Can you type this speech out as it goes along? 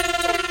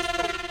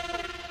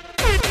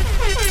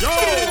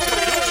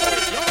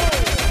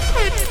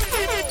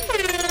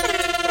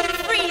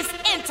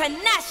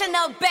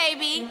International,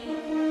 baby.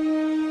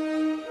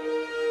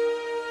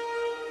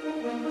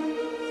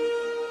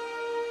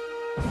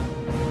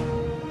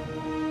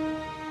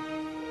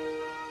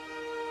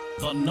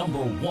 The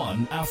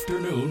 #1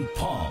 afternoon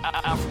pump.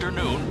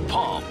 Afternoon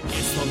pump.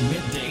 It's the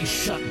Midday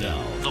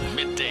Shutdown. The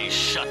Midday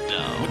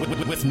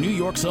Shutdown. With New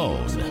York's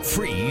own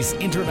Freeze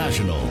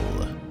International.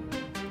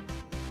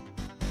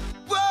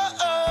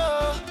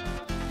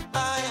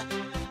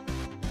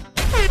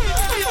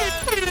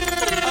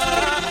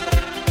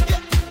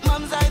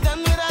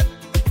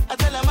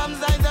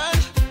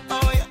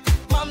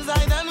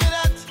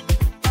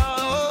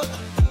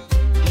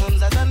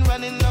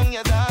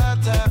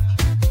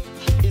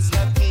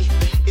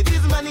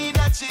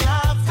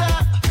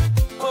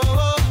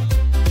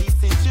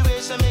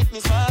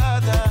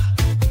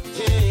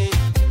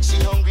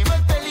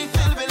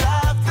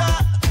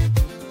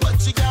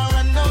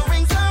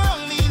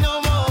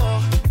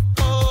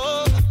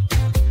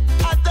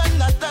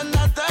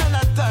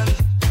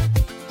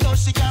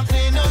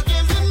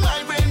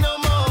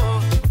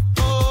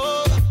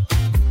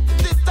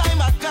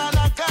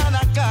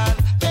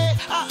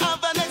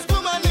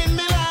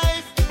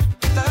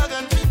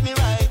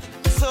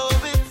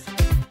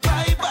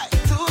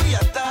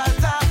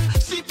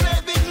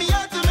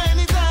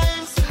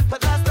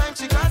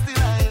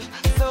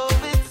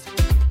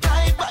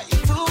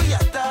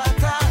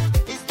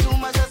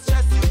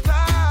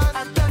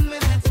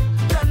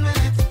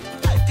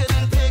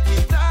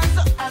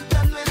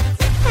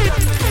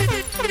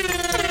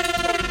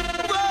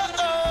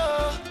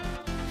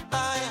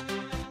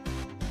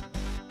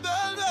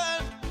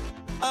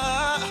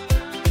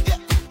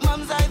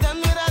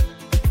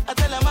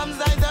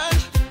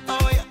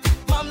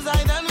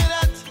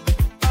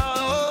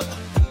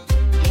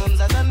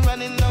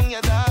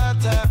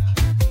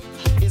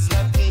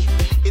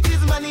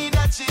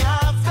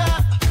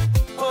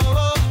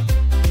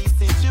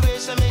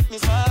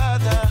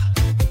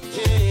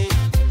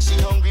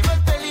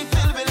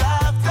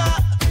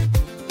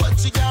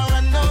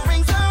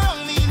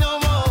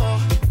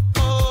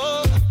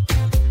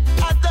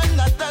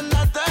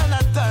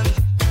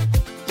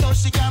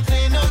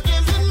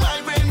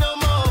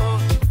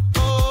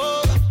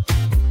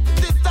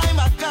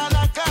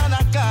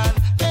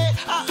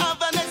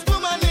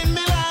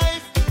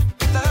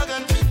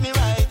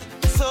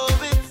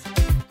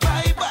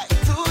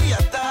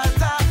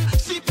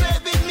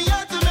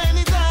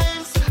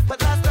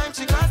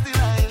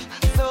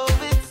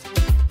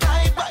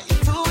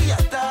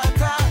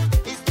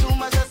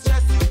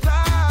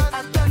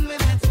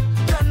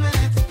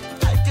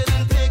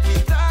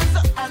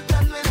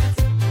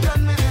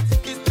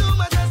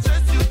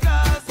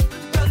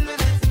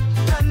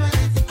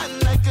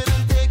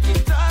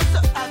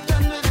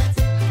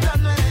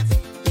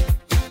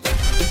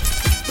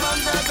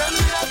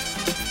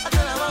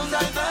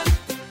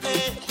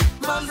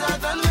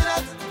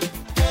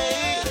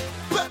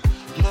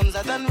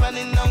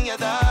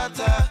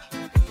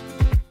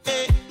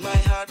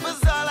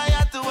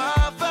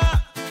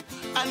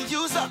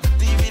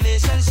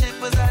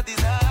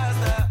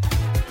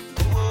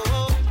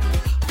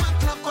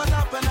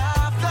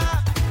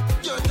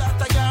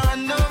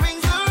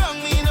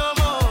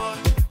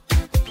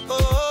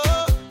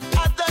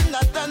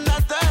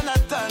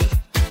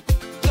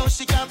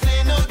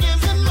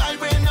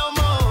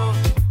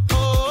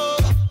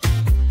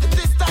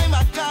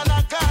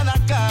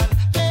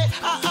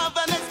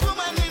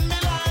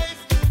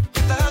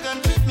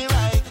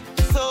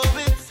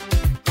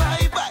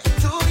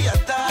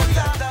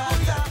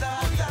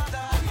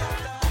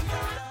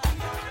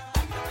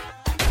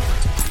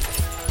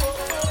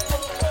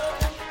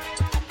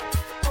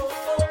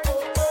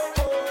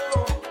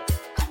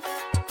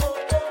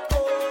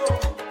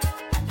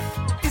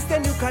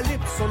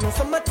 Calypso, no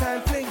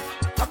summertime fling.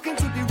 Rocking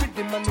to the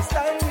rhythm and the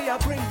style we are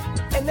bring.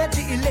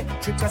 Energy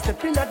electric, I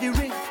step in at the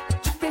ring.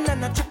 Chipping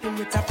and a tripping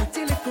with a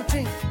pretty little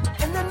thing.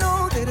 And I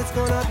know that it's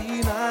gonna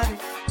be my day.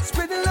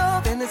 Spread the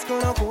love and it's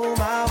gonna go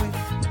my way.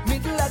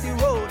 Middle of the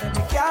road and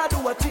we can't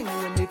do a thing.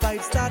 When the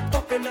vibes start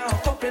popping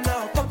out, popping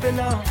out, popping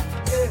out.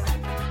 Yeah.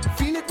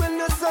 Feel it when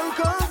the sun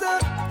comes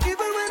up,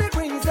 even when it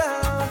rings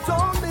down.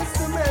 Don't miss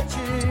the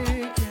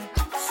magic.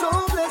 So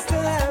blessed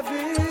to have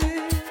it.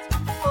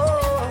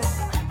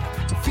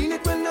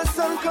 When the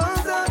sun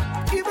comes up,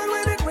 even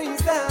when it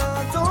rings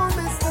down, don't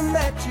miss the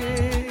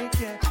magic.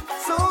 Yeah.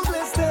 So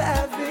blessed to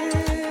have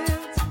it.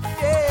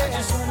 Yeah. I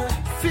just wanna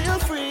feel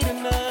free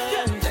tonight.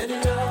 Yeah. Let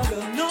it all go.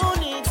 No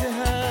need to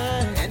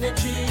hide.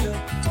 Energy up.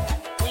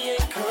 We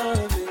ain't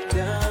coming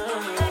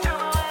down.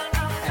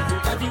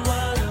 Everybody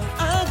wanna.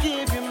 I'll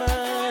give you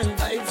mine.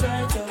 Vibes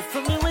right up.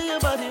 From me where your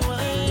body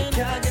wine.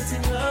 Can't get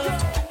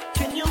enough.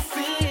 Can you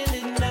feel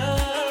it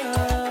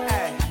now?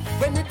 Hey.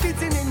 When it's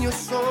beating in your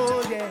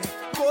soul, yeah.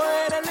 Go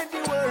ahead and let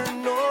the world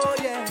know,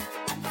 yeah.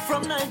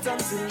 From night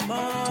until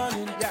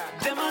morning, yeah.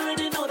 Them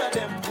already know that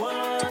them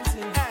want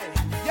it. Hey,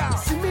 yeah.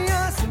 See me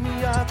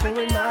out,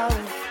 going my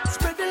way.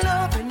 Spread the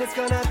love and it's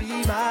gonna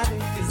be my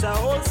day. It's a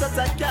whole set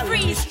of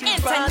calories.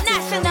 Freeze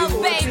International,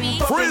 baby.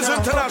 Freeze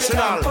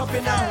International.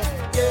 Popping out,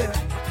 yeah.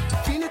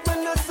 Feel it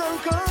when the sun sun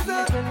comes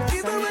up,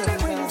 even when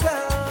it rains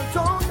down,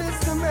 don't miss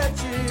the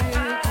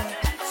magic.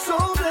 So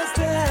blessed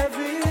to have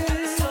it.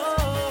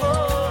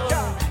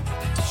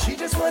 She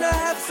just wanna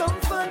have some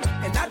fun,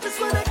 and I just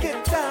wanna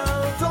get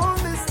down.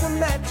 Don't miss the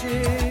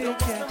magic.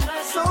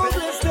 So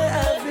blessed to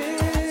have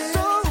it.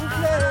 So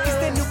blessed. It's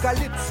the new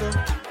calypso.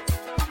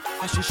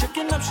 And she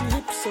shaking up, she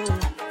hips so.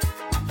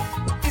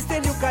 It's the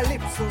new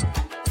calypso.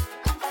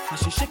 And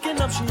she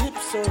shaking up, she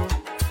hips so.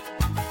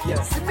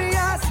 Yeah, see me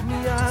out,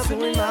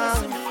 going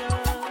on.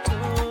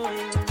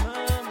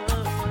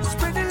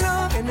 Spread the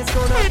love and it's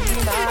gonna be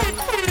mine.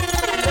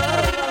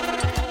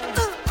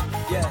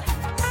 Yeah.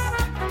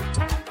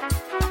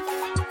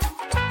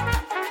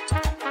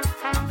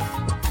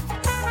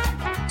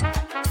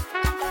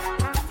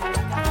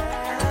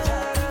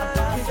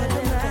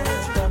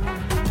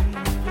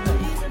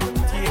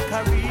 Take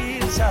a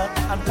real shot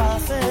and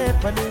pass it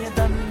when you're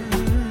done.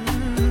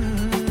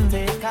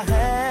 Take a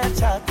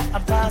headshot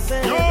and pass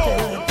it.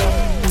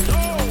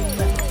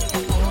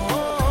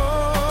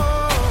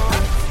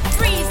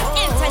 Freeze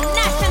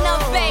International,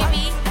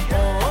 baby.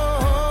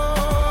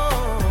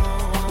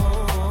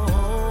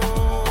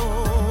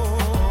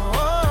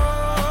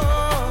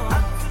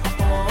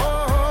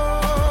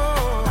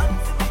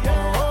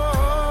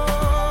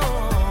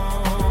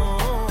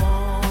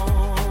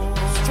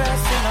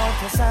 Stressing out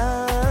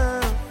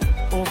yourself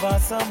over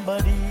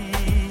somebody.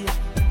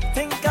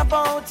 Think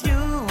about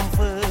you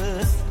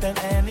first than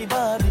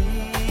anybody.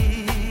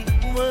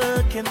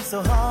 Working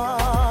so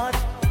hard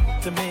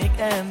to make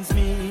ends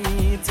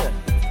meet.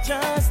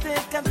 Just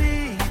take a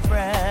deep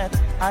breath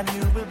and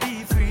you will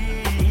be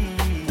free.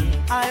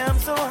 I am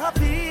so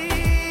happy.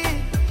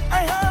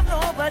 I have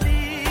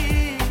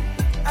nobody.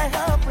 I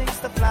have wings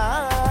to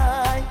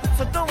fly.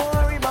 So don't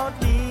worry about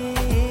me.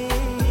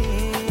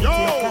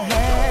 Take a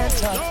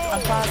headshot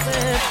and pass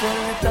it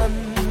till it's done.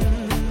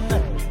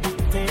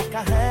 Take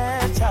a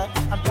headshot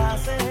and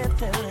pass it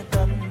till it's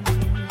done.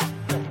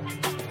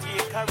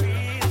 Take a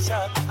real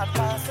shot and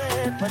pass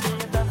it when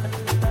you're done.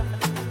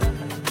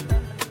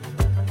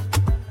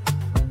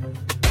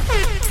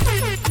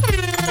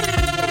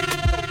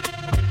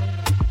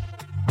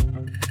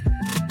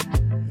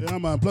 Yeah,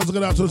 man. Plus,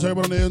 look out to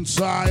everybody on the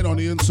inside, on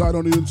the inside,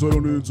 on the inside,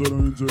 on the inside,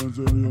 on the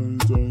inside, on the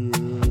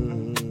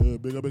inside. Yeah.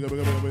 Big up, big up, big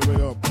up, big up,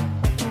 big up.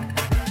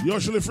 Yo,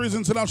 Shirley Freeze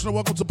International.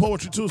 Welcome to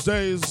Poetry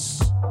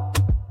Tuesdays.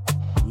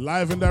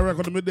 Live and direct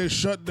on the Midday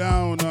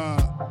Shutdown.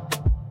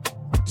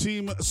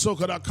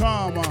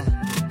 TeamSoca.com.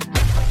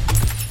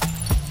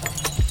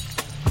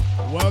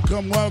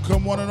 Welcome,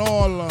 welcome, one and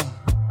all.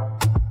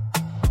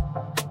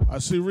 I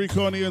see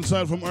Rico on the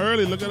inside from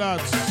early. Look at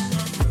that.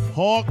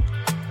 Hawk.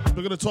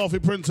 Look at the Toffee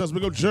Princess.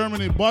 Big up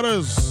Germany.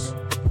 Butters.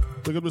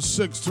 Big up the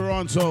 6,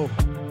 Toronto.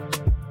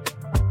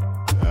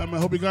 Yeah,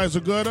 man. Hope you guys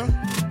are good.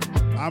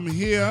 I'm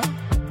here.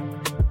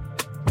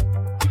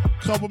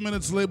 Couple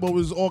minutes late, but we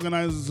was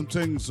organizing some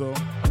things, so.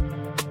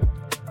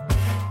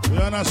 You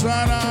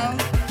understand?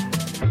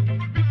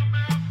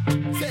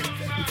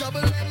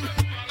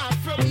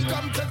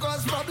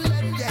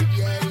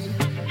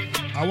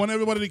 I want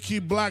everybody to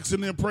keep blacks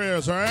in their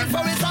prayers, all right?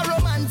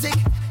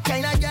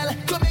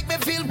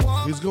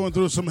 He's going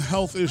through some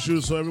health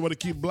issues, so everybody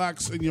keep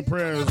blacks in your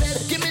prayers.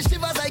 Give me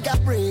shivers like a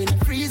brain,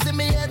 freeze in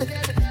me head.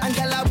 And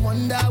girl, I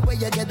wonder where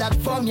you get that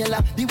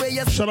formula. The way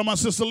you shout out my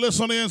sister Liz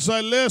on the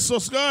inside. Liz, so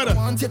good. I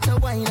want you to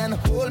wine and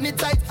hold me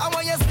tight. I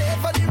want you to stay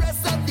for the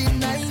rest of the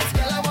night.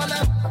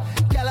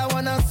 Girl, I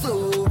wanna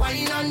slow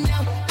wine on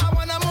you. I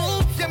wanna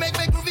move, you make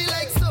me groovy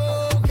like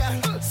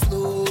soca.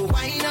 Slow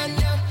wine on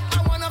you.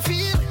 I wanna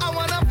feel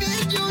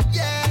you,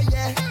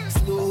 yeah.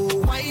 Slow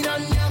wine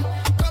on you.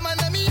 Come on,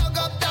 let me hug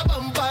up the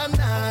bumper,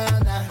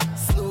 nana.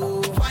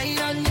 Slow wine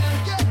on you,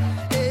 yeah.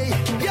 Hey,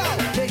 yo,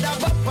 take that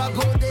bumper,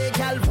 go there,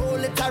 girl.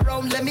 Roll it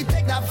around, let me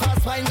take that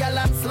fast wine, girl,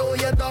 and slow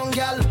you down,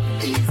 girl.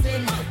 Ease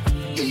in,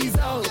 ease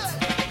out.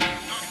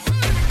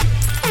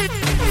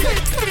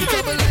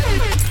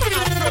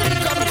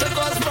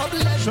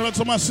 Shout out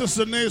to my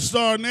sister Nay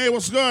Star. Nay,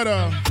 what's good?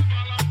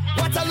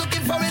 What I'm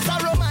looking for is a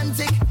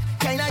romantic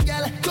kind of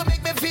girl to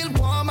make me feel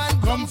warm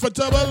and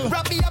comfortable.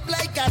 Wrap me up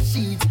like a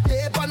sheet,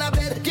 tape on a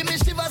bed, give me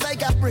shivers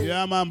like a break.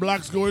 Yeah, man,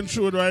 blacks going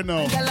through it right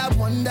now. Girl, I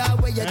wonder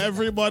where you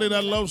everybody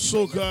that loves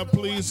soca,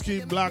 please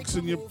keep blacks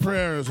in your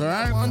prayers, all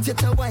right? I want you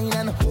to wine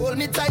and hold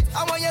me tight.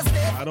 I want you to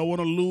stay. I don't want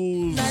to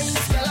lose.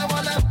 Nice, girl, I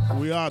wanna.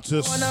 We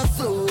artists. I wanna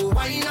slow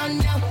wine on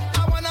you.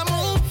 I wanna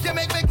move. You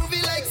make me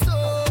groovy like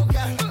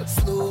soca.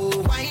 Slow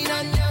wine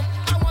on you.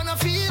 I wanna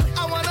feel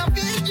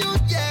you,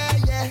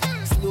 yeah.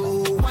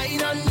 Slow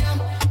wine on you.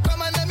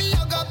 Come on, let me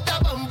hug up the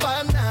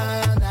bumper,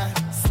 nana.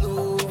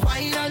 Slow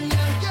wine on you,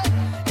 yeah.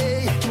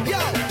 Hey, yo,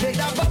 take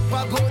that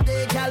bumper, go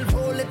there, girl.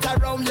 Roll it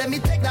around. Let me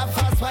take that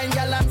fast wine,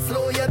 girl, and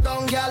slow you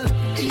down, girl.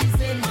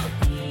 Ease in,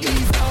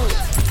 ease out,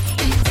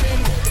 ease in,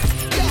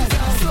 ease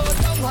out. Slow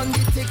down on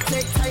the tick,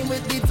 take time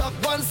with the talk.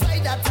 One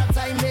side at a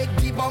time, make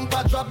the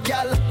bumper drop,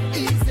 girl.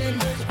 Ease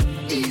in,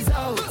 ease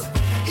out,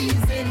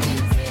 ease in,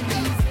 ease in,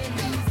 ease in,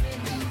 ease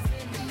in.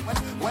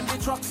 When the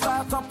truck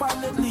start up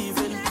and it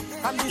leaving,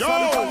 and the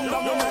sun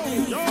come down at the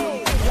evening, you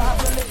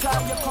have your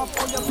liquor, your cup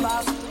or your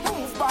flask.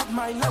 Move bad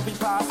mind, let me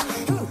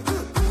pass. Move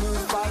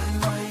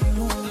bad mind,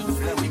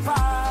 move, let me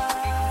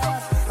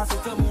pass. I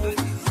said to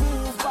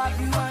move bad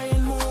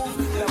mind,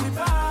 move, let me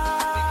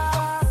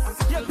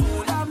pass. You're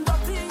too damn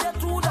dirty, you're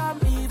too damn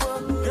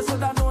evil. You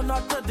should have known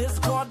not to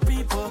discord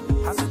people.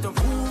 I said to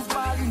move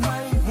bad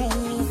mind,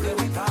 move, let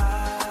me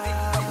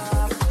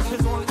pass.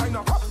 There's all kind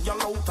of hot,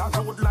 y'all out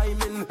a road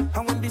liming.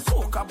 And when the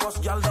soca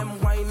bus, y'all them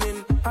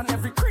whining. And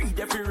every creed,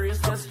 every race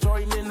just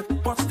joining.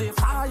 But stay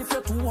far if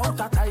you're too out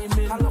of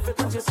timing. I love it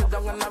when you sit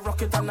down and I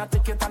rock it and I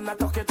take it and I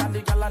tuck it. And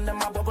the gal and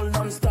them a bubble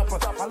non-stop.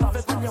 I love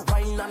it when you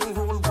whine and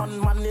roll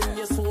one man in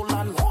your soul.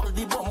 And all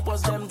the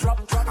bumpers them drop.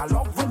 I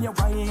love when you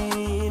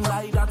whine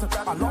like that.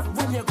 I love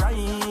when you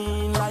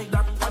grind like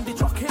that. When the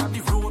truck hit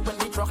the road, when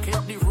the truck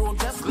hit the road,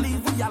 just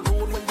leave me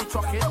alone when the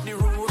truck hit the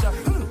road.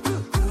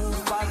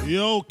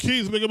 Yo,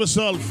 Keith, make up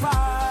yourself.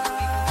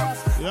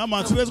 Yeah,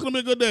 man, today's gonna be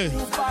a good day.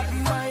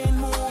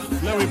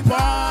 Let me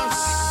pass.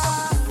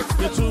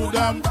 You're too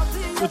damn.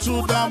 You're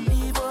too damn.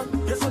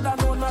 You should have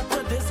known not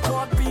to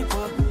discord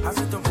people. I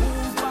said to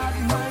move bad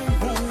mind,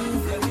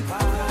 move, let me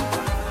pass.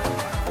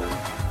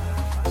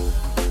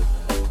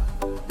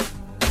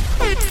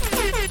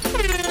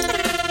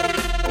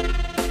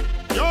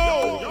 Yo,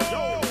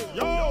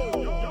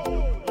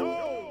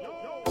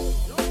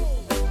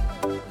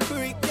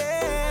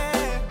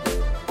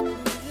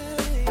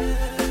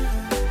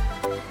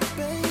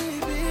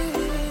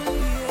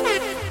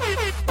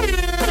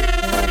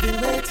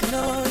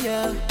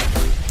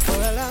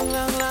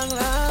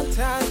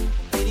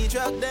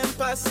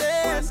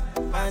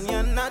 and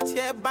you're not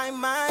here by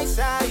my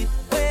side.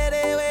 Where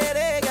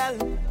they,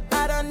 girl?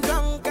 I done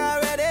drunk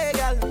already,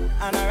 girl.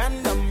 And a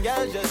random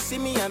girl just see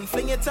me and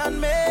fling it on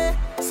me.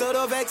 So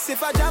don't vex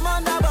if I jam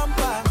on the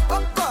bumper.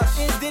 Of course,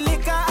 it's the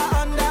liquor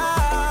I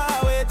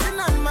under. Waiting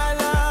on my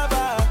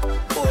lover,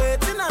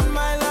 waiting on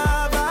my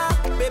lover.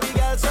 Baby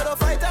girl, so don't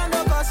fight and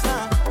don't cuss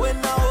now. When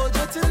I hold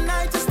you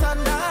tonight, it's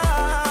thunder.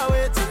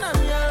 Waiting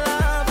on your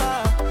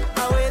lover,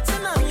 I'm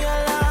waiting on your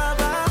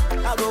lover.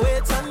 I go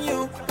wait on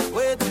you,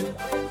 waiting,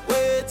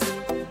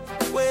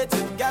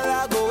 girl,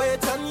 I go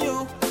wait on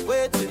you,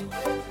 waiting.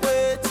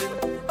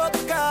 Oh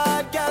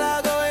God, girl,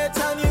 I go wait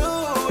on you,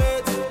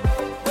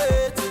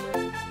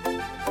 waiting.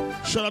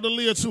 Shout out to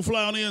Leah Two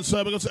Fly on the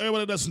inside, because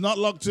everybody that's not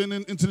locked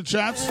into the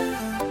chat,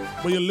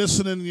 but you're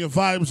listening and your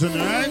vibes in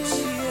there,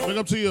 right? Big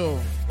up to you.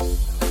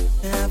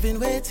 I've been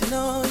waiting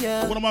on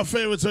ya. One of my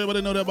favorites,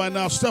 everybody know that by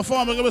now.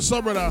 Stefan, big up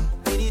yourself, brother.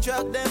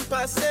 Truck them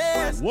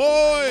passes.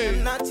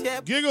 Boy, Not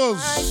yet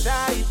giggles.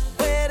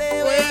 Where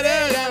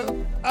they,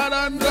 girl? I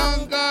done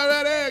drunk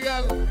already,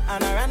 girl.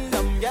 And a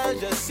random girl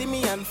just see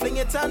me and fling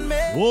it on me.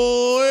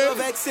 Boy.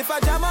 Vex if I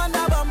jam on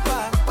the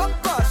bumper.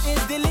 Of course,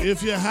 it's the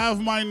If you have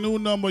my new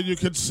number, you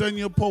can send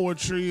your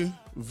poetry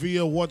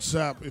via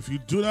WhatsApp. If you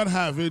do not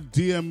have it,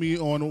 DM me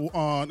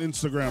on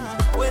Instagram.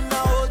 When I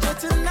hold you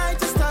tonight,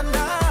 it's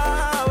thunder.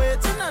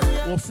 Waiting on you.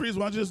 Well, Freeze,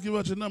 why don't you just give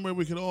out your number and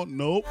we can all...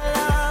 Nope.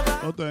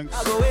 No thanks.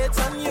 I go wait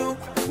on you.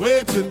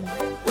 Waiting.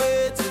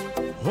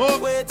 Oh.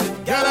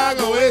 Waiting. Girl, I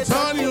go wait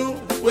on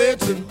you.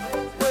 Waiting.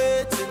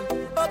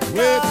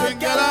 Waiting,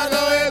 girl, I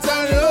go wait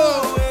on you.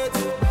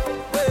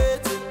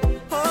 Waiting.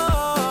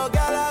 Oh,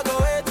 girl, I go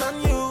wait on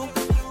you.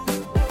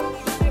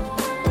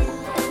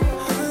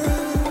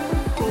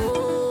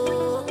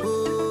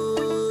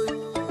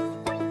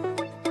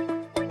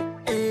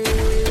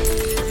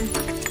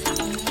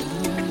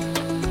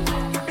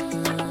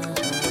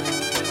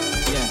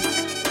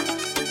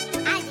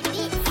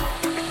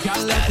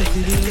 Girl, let me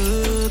see the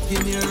look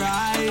in your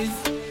eyes.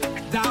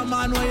 That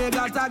man where you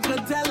got, I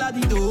could tell her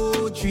the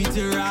don't treat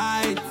you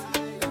right.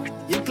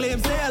 You claim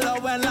say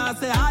love when I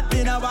say hot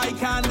dinner by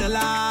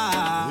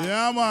candlelight.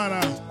 Yeah,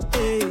 man.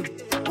 Hey,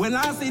 when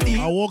I see the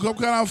I woke up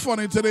kind of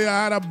funny today.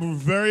 I had a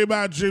very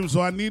bad dream,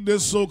 so I need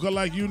this soca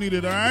like you need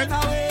it, all right?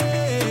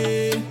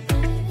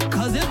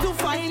 Cause it's too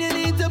fine, you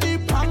need to be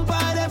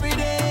pampered every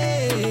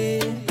day.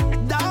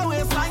 That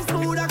waistline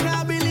smooth, I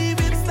can't believe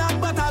it's not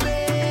but a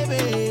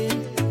baby.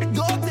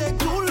 Don't take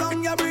too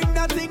long, you bring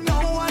that thing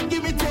now and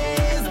give me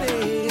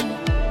tasting.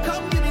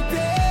 Come give me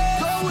taste.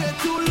 Don't wait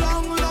too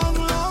long.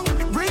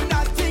 Bring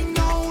that thing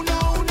now.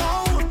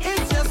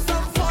 It's just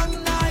some fun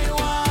I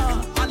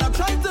want. And I'm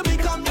trying to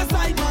become your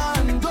side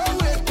man. Don't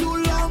wait too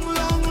long.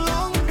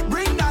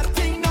 Bring that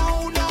thing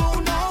now.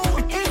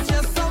 It's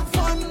just some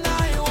fun I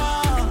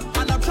want.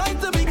 And I'm trying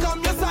to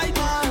become your side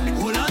man.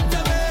 Hold on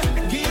to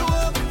me.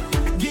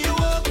 Give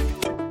up.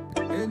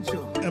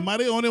 Am I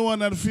the only one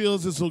that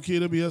feels it's okay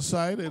to be a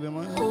side? Am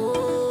I?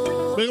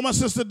 Big up my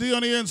sister D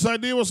on the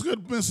inside. D, what's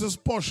good, Mrs.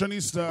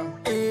 Portionista?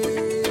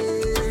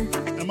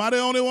 Am I the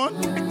only one?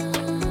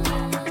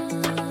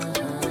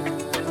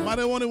 Am I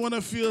the only one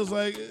that feels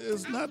like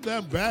it's not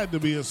that bad to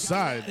be a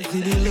side?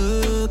 See the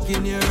look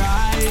in your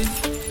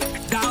eyes.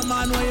 That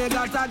man where you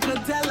got, I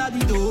could tell her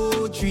the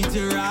don't treat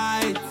you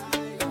right.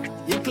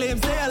 You claim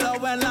say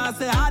love when I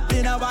say hot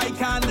dinner by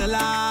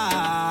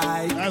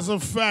candlelight. As a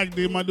fact,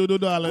 D, my doodoo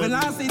darling. When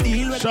I see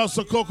deal with Shouts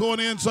to Coco on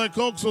the inside.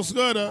 Coke, so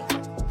good, huh?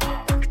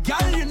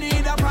 girl, you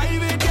need a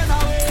private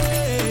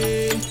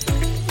getaway.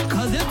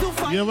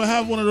 You ever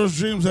have one of those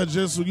dreams that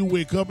just when you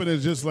wake up and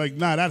it's just like,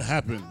 nah, that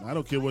happened. I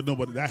don't care what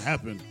nobody, that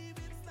happened.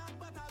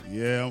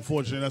 Yeah,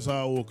 unfortunately, that's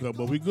how I woke up.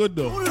 But we good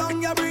though.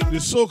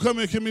 This soca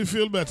making me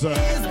feel better.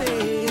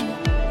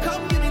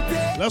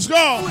 Let's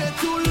go.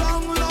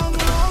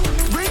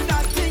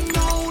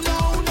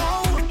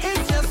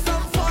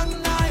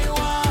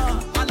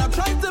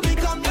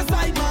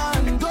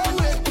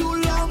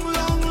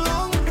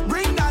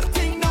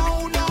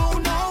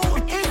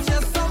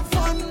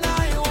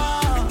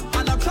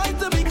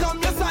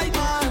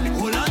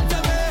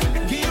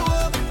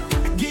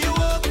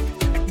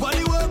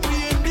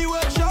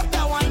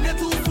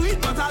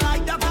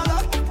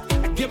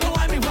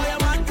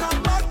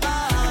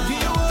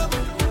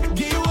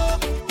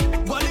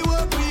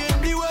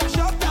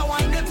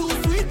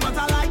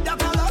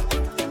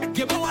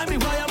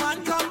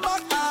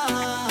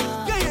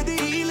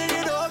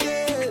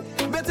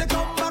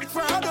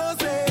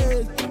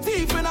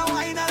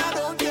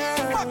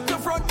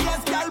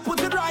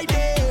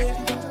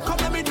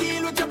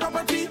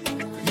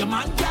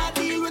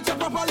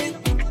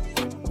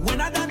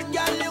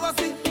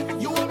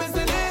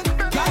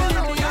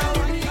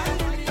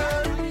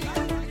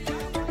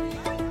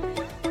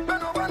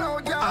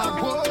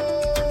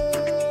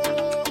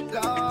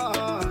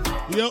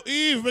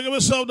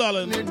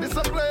 Darling. Yeah,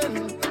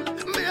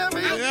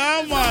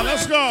 man,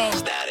 let's go.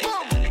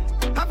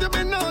 Have you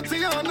been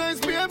naughty or nice,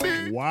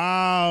 baby?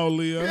 Wow,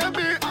 Leah.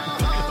 Baby,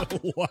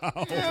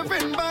 wow. You've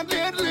been bad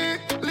lately.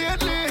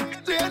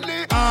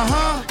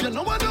 Uh-huh. You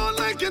know I don't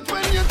like it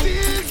when you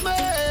tease me.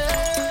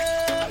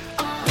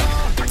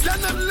 I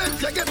cannot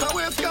let you get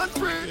away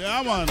scot-free.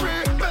 Yeah, man.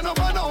 Bend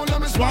over now, let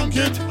me spunk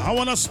it. I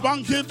wanna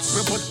spunk it.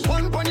 Me put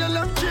one on your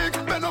left cheek.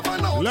 Bend over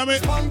now, let me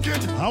spunk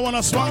it. I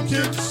wanna spunk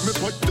it. Me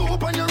put two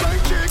on your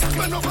right cheek.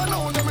 Bend over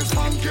now, let me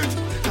spunk it.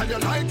 And you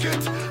like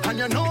it, and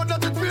you know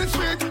that it feels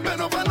sweet.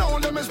 Bend over now,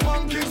 let me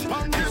spunk it.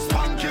 Spunk it,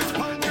 spunk it,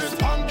 spunk it,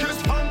 spunk it,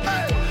 spunk it.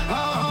 Hey, I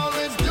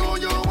always knew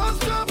you was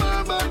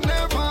trouble, but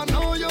never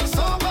know you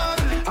so bad.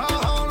 I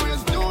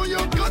always knew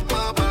you could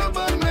bubble,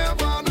 but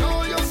never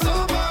know you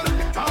so bad.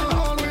 I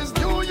always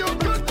knew you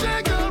could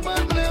jiggle,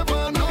 but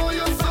never know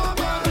you so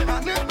bad.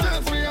 And it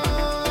turns me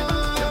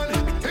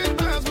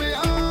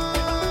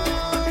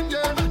on,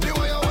 yeah. The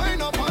way you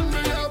wind up on me,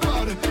 yeah,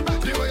 bad.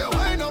 The way you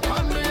wind up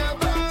on me, yeah,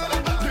 bad.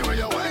 The way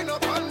you wind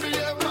up on me,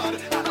 yeah, bad.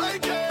 I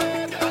like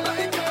it, I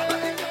like it.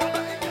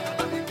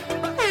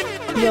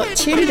 You're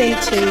tuned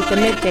into the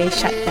Midday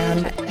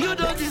Shutdown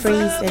with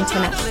Freeze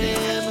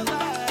International.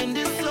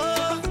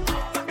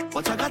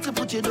 But I got to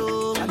put you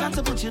down. I got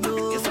to put you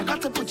down. Yes, I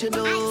got to put you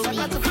down. I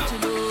got to put you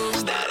down.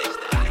 Static.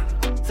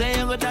 Say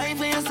you go die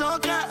for your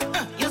soca.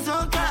 Your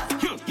soca.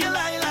 You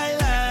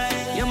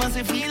lie. You must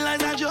feel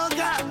like a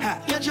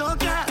joker. You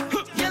joker.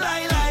 You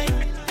lie.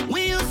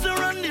 We used to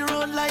run the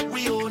road like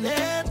we own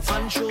it.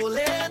 Control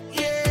it,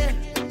 yeah.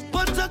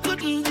 But I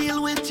couldn't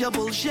deal with your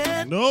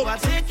bullshit. Nope. By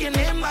taking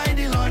him by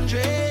the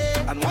laundry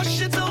and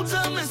wash it out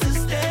of my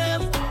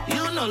system.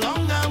 You no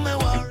longer my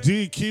worry.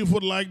 D, keep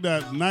it like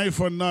that. Knife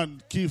or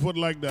none, keep it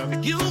like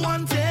that. You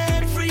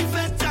wanted free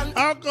fat and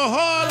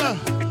alcohol.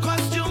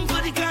 Costume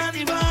for the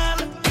carnival.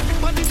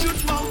 But the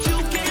truth about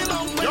you came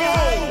out my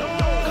eye.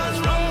 Cause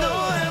rum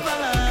don't ever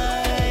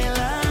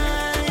lie.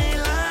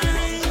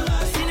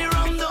 See the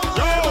rum don't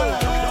ever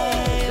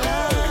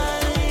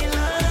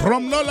lie.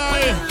 Rum no lie.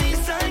 At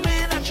least I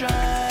made a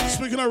try.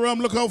 Speaking of rum,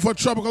 look out for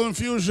Tropical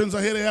Infusions.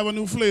 I hear they have a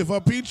new flavor.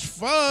 Peach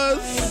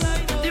Fuzz.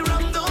 The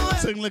rum don't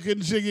Sing looking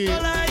jiggy.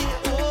 lie.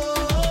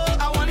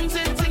 I want it,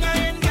 thing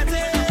I ain't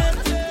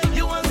getting.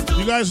 You want to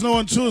You guys know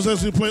on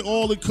Tuesdays we play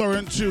all the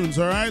current tunes,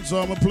 all right? So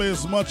I'm going to play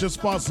as much as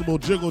possible.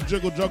 Jiggle,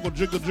 jiggle, juggle,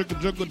 jiggle, jiggle,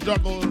 jiggle,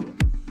 juggle.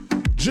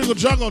 Jiggle,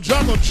 juggle,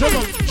 juggle,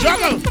 jiggle,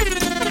 juggle.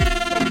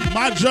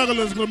 My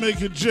juggler is going to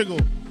make you jiggle.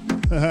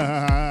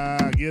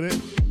 Get it?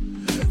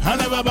 I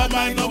never bad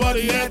mind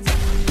nobody yet.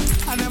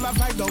 I never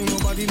fight down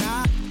nobody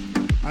now.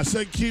 I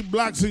said keep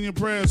Blacks in your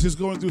prayers. He's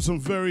going through some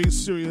very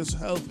serious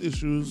health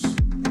issues.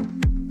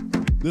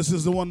 This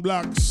is the one,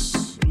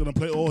 Blacks. We're going to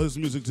play all his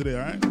music today,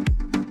 all right?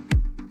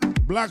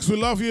 Blacks, we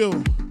love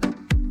you.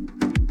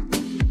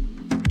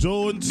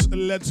 Don't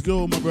let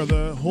go, my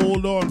brother.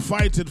 Hold on.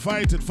 Fight it,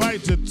 fight it,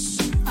 fight it.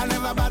 I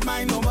never bad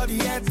mind nobody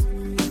yet.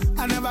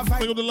 I never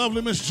fight. Look at the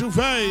lovely Miss Juve.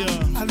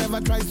 I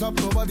never try stop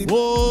nobody.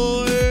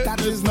 Boy, That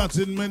there's is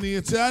nothing many.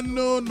 It's a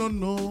no.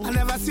 I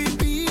never see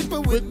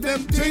people with them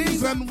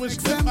things and wish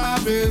them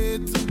have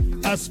it.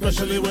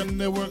 Especially when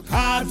they work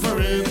hard for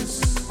it.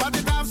 But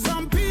it have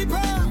some people.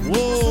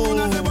 Whoa. As soon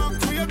as they walk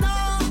through your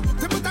door,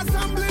 they put a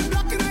stumbling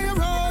block in your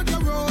road.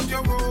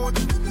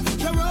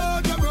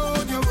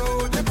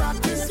 They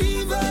practice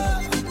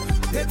evil.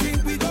 They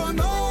think we don't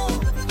know.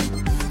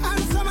 And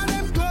some of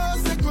them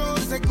close.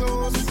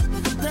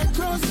 They're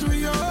close to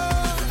you.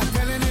 I'm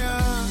telling you,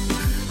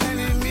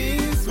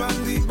 enemies from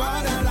the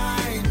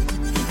borderline.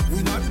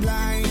 We're not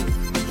blind.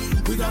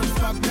 We don't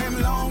fuck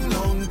them long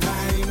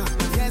time.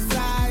 Yes,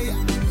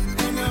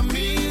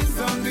 enemies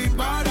on the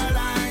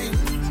borderline.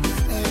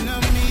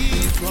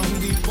 Enemies from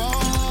the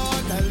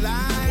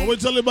borderline. What we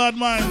tell you about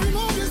mine?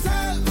 Remove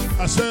yourself.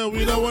 I said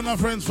we don't want no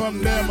friends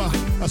from them.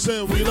 I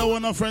said we don't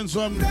want no friends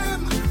from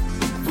them.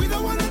 We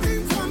don't want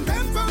nothing from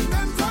them, from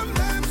them, from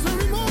them. So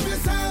remove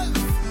yourself.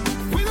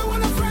 We don't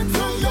want no friends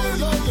from them.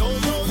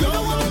 We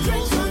don't want no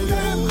drinks from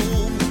them.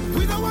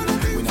 We don't want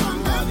nothing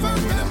from them,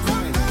 from them,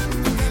 from them.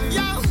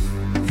 Yo,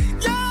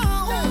 yo,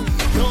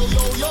 yo,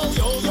 yo,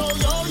 yo, yo,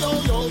 yo, yo,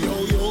 yo, yo,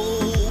 yo.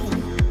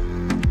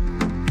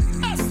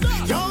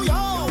 Yo, yo.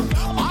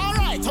 All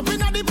right, up in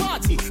the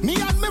party, me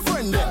and my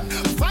friend them.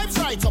 Vibes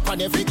right up on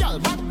every girl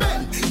back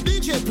then.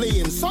 DJ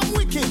playing some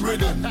wicked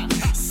rhythm.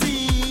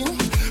 See,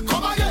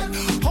 come again.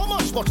 How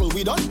much bottle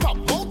we done pop?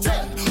 About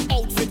 10.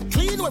 Outfit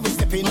clean when we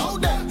stepping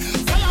out them.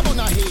 Fire on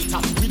a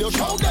hater, we don't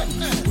show them.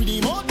 We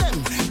demote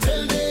them.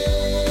 Tell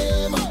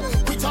them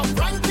we top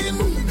ranking.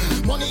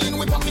 Money in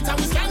we pocket and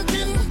we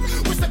skanking.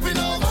 We stepping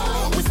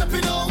out, we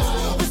stepping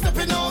out, we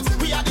stepping out.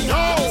 We are the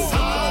hardest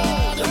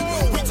hard.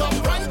 We top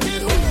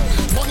ranking.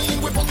 Money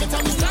in we pocket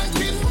and we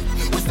skanking.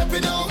 We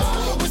stepping out,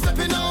 we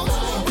stepping out,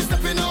 we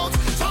stepping out.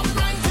 Top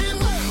ranking.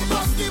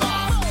 Bust the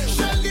bar,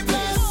 shell the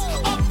place,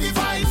 up the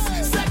vibes,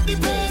 set the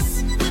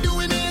pace. We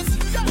doing it,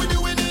 we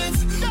doing it,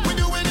 we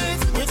doing it.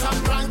 We top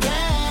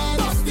ranking.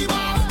 Bust the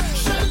bar,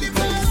 shell the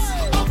place,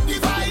 up the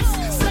vibes,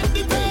 set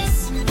the pace.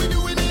 We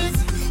doing it,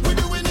 we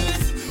doing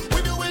it, we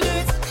doing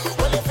it.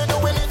 Well, if you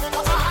doing it,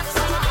 put your hands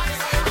up.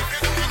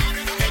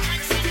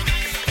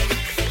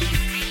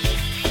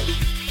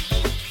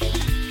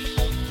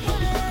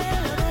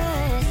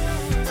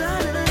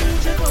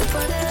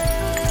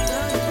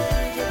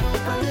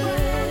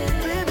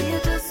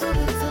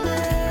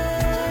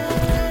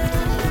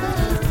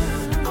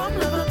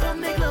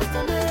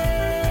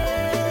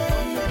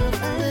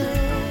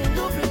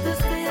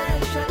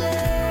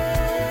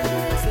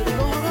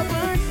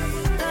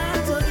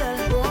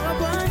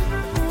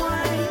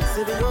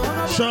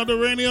 Shout out to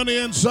Rainy on the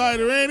inside.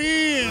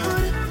 Rainy!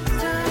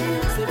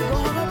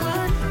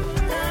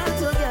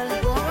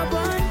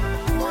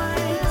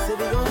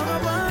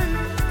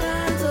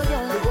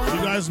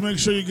 You guys make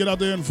sure you get out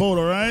there and vote,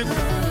 all right?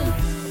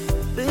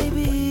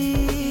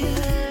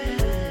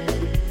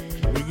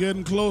 We're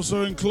getting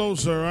closer and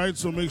closer, all right?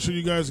 So make sure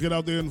you guys get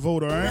out there and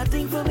vote, all right?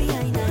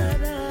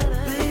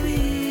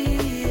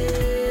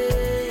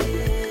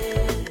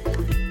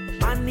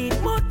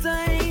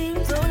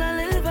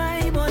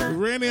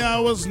 Rainy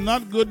hours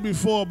not good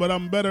before, but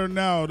I'm better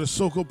now. The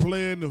soca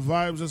playing, the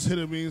vibes just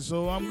hitting me,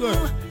 so I'm good.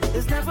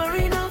 It's never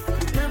enough,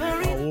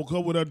 never enough. I woke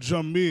up with a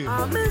jumbie.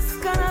 I miss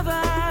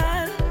Carnival.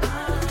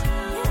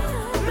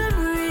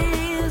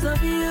 Memories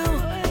of you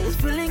is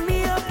filling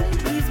me up.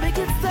 Please make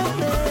it stop.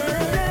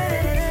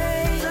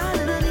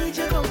 Darling, I need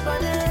your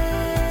company.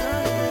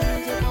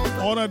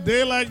 On a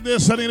day like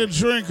this, I need a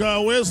drink.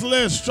 Where's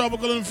Liz?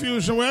 Tropical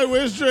infusion.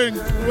 Where's drink?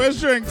 Where's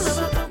drinks?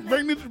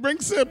 Bring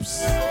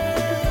sips.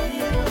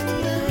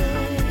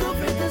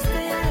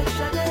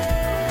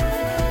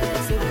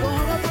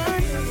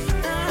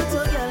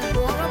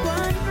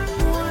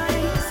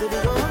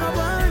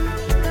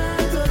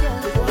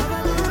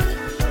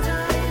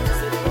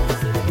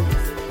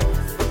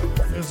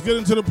 It's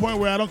getting to the point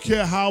where I don't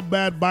care how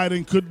bad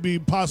Biden could be,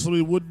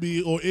 possibly would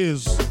be, or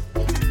is.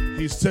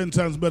 He's 10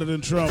 times better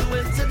than Trump.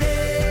 Let me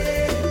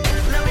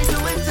do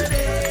it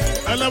today.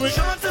 I love it.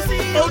 Short to see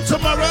you Oh,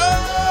 tomorrow.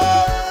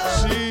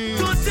 Jeez.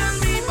 Don't tell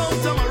me about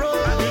tomorrow.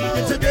 I need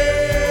it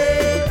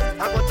today.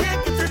 I will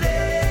take it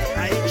today.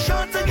 I ain't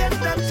sure to get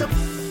that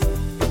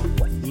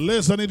tomorrow.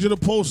 Liz, I need you to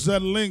post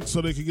that link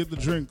so they can get the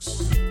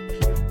drinks.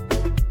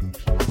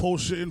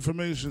 Post your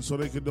information so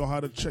they can know how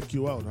to check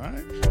you out, all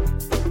right?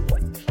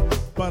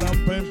 1,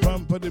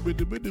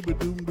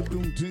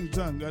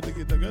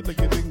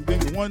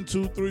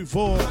 2, 3,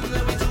 4. Let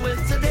me do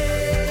it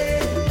today.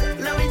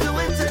 Let me do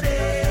it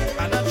today.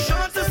 And I'm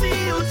sure to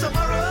see you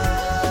tomorrow.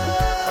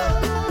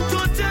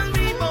 Don't tell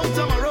me about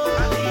tomorrow. I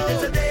need it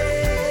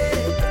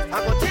today. I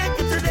will take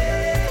it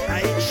today.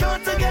 I ain't sure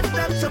to get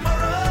that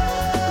tomorrow.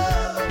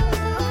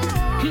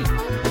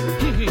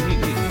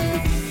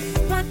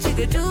 What you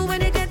could do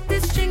when you get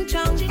this ching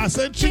chong? I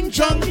said ching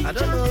chong. I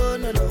don't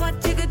know, no.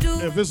 What you could do?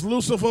 If it's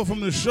Lucifer from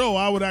the show,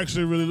 I would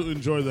actually really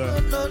enjoy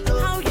that.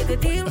 How you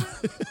could deal?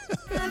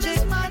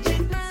 Magic,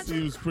 magic, magic.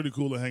 Seems pretty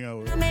cool to hang out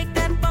with. Make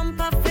that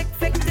bumper flick,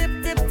 flick,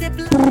 dip, dip, dip.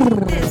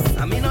 This.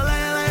 I mean, no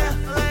liar, liar,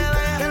 liar,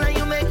 liar. Girl,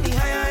 you make me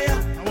higher.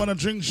 I want to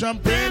drink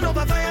champagne. Bend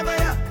over fire,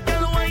 fire.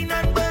 Girl, wine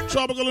and burn.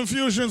 Tropical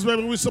infusions,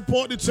 baby. We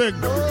support the thing.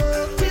 No,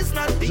 it's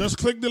not the. Just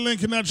click the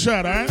link in that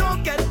chat, all right?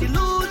 Don't get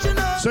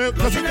delusional. Say,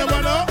 because you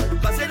never know.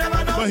 Cause you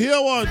never know. But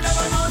here what?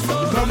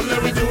 Come,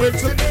 let me do it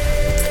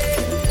today.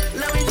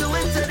 Let me do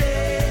it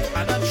today.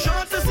 And I'm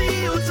sure to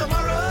see you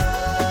tomorrow.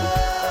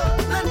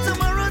 Let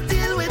tomorrow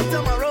deal with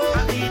tomorrow.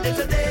 I need it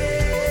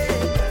today.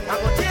 I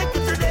will take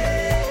it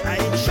today. I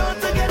ain't sure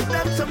to get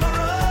that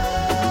tomorrow.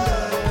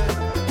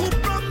 Who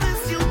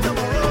promised you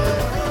tomorrow?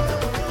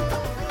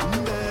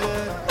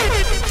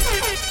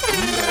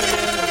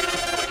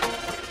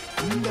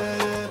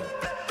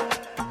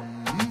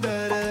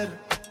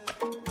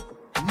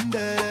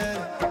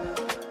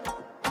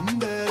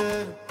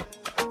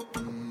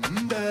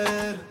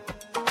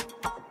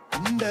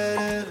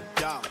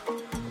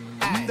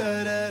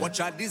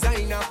 a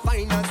designer,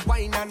 finance,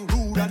 wine and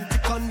rude and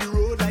tick on the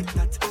road like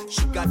that.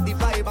 She got the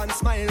vibe and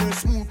smile, her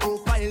smooth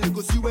profile. You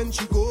go see when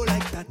she go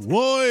like that.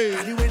 Boy.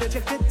 The way that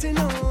you're getting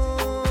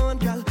on,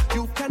 girl,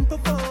 you can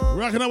perform.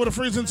 Rocking out with the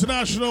Freeze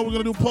International. We're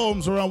gonna do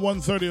poems around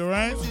 1:30, all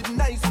right?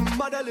 Nice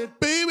model,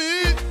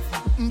 baby.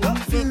 Don't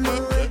feel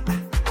no way,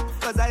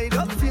 'cause I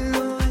don't feel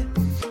no way.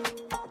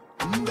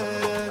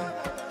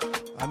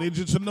 I need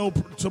you to know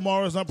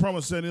tomorrow is not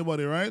promised to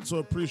anybody, right? So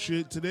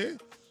appreciate today.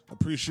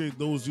 Appreciate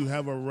those you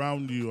have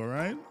around you, all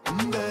right?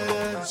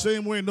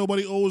 Same way,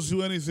 nobody owes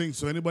you anything.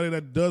 So anybody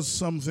that does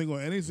something or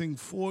anything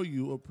for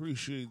you,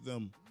 appreciate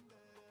them.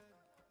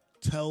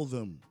 Tell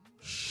them.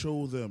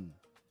 Show them.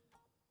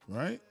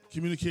 Right?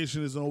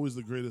 Communication is always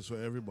the greatest for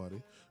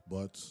everybody.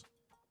 But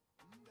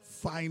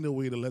find a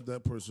way to let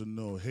that person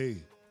know,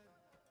 hey,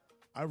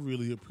 I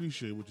really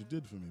appreciate what you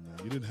did for me, man.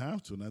 You didn't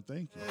have to, and I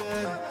thank you.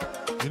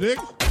 You dig?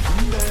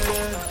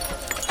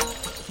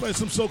 Play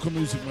some soca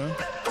music, man.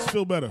 Let's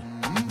feel better.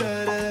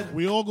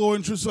 We all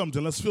going through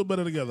something. Let's feel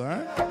better together, all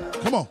right?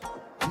 Come on.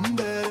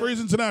 Freeze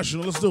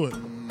International. Let's do it.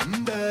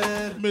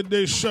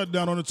 Midday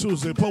Shutdown on a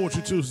Tuesday.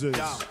 Poetry Tuesdays.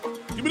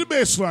 Give me the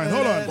bass line.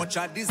 Hold on. Watch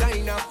a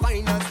designer,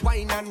 finance,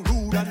 wine and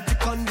rude and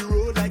tick on the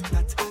road like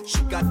that. She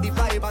got the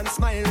vibe and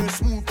smile, her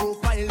smooth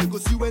profile. You go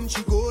see when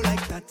she go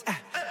like that.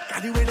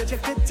 Got the way that you're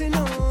getting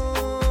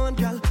on,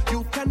 girl.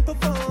 You can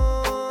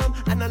perform,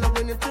 and I love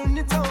when you turn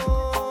it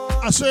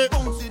on. I say,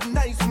 bounce it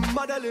nice and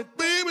model it,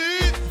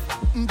 baby.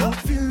 Don't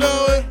feel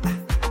no way,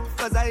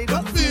 'cause I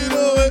don't feel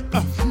no way.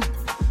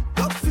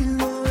 Don't feel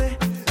no way.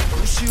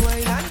 She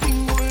wine and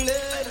tingle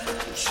it.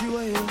 She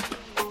wine,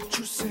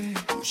 you say.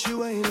 She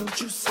wine up,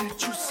 you say.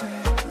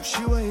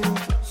 She wine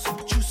up, so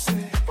you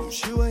say.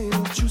 She wine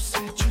up, you say.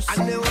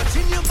 And they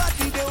watching your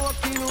body, they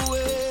walking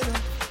away.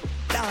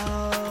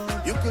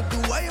 Nah, you could do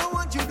what you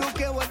want, you don't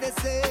care what they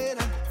say.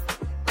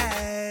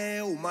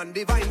 Hey, woman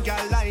divine,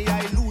 girl,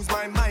 I lose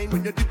my mind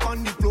when you dip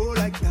on the floor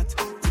like that.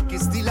 Tick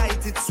is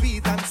delight, it's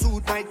sweet and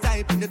suit my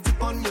type when you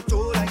tip on your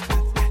toe like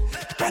that.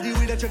 Got the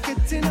way that you're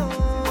getting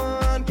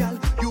on, girl,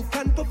 you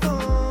can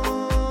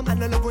perform.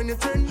 And I love when you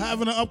turn.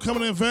 Having an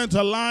upcoming event,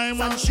 a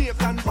lime.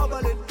 Shake and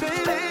bubble it,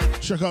 baby.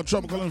 Check out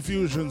Tropical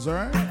Infusions, all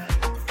right?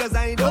 'Cause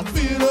I don't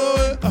feel no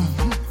way.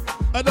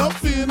 I don't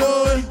feel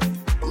no way.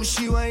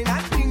 She wine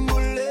and tingle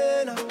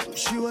in.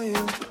 She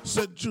wine.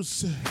 Said you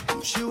say.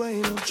 She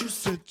wine. You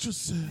said you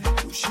say.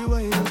 She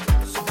wine.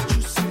 So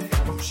you say.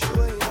 She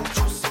wine.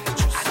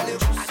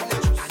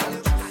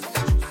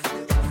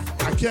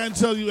 I can't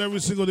tell you every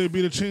single day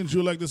be the change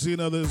you like to see in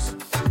others,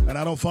 and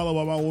I don't follow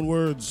by my own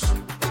words.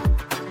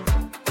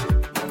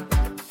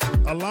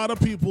 A lot of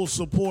people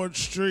support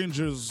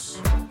strangers.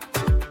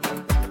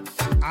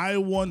 I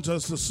want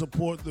us to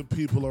support the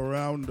people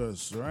around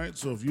us, right?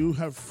 So if you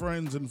have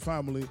friends and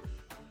family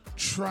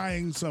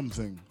trying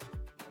something,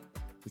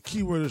 the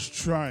key word is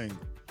trying.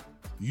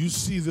 You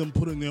see them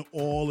putting their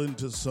all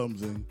into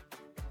something,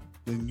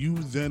 then you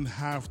then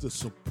have to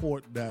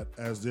support that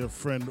as their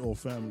friend or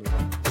family.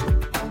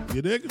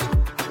 You dig?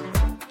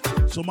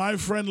 So my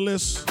friend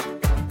list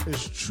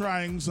is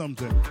trying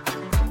something.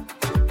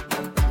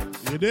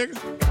 You dig?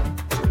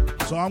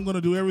 So I'm going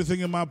to do everything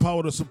in my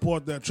power to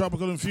support that.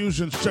 Tropical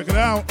Infusions, check it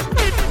out.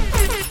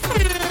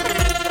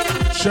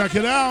 Check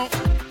it out.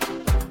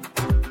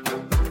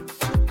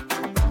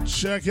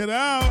 Check it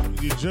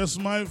out. You just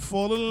might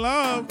fall in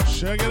love.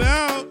 Check it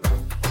out.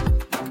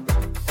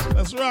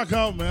 Let's rock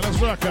out, man. Let's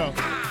rock out.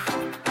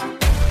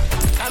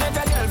 I met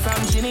a girl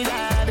from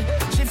Trinidad.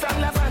 She from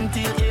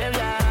Levante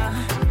area.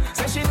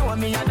 Say she know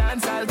me a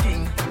dancehall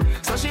king.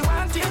 So she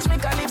want to teach me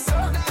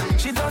calypso.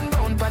 She turn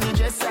round pon the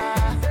dresser.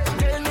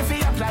 Tell me fi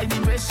apply the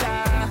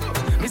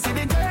pressure. Me see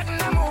the curtain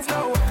I move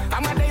now.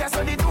 I'm a day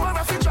so the door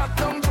of it drop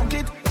down. Chook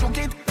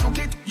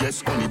it.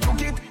 Yes, only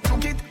chook it.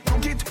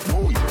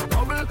 Boy,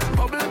 bubble.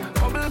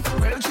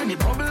 Well, Trini,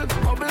 bubble, a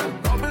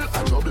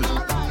trouble.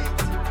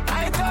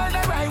 I told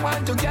her I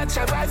want to catch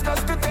a rise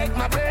just to take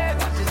my breath.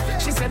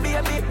 She said, be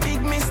a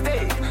big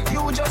mistake.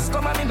 You just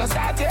come and me no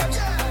start yet.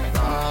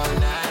 All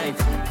night.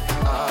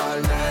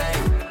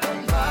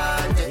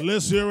 Party.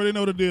 Listen, you already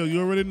know the deal.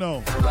 You already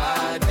know.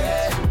 Party.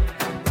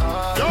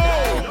 Yo!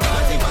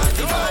 Party.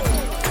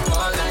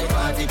 All night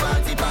party.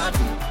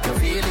 You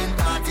feeling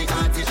party.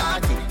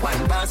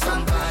 One pass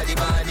on party.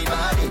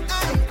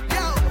 Hey,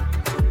 yo,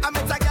 I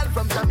met a girl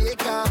from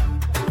Jamaica.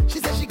 She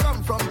said she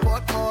come from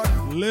Portmore.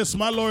 Listen,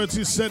 my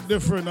loyalty set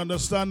different.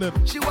 Understand it.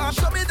 She want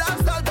to show me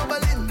dance style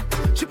bubbling.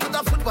 She put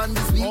her foot on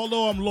this beat.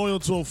 Although I'm loyal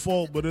to a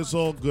fault, but it's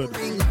all good.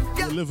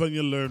 You live and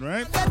you learn,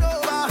 right?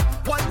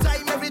 One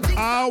time everything.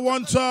 I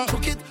want to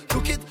Took it.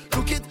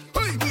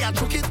 Hey, me a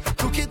took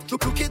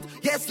it.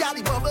 Yes, girl,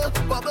 the bubble.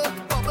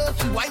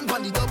 She wine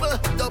on the double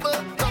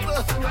M.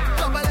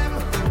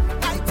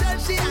 I tell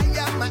she I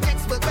am my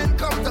expert when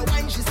come to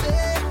wine. She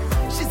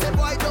said,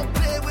 boy, don't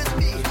play with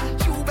me.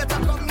 You better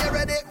come here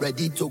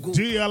ready to go.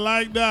 Gee, I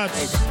like that.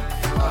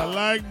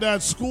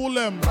 School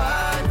them.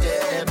 Party.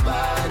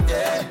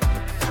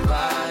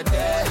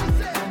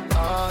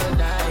 All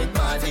night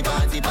party.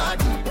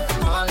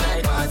 All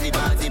night party.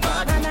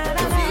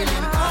 You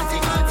feeling party.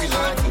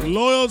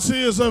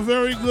 Jealousy is a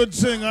very good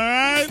thing, all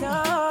right?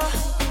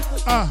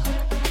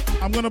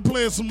 I'm going to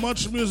play as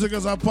much music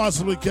as I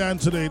possibly can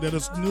today that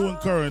is new and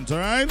current, all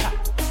right?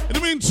 In the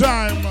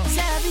meantime...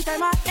 Every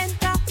time I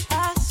enter,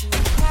 I see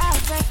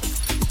perfect.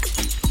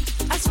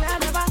 I swear I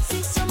never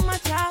see so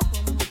much happen.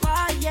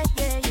 Yeah.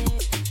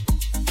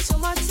 So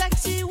much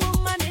sexy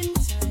woman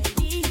inside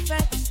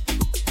defect.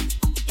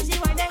 Is it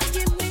why they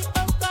give me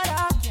up, but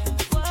I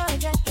can't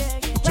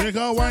forget, Take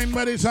a wine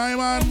by the time,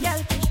 man.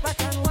 Girl, push back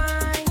and wine.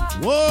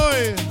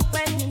 Boy.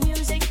 When the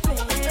music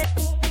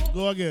plays.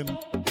 Go again.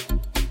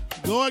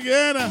 Go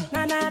again. Na.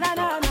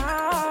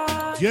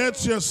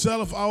 Get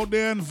yourself out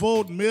there and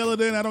vote. Mail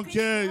it in. I don't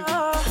care.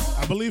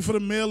 I believe for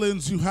the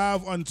mail-ins, you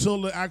have until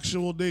the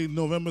actual date,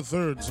 November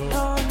 3rd. So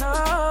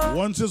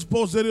once it's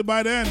posted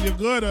by then, you're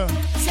good.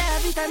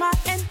 Every time I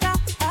enter,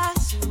 I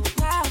see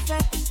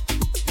perfect.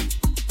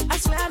 I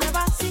swear I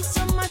never see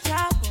so much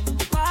happen.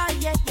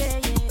 Yeah.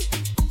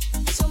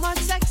 So much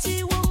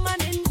sexy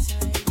woman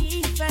inside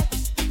defect.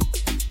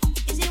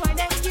 Is it why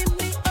they give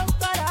me up,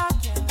 but I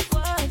can't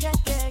forget,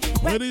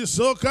 Ready,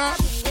 soca?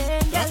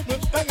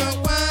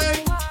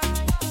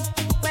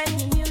 When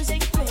the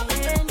music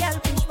playing, girl,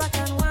 push back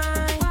and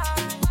wine.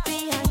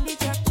 Behind the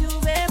track,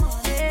 Juve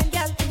morning,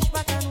 girl, push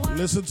back and wine.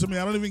 Listen to me. I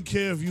don't even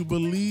care if you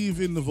believe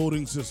in the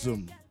voting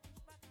system.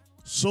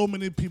 So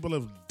many people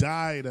have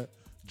died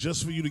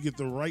just for you to get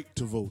the right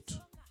to vote.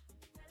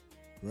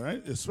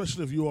 Right?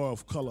 Especially if you are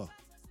of color.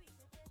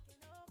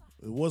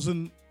 It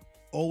wasn't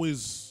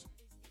always,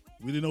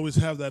 we didn't always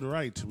have that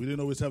right. We didn't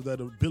always have that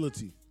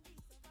ability.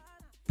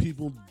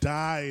 People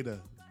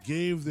died,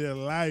 gave their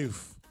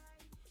life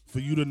for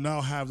you to now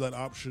have that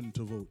option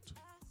to vote.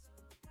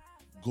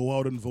 Go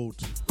out and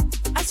vote.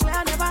 I swear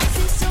I never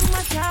see so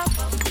much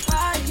happen.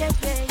 Yeah.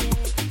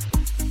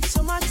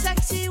 So much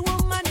sexy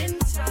woman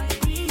inside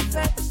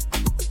defect.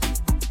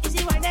 Is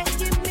it why they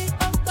give me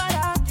up, but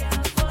I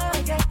can't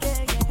forget,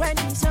 When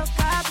you so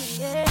happy,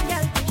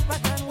 girl, push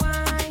back and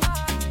wine.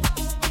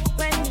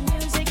 When the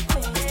music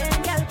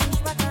playing, girl, push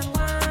back and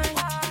wine.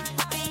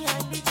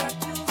 Behind the track,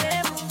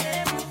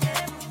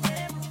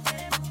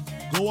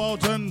 Go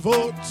out and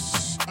vote.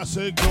 I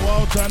say go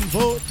out and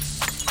vote.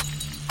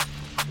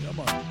 Yeah,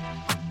 man.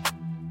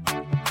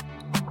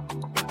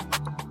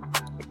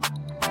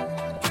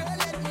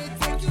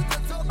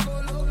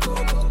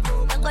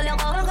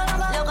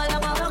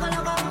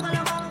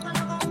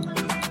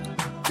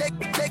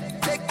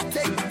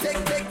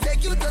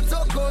 Take you to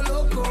Toco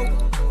Loco.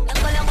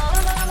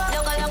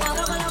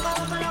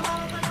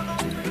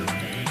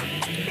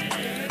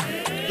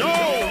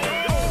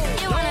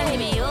 You wanna leave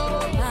me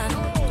open?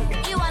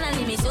 You wanna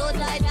leave me so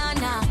tight down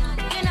now?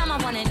 You know my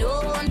one and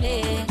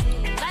only.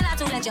 Try not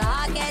to let your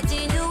heart get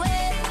in the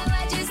way.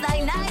 Just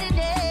like night and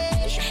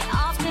day.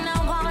 Often I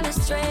wanna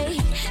stray.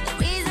 The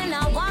reason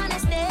I wanna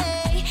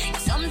stay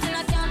is something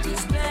I can't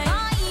explain.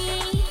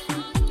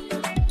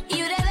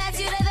 You the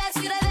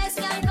best,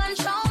 can't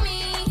control me.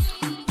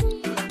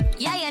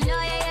 Yeah, you know,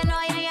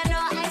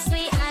 I'm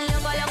sweet and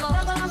loco.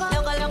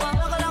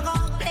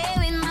 Play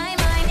with my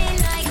mind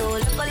and I go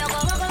loco.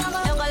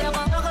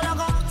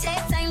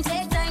 Take time,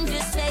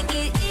 just take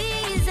it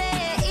easy.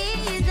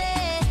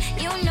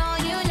 You know,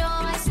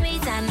 I'm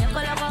sweet and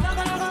loco.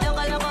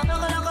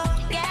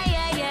 Yeah.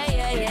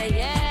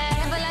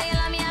 Never lie, you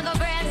love me, I go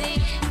crazy.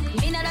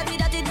 Me not that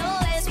don't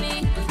waste me.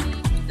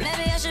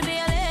 Maybe I should be a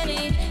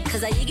lady.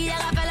 Cause I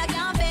fella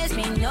can't face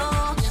me, no.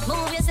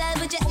 Move yourself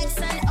with your X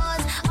and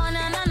O's. Oh, no.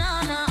 I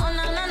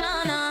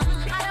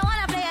don't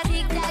wanna play a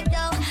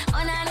tic-tac-toe.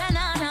 Oh, no.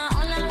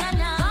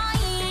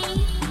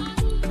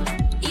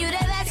 You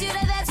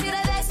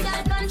the best,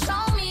 can't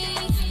control me.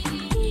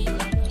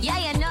 Yeah,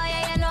 you know,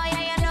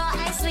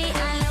 I'm sweet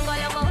and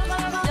loco.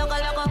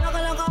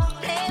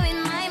 Play with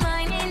my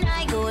mind and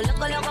I go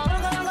loco.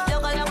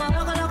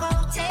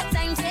 Take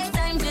time,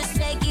 just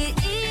take it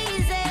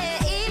easy.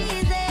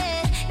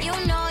 You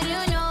know,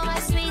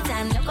 I'm sweet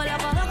and loco.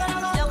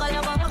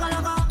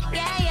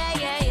 Yeah.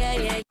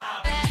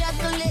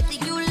 Chocolate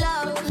you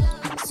love,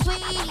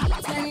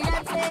 sweet and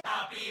nutty.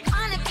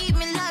 Wanna keep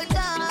me locked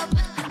up,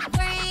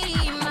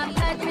 free my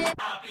body.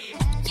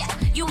 Yeah,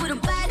 you with a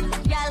bad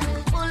girl,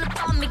 pull up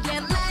on me,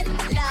 get mad,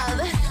 love.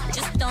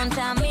 Just don't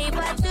tell me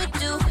what to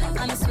do.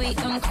 I'm sweet,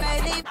 I'm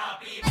crazy.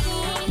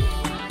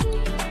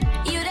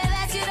 You the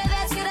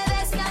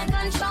best, can't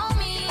control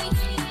me.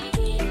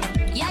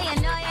 Yeah, you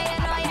know,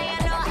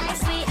 I'm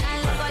sweet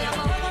and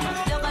loco.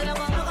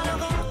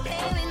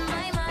 Play with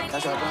my mind.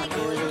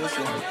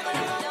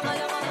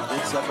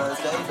 It's your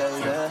birthday,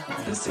 baby.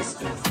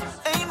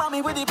 Hey,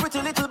 mommy, with the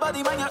pretty little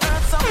body, when you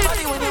hurt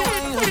somebody when you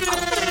wine. You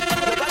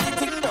got the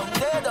thing down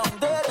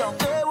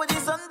there, where the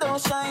sun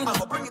don't shine.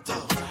 I'ma bring it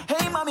up.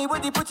 Hey, mommy,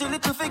 with the pretty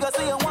little figure,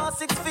 say you want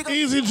 6 figures.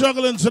 Easy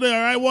juggling today,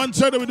 all right?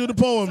 1:30 we do the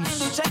poems.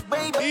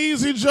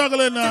 Easy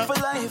juggling now.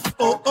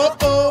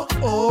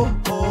 Oh.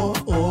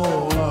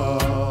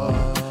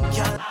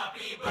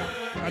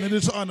 I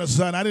needed to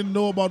understand. I didn't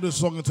know about this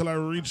song until I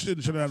reached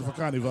in Trinidad for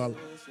Carnival.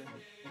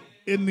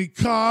 In the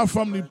car,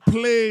 from the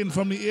plane,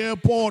 from the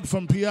airport,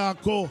 from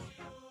Piarco.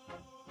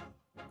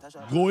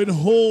 Going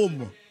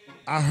home,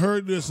 I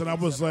heard this and I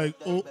was like,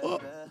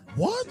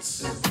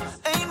 what?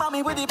 Hey,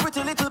 mommy, with the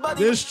pretty little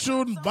body. This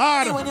tune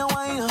bad. When you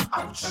whine,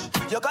 ouch,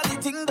 you got the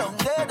thing down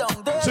there.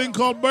 Thing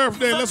called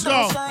Birthday. Let's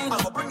go. Hey,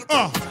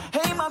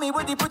 mommy,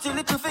 with the pretty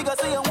little figure,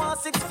 say you want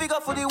 6 figure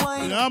for the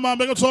wine. Yeah, man,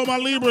 make it all my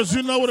Libras.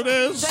 You know what it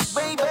is. Check,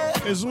 baby.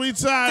 It's we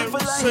time.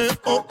 Say,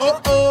 oh.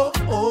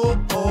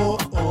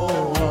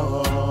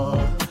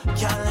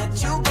 Can't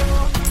let you go.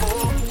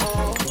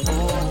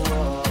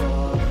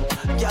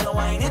 Girl,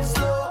 wine it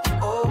slow.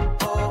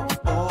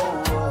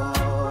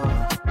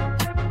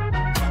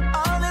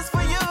 All this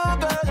for you,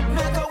 girl.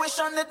 Make a wish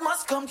and it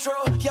must come true.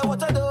 Yeah,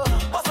 what I do?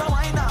 What's a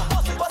wine now?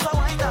 What's a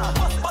wine now?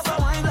 What's a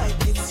wine like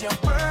it's your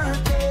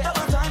birthday?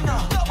 Double time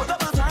now. Double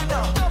time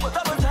now. Double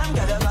time.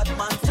 Girl, you got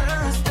man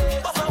Thursday.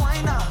 What's a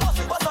wine now?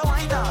 What's a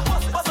wine now?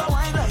 What's a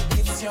wine like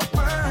it's your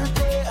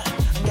birthday?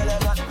 Girl, you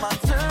got man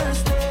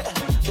Thursday.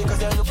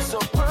 Because you look so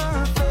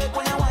perfect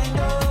when you wind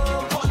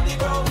up. On the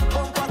ground,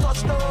 bumper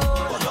touchdown.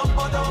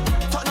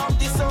 Turn up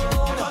the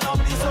sound.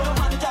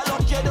 Man, girl,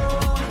 lock you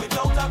down.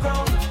 Without a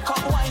ground,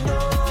 come wind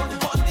down.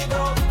 On the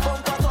ground,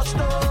 bumper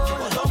touchdown.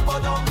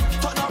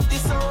 Turn up the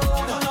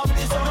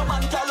sound.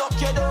 Man, girl,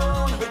 lock you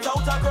down.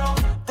 Without a ground,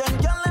 them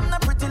girl them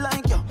not pretty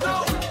like you.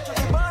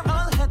 The bar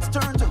all heads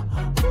turn to.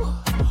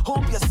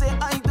 Hope you say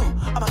I do.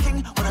 I'm a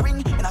king when I ring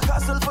in a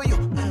castle for you.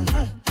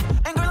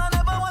 And girl, I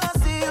never wanna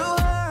see you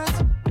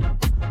hurt.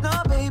 No,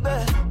 baby,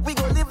 we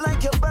gon' live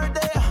like your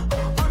birthday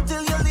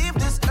until you leave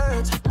this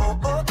earth. Oh.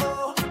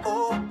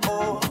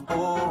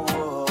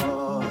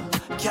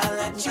 Can't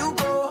let you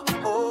go.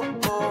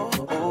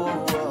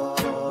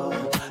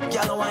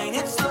 Girl, wine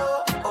it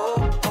slow. All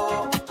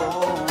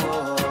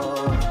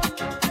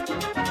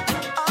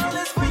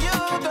this for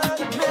you, girl.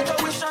 Make a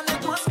wish and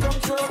it must come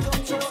true.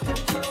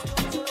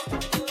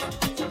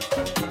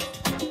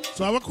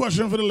 So I have a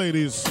question for the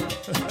ladies.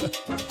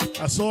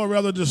 I saw a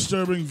rather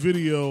disturbing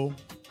video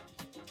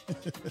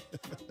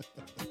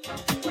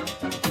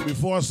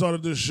before I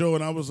started this show,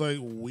 and I was like,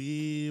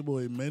 wee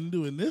boy, men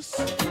doing this?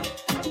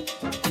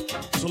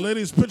 So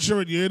ladies,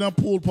 picture it, you're in a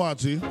pool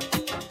party.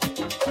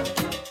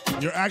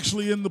 You're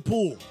actually in the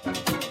pool,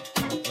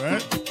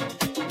 right?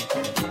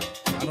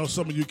 I know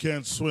some of you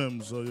can't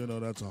swim, so you know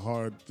that's a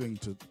hard thing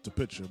to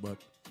picture, but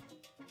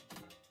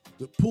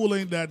the pool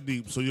ain't that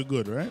deep, so you're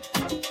good, right?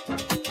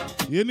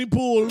 You're in the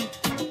pool,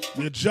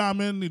 you're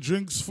jamming, the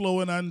drinks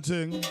flowing and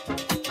thing.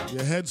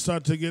 Your head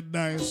start to get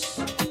nice.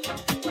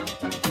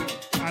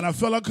 And a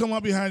fella come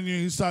up behind you,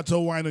 he start to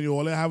whine on you,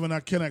 all having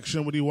a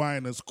connection with the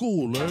wine. It's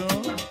cool, you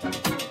know?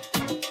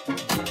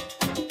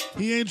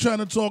 He ain't trying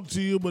to talk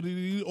to you, but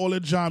he all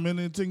jamming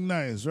and thing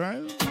nice,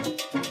 right?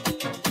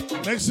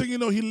 Next thing you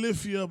know, he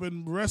lift you up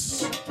and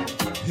rests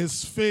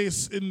his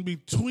face in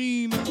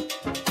between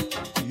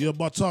your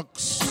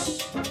buttocks.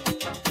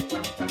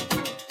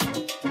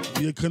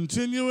 You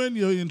continuing,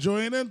 you're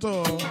enjoying it,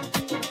 or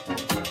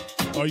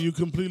are you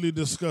completely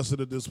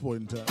disgusted at this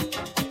point in time?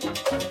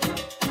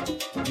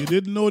 You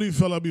didn't know the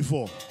fella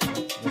before.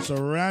 It's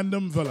a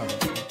random fella.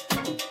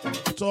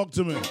 Talk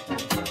to me.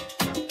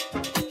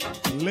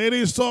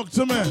 Ladies, talk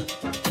to me.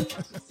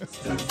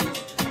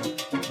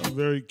 I'm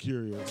very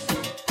curious.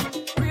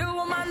 Real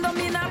woman don't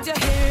mean have your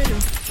hair do.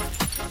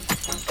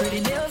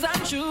 Pretty nails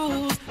and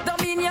shoes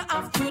don't mean you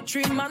have to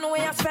trim man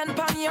when you spend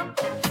pan you.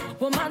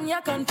 Woman, you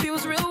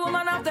confused. Real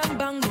woman have them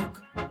bang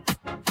look.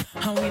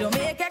 And we don't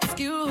make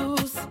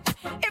excuse.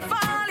 If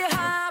all you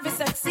have is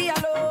sexy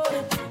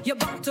alone, you're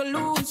bound to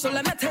lose. So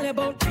let me tell you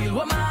about real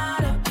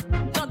woman.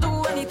 Don't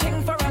do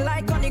anything for a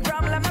like on the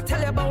gram. Let me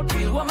tell you about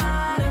real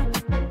woman.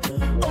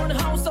 Own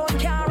house, own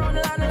car, own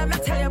land. Let me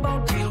tell you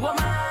about real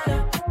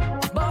woman.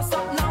 Boss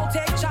up now,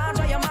 take charge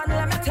of your man.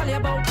 Let me tell you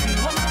about real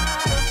woman.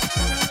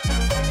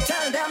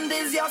 Tell them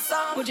this your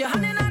song. Put your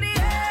hand in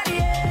the air, the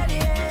air, the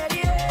air,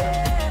 the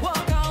air.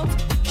 Walk out,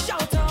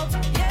 shout out,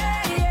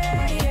 yeah,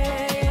 yeah,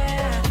 yeah,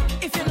 yeah.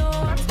 If you know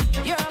what,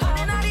 you're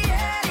hand in the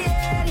air, the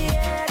air, the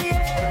air, the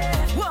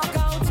air. Walk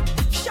out,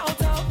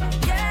 shout out,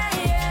 yeah,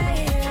 yeah,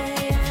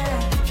 yeah,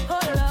 yeah.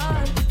 Hold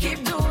on,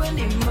 keep doing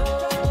the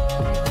most.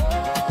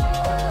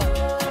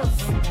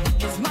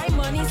 It's my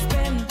money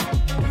spent,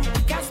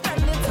 can't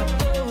spend it to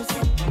boast.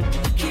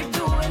 Keep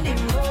doing the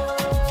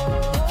most.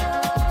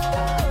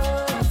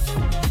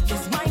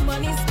 It's my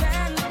money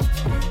spent,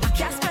 I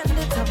can't spend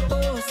it to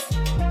boast.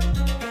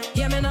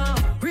 Yeah, me now,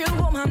 real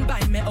woman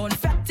buy me own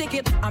fat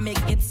ticket. I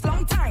make it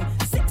long time,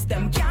 6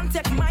 them can't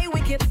take my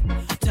wicket.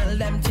 Tell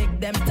them take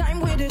them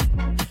time with it.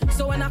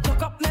 So when I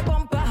cock up my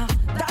bumper,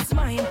 that's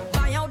mine.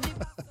 Buy out the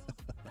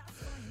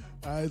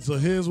All right, so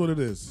here's what it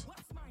is.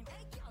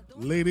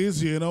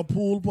 Ladies, you're in a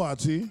pool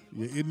party.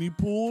 You're in the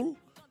pool,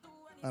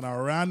 and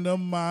a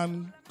random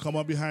man come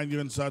up behind you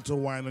and start to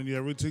whine on you.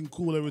 Everything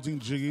cool, everything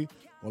jiggy.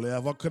 Well, they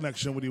have a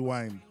connection with the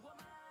wine.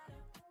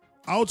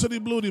 Out of the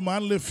blue, the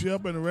man lift you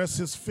up and rest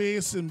his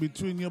face in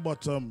between your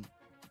bottom.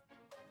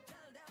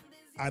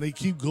 And they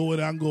keep going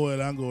and going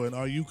and going.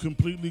 Are you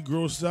completely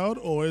grossed out,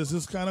 or is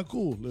this kind of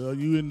cool? Are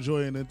you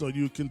enjoying it? Are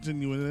you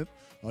continuing it?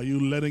 Are you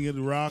letting it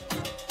rock?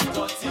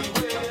 Dirty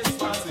ways,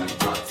 dirty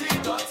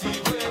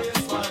ways.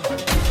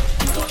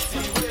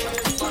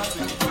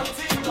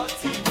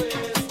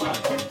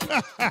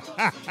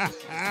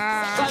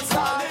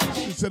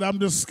 She said, I'm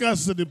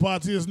disgusted. The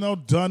party is now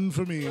done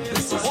for me.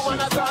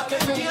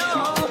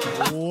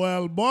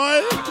 Well,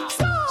 boy.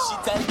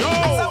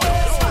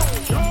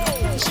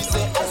 She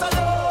said, as I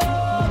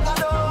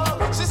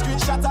know. She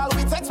screenshot all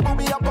we text, put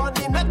me up on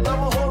the net. Now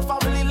my whole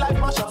family life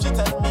mash up. She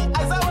tell me,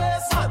 as I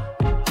waste man,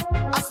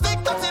 I stick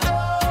to the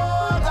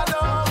dog. I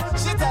know.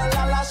 She tell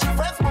Lala, she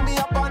friends, put me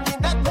up on the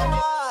net. Come on,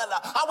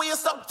 how will you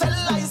stop tell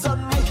lies on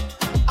me?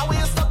 How will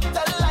you stop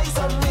tell lies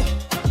on me?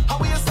 How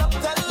will you stop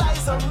tell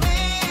lies on me?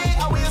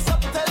 How will you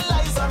stop tell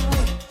lies on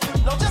me?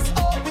 Now just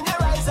open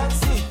your eyes and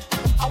see.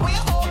 How will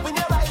you open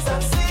your eyes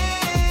and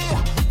see?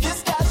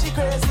 This girl, she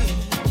crazy.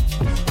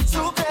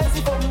 Too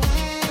crazy for me.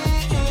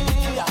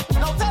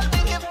 Now tell me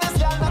if this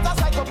girl not a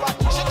psychopath.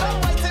 She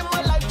come right in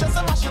my life just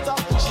to mash it up.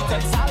 She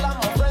takes all of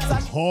my friends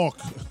and Hawk.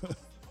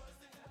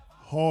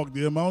 Hawk,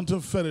 the amount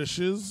of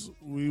fetishes,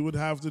 we would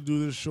have to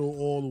do this show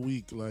all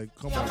week. Like,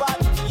 come on.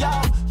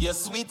 yo, you're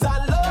sweet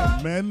and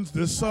love. Men,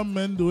 there's some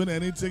men doing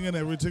anything and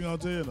everything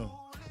out there, you know.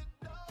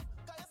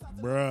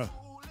 Bruh.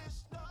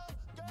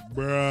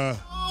 Doing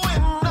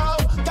now.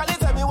 Can you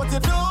tell me what you're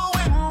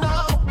doing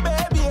now?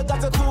 Baby, you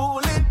got to cool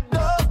it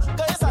down.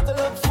 Cause you start to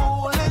look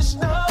foolish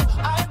now.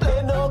 I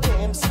play no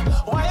games.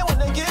 Why you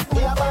wanna give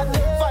me a bad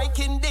name?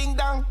 Viking ding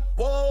dong.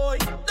 Boy,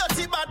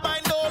 dirty bad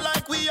mind don't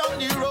like we on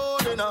the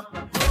road, you know.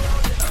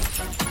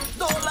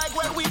 Don't like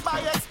when we buy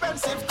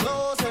expensive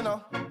clothes, you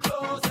know.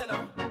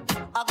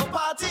 I go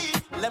party,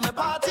 let me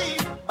party.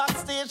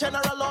 Backstage,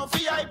 general or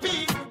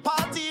VIP.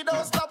 Party,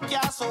 don't stop,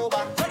 gas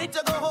over. Ready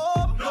to go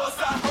home? No,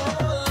 sir,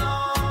 hold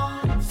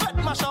on. Fed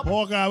mash up.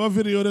 Hawk, I have a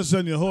video to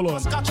send you. Hold on.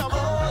 Scotch up.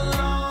 Hold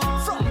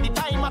on. From the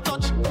time I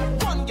touch,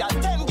 1 girl,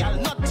 10 girl,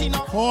 not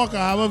enough. Hawk,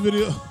 I have a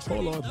video.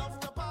 Hold on.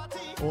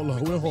 Hold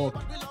on. Where Hawk?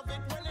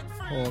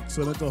 Hawk,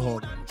 send it to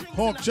Hawk.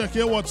 Hawk, check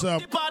your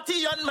WhatsApp.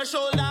 Party on my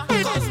shoulder,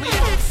 cause we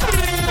outside.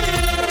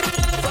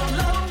 From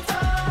long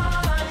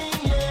time,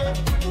 yeah.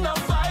 Now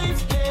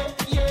 5K,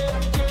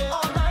 yeah.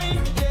 All night,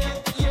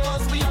 yeah.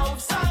 Cause we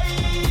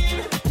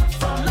outside.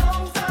 From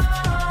long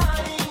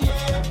time,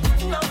 yeah.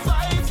 Now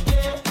 5K,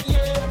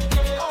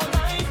 yeah. All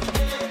night,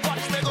 yeah.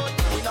 Watch me go.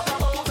 We knock a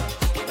bottle,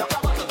 we knock a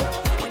bottle,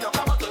 we knock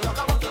a bottle, knock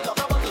a bottle, knock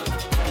a bottle.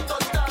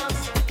 Touch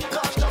dance,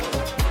 gosh, jump.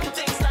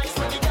 Things nice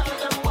when the girl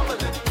them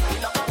bubble it. We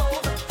knock a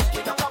bottle, we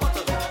knock a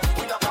bottle,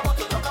 we knock a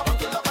bottle, knock a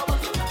bottle, knock a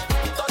bottle.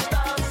 Touch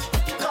dance,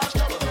 gosh,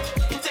 jump.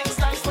 Things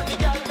nice when the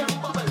girl them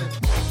bubble it.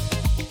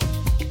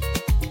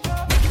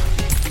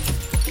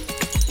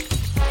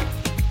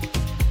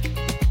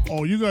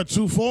 Oh, you got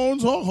two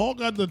phones, Hawk? Hawk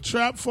got the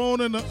trap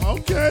phone and the...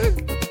 Okay.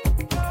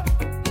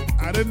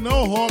 I didn't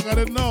know, Hawk. I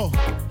didn't know.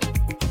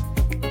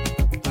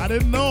 I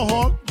didn't know,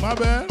 Hawk. My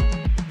bad.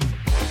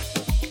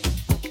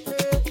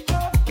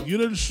 You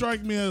didn't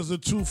strike me as a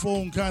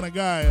two-phone kind of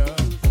guy.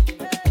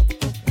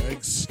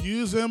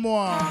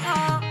 Excusez-moi.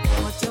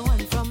 What you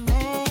want from me?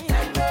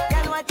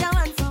 Girl, what you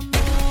want from me?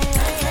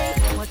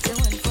 What you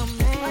want from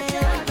me?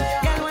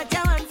 Girl, what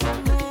you want from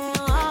me?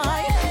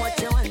 What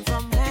you want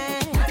from me?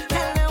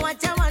 Tell me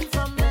what you want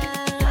from me.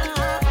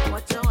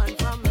 What you want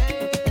from me?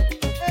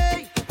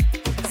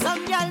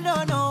 Some girl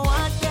don't know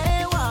what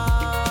they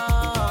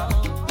want,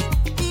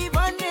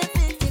 even if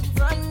it's in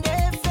front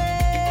their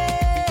face.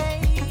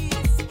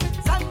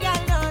 Some girl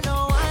don't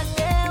know what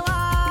they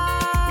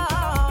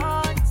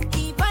want,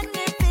 even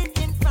if it's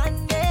in front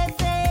their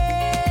face.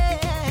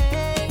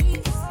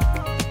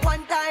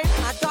 One time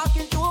I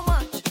talking too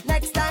much,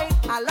 next time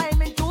I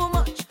liming too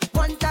much.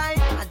 One time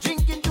I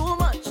drinking too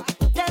much.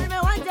 Tell me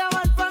what you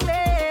want from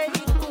me.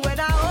 When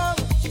I home,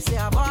 she say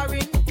I'm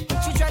boring.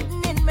 She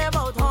threatening me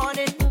about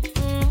horning.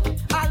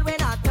 All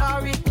when I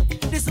touring,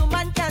 this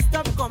woman can't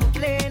stop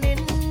complaining.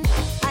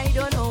 I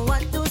don't know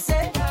what to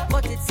say,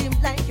 but it seems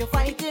like you're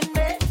fighting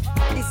me.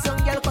 This young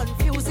girl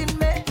confusing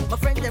me. My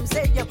friend them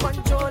say you're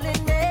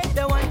controlling me.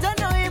 They want to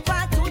know if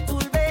I too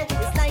me.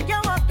 It's like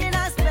you're walking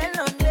a spell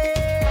on me.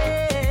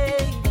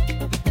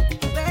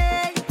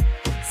 Hey,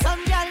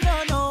 some girl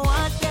don't know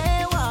what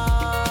they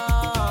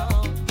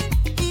want,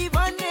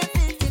 even if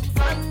it's in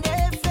front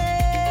their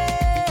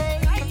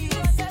face.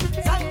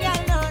 Some girl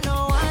don't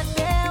know what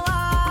they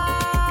want,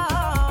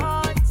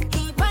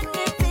 even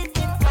if it's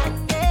in front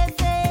their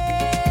face.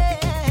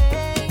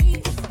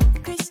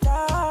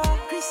 Crystal.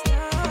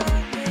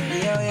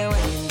 Yeah,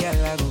 when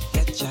girl I go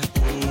catch a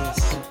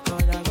case.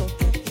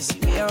 You see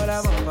me out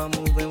of bumper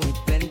moving with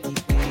plenty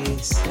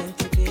pace.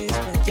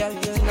 But girl,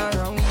 turn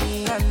around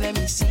and let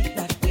me see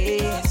that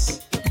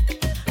face.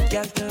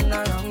 Girl, turn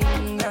around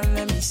and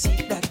let me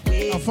see that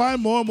face. I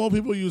find more and more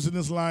people using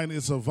this line,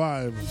 it's a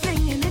vibe.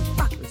 Singing it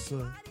back. It's a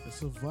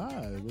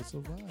vibe. It's a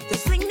vibe.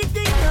 Just sing the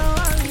thing, don't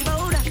worry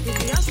about that. If the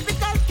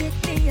hospital take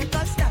me a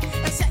costa,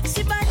 a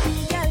sexy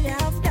body, girl, you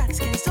have that.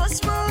 Skin so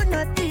smooth,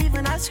 not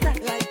even a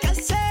scratch. Like I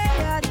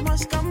said, it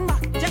must come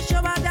back. Just show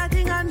about that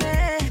thing on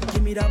me.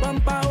 Give me the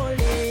bumper ole,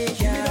 give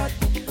me that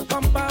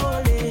bumper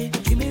ole.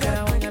 Give me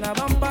that one and a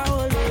bumper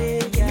ole,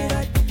 give me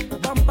that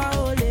bumper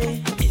ole.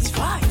 It's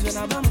vibes when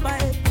a bumper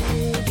ole,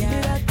 give me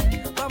that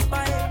bumper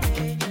ole.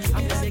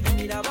 I'm just say give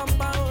me the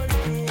bumper ole,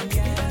 give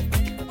me that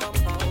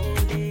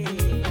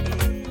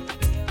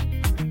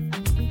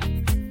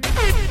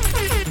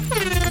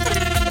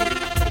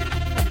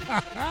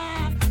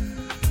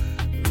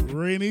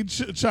He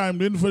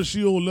chimed in for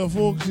she older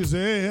folks. She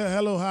said, hey,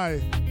 hello,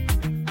 hi.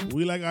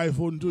 We like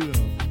iPhone too, you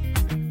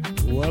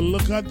know. Well,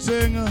 look at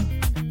thing.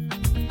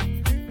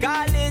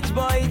 College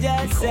boy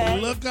just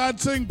said. Look at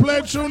thing.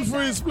 Play tune,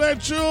 Freeze. Play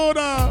tune.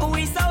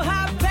 We so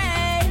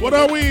happy. What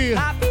are we?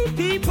 Happy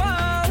people.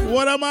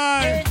 What am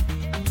I?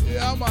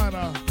 Yeah,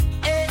 man.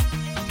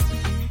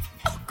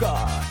 Oh,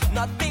 God.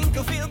 Nothing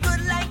could feel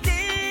good like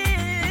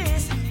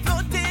this.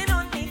 Floating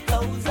on the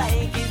clouds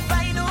like if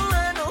I don't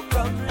have no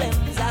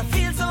problems. I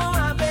feel so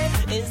happy.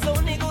 It's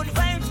only good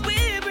vibes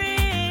we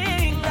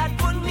bring that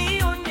put me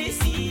on the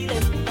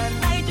ceiling.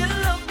 And I just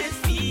love this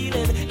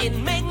feeling. It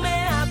make me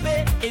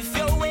happy. If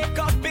you wake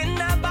up in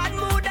a bad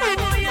mood, I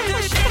want you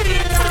to shake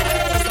it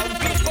out. Some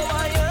people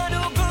want you to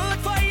do good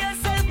for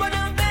yourself, but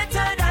I'm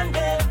better than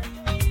them.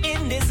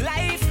 In this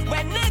life,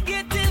 when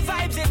negative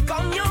vibes it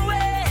come your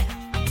way,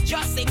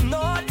 just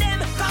ignore them.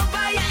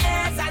 Cover your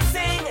ears and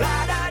sing.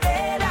 La da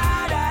da da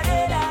da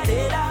da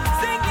da da.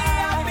 Sing the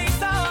happy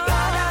song.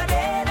 La da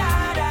da da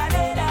da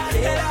da da.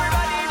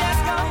 Everybody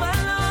just come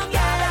along.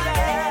 La da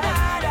da da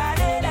da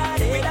da da.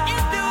 We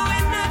ain't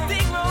doing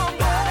nothing wrong.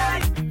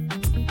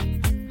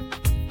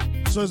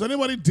 So is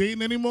anybody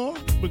dating anymore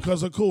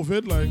because of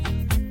COVID? Like,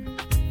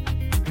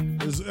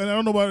 and I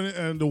don't know about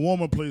in the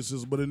warmer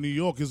places, but in New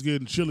York it's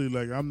getting chilly.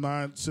 Like, I'm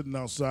not sitting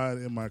outside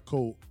in my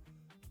coat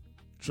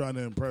trying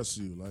to impress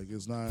you. Like,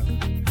 it's not.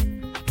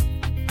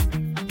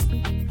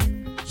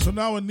 So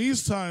now in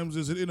these times,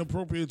 is it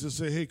inappropriate to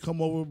say, hey,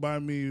 come over by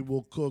me,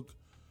 we'll cook,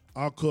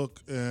 I'll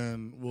cook,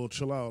 and we'll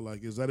chill out?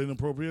 Like, is that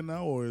inappropriate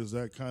now, or is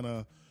that kind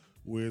of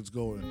where it's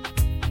going?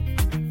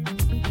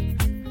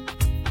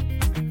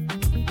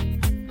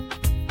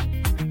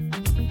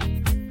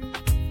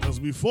 Because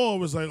before it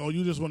was like, oh,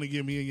 you just want to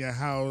get me in your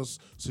house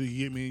so you can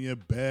get me in your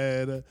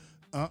bed.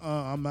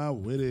 I'm not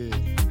with it.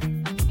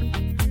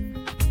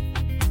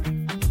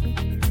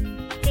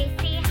 They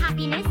say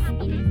happiness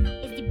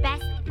is the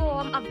best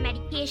form of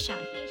medication.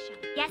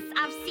 Yes,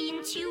 I've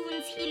seen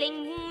tunes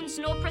healing wounds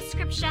no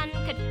prescription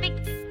could fix.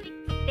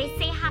 They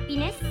say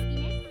happiness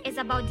is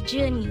about the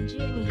journey.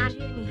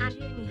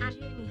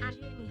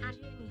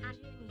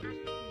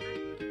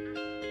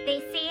 They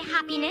say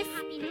happiness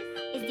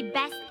is the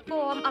best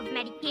form of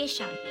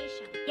medication.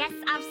 Yes,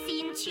 I've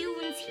seen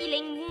tunes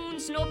healing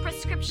wounds no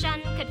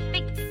prescription could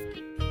fix.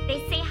 They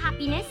say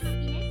happiness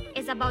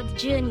is about the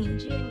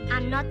journey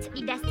and not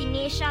the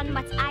destination,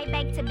 but I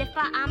beg to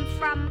differ. I'm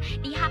from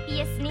the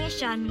happiest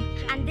nation,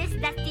 and this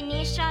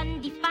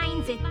destination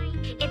defines it.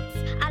 It's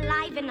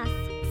alive in us,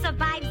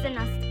 survives in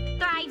us,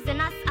 thrives in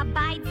us,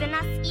 abides in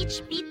us.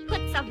 Each beat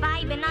puts a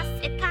vibe in us,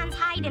 it can't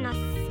hide in us.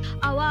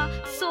 Our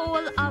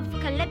soul of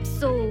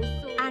calypso,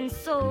 and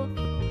so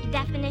the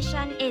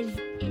definition is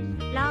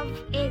love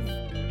is,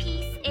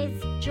 peace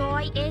is,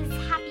 joy is,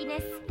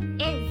 happiness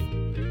is.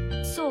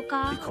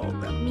 Soca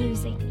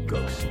music.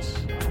 Ghosts.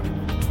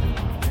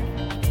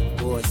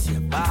 Ghosts, you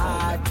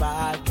bad.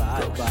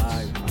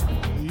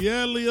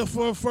 Yeah, Leah,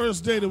 for a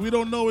first date, we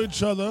don't know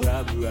each other.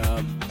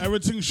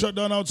 Everything shut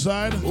down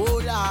outside. Oh,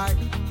 Lord.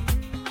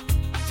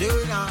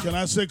 Can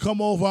I say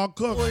come over, I'll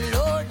cook? Oh,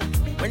 Lord.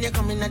 When you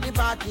come in at the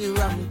party,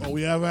 oh,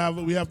 we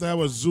have to have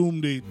a Zoom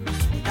date.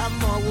 I'm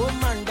more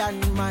woman than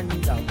man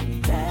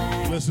down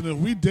there. Listen, if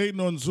we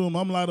dating on Zoom,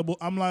 I'm liable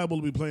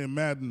to be playing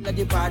Madden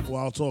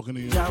while talking to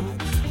you.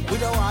 We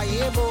don't want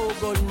you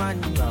good man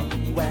down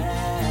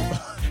where.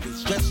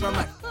 It's just from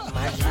my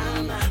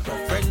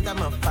friends and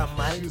my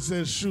family. He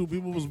said, shoot,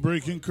 people was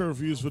breaking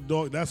curfews for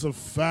dog. That's a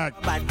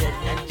fact.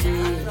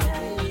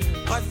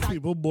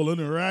 People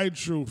bullying right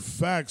through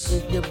facts.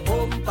 Don't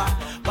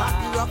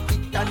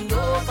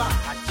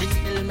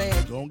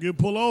get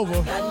pulled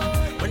over.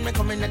 When we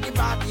come in at the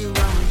party round,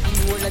 the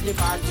whole of the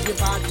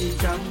party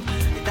jam.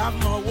 It have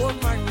more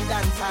woman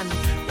dance and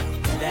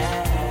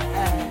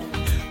there.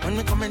 When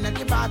we come in at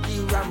the party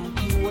round,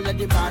 the whole of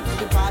the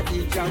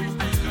party jam.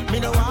 Me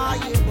know why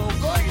you go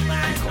good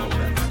man.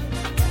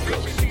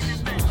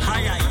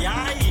 Hi, hi,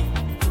 hi.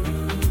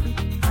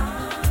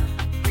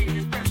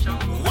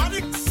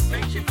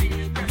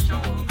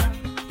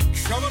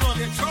 Trouble on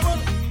the trouble.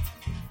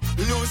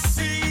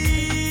 Lucy,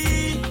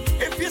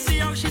 if you see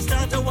how she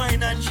start to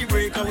whine and she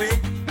break away,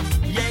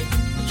 yeah,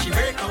 she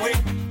break away.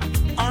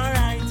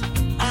 Alright,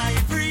 I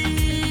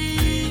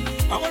free.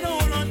 I wanna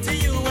hold on to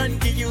you and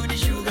give you the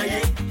sugar,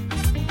 yeah.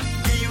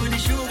 Give you the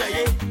sugar,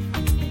 yeah.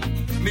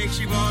 Make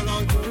she ball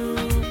out.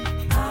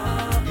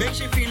 Make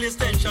she feel this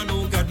tension,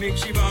 oh God, make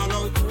she ball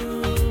out.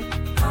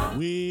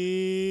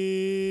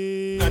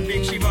 And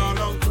make she ball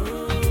out.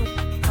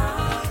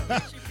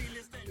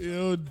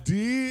 Yo,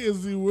 D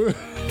is the word.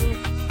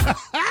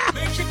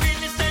 Make she feel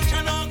this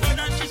tension, oh God,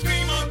 and she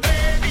scream out,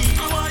 baby.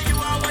 How are you,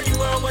 how are you,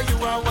 how are you,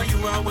 how are you,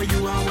 how are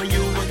you, how are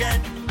you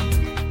again?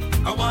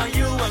 How are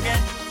you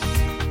again?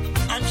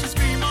 And she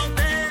scream out,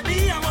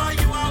 baby. How are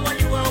you, how are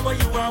you, how are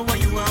you, how are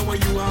you, how are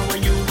you, how are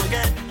you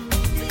again?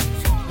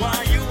 Why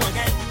are you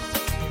again?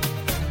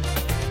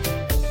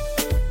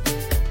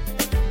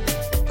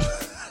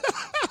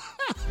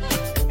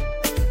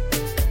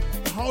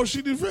 How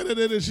she defended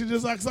it? She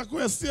just asked a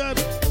question.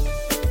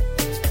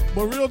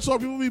 But real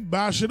talk, people be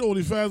bashing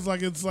OnlyFans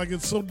like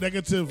it's so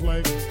negative.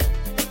 Like,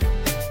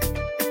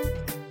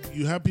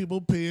 you have people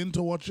paying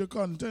to watch your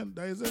content.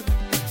 That is it.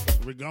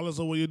 Regardless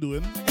of what you're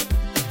doing.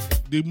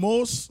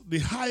 The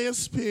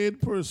highest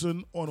paid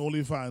person on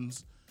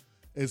OnlyFans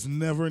is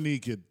never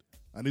naked.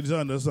 I need you to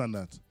understand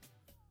that.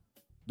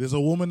 There's a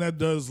woman that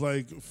does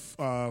like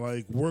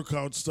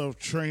workout stuff,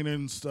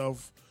 training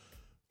stuff,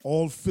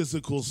 all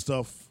physical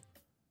stuff.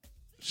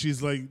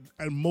 She's like,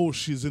 at most,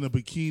 she's in a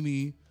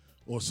bikini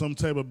or some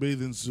type of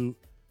bathing suit.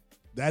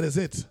 That is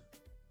it.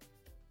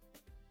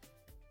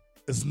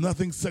 There's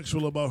nothing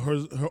sexual about her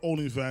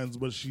OnlyFans,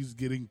 but she's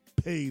getting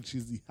paid.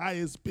 She's the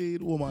highest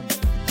paid woman.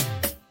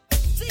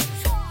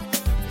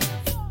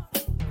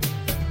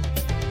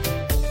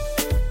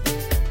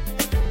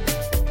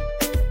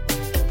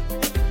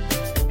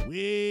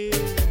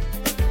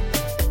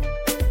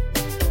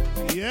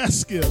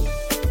 Yes, Gil.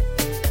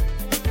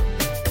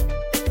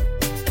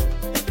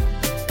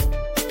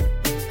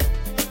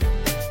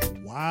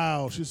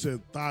 Wow, she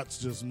said thoughts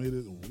just made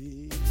it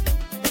weird.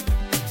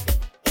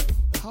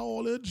 How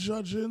all they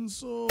judging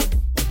so?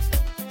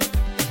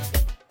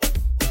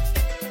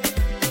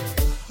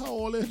 How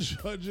all they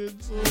judging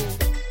so?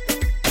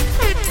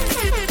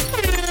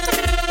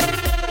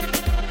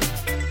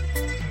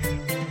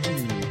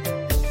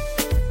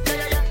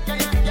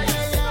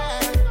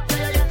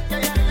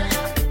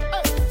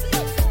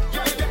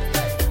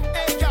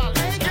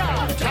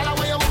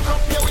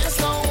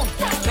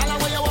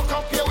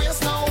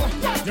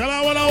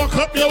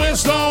 Up your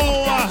waist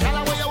now.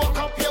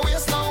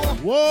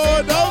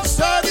 Whoa, don't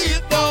study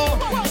it now.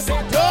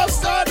 Don't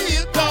study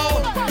it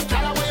now.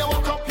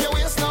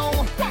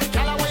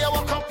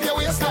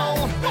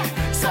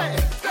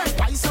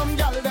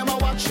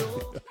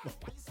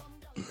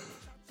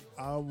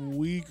 I'm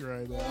weak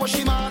right now. What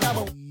she mad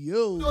about?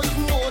 Yo. Don't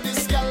you know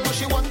this girl, but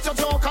she want to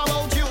talk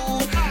about you.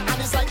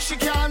 And it's like she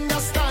can't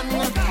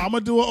understand. I'ma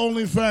do an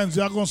OnlyFans.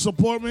 Y'all gonna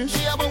support me?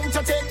 She about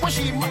to take what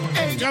she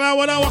hey. Girl, I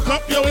wanna walk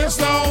up your waist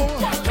now.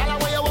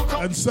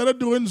 Instead of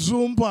doing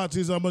Zoom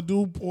parties, I'm going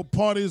to do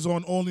parties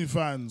on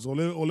OnlyFans.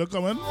 Ole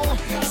coming?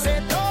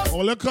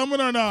 Ole coming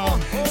or now?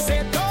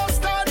 Say don't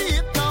study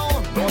it now.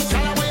 No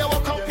shall way you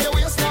walk up your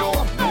waist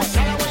now. No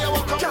shall way you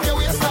walk up your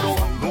waist now.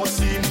 No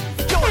scene.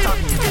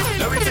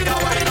 Let me take a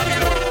wine on the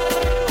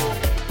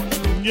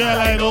low. Girl,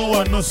 I don't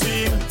want no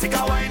scene. Take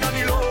a wine on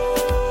the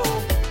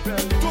low.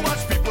 Too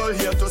much people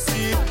here to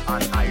see.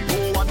 And I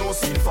don't want no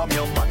scene from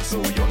your man. So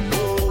you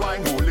know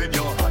I'm holding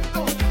your hand.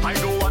 I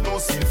don't want no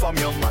scene from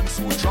your man.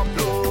 So drop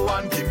low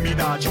and give me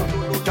that jump.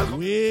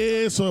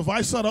 Wait, so if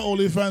I start an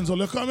OnlyFans, will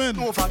you come in?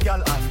 No for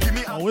girl and give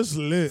me oh, it's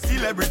lit.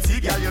 Celebrity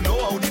girl, you know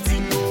how the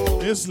thing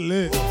go. It's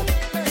lit.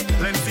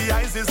 Plenty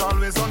eyes is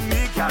always on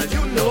me, girl,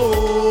 you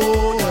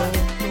know.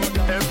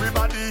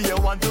 Everybody here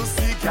want to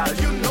see, girl,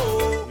 you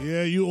know.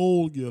 Yeah, you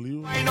old girl,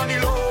 you. I know the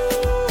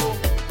low.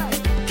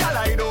 Girl,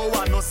 I don't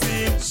want no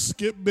scene.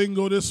 Skip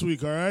bingo this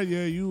week, all right?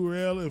 Yeah, you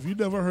real. If you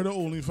never heard of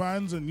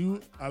OnlyFans and you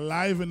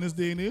alive in this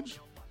day and age,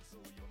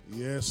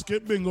 yeah,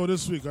 skip bingo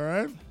this week, all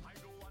right?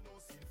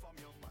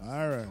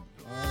 All right.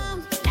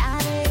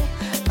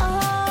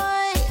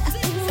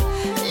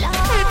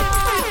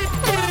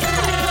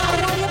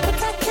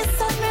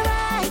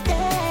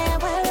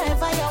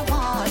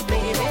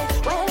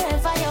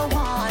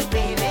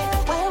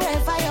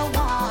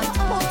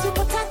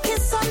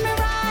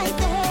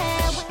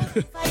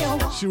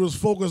 She was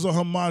focused on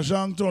her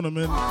mahjong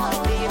tournament.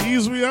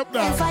 Ease me up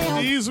now.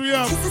 Ease me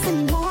up. Kisses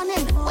in the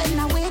morning when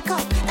I wake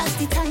up. That's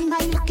the time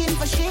I'm looking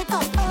for shake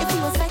up. If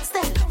you was vexed,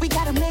 then we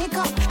gotta make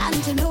up.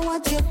 And you know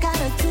what you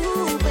gotta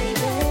do,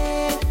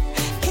 baby.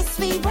 Kiss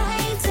me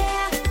right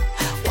there.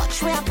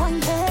 Watch where I'm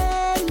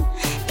pointing.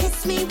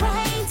 Kiss me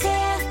right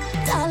there,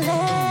 darling.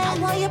 I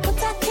want you to put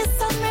that kiss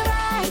on me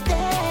right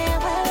there.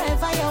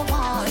 Wherever you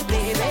want,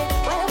 baby.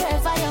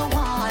 Wherever you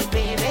want,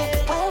 baby.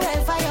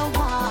 Wherever you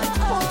want.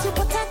 Won't you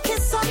put that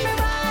kiss on me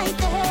right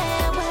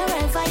there?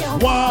 Wherever you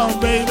want. Wow,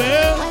 baby.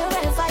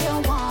 Wherever you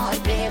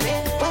want, baby.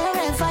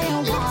 Wherever you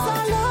want. Lips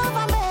all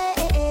over me.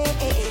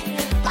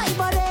 My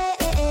body.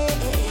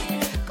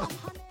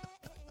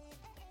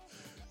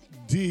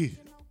 D.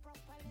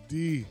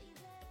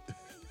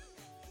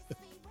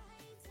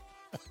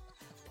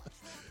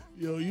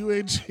 Yo, you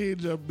ain't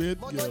changed a bit,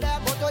 yo.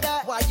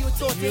 Why you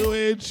talking? You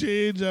ain't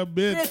changed a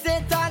bit. This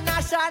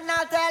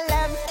international, tell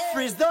them.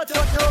 Freeze don't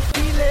touch no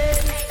feeling.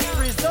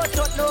 Freeze don't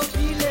touch no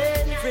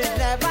feeling. Freeze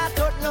never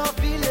touch no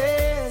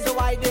feeling. So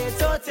why they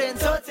totin.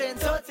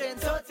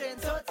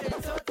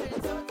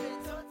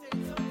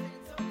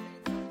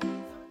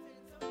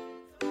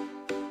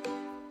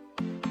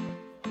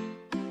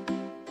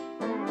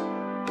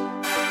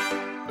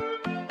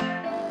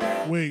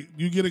 Wait,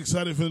 you get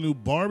excited for the new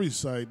Barbie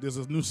site? There's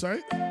a new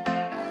site? I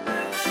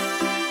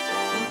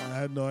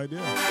had no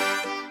idea.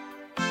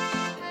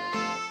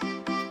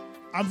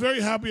 I'm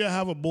very happy I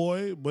have a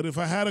boy, but if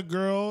I had a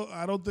girl,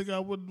 I don't think I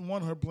would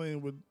want her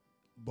playing with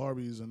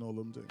Barbies and all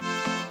them things.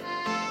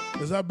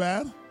 Is that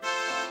bad?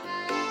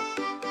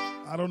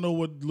 I don't know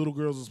what little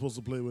girls are supposed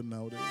to play with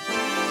nowadays.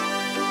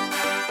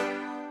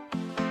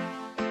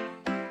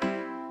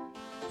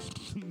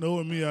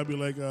 Knowing me, I'd be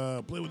like,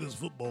 play with this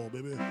football,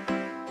 baby.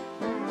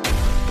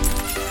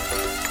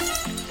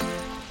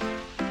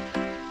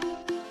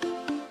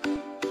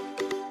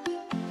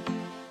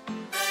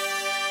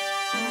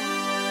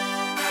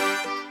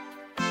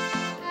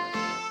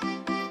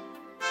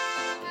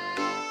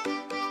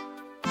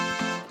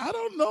 I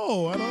don't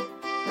know.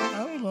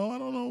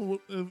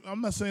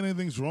 I'm not saying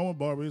anything's wrong with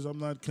Barbies. I'm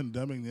not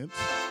condemning it.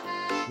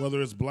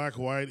 Whether it's black,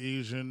 white,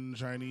 Asian,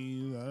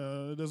 Chinese,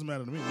 it doesn't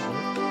matter to me.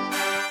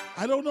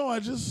 I don't know. I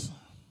just,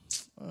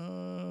 I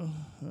don't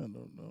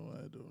know.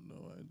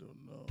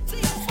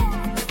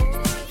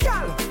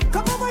 Girl,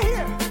 come over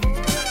here.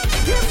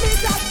 Give me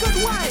that good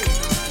wine.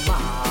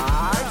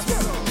 March.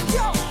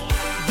 Yo,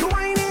 you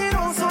ain't it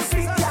all so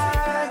sweet,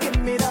 girl. Give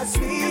me that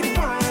sweet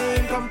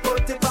wine. Come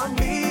put it on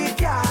me,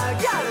 girl.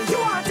 Girl, you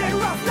want it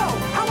rough now.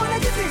 I wanna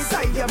get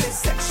inside your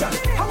midsection.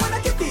 I wanna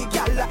give the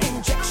girl an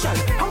injection.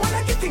 I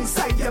wanna get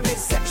inside your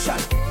midsection.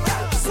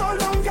 Girl, so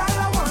long, girl,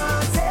 I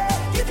want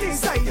it. Get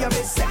inside your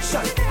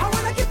midsection. I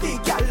wanna give the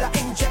girl an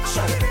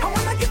injection. I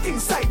wanna get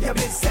inside your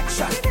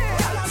midsection.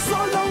 Girl, so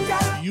long, girl.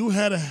 You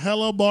had a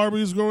hella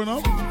Barbies growing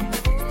up?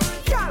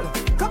 Girl,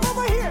 come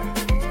over here.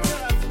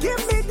 Give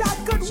me that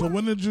good. So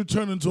when did you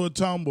turn into a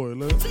tomboy?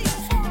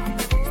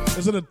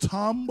 Is it a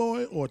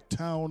tomboy or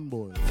town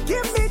boy?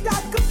 Give me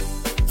that good.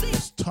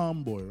 It's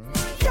tomboy,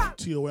 right?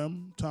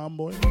 T-O-M,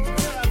 tomboy.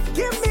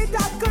 Give me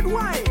that good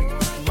wine.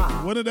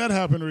 When did that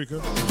happen, Rika?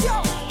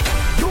 Yo,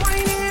 you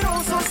ain't it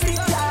all so sweet,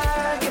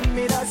 girl. Give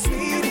me that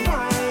sweet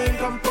wine.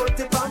 Come put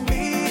it on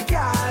me,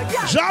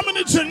 girl.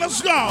 Germany thing,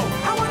 let's go.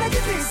 I wanna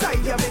get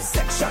inside your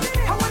midsection.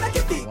 I wanna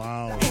get the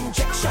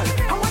injection.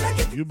 I wanna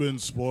get. You've been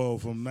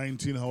spoiled from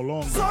 19. How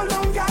long? So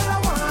long, girl, I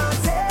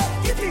want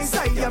it. Get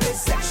inside your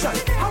midsection.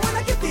 I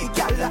wanna get the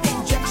girl an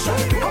injection.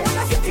 I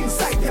wanna get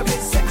inside your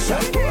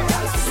midsection.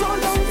 Girl, so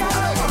long, girl,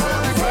 I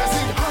want it.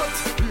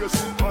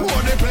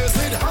 One the place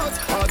it hot.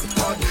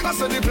 I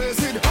said the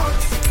place it hot.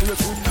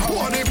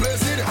 One the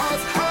place it hot.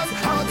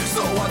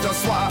 So I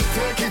just want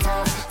take it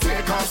off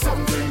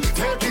something.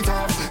 Take it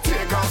off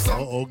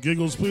something. Uh-oh,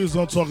 Giggles, please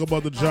don't talk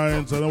about the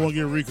Giants. I don't want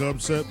to get Rika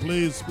upset.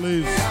 Please.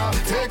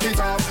 Take it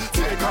off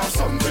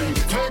something.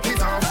 Take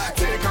it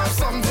off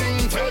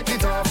something. Take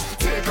it off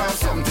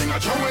something. I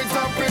throw it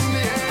up in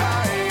the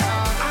air.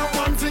 I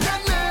want to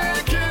get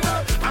naked.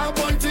 I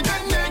want to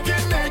get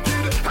naked.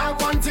 I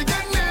want to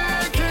get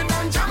naked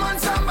and jam on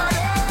somebody.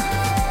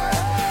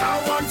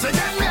 I want to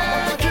get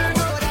naked.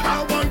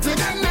 I want to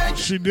get naked.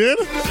 She did?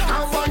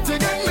 I want to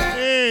get naked.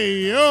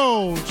 Hey,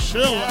 yo,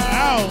 chill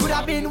out. Could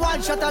have been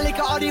one shot of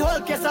liquor or the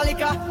whole case of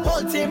liquor.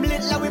 Whole team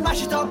lit, like we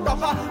mash it up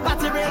proper.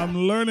 Battery. I'm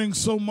learning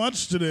so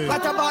much today.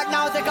 What about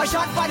now? Take a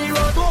shot for the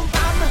road. Boom,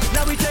 bam.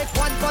 Now we take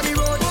one for the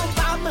road. Boom,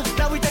 bam.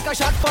 Now we take a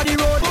shot for the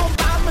road. Boom,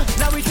 bam.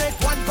 Now we take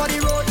one for the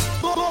road.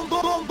 Boom,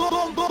 boom, boom,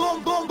 boom, boom,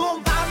 boom, boom,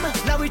 boom, bam.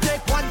 Now we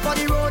take one for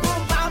the road.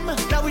 Boom, bam.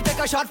 Now we take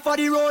a shot for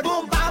the road.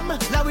 Boom, bam.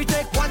 Now we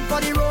take one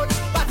for the road.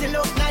 But it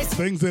look nice.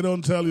 Things they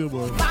don't tell you,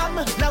 boy.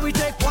 Bam. Now we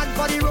take one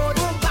for the road.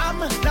 Boom, bam.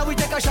 Now we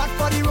take a shot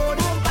for the road.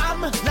 Boom,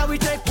 bam. Now we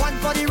take one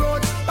for the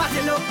road. But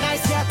it look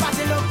nice, yeah. But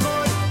it look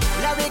good.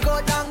 Now we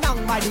go down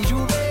by the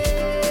Juve.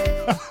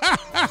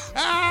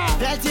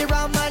 Plenty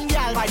rum and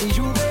gal by the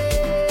Juve.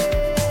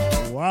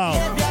 Wow.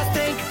 If you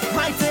think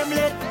my team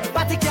lit,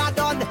 but it can't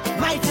done.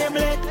 My team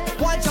lit.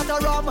 One shot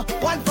of rum,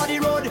 one for the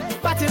road.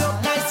 But it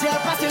look nice, yeah.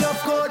 But it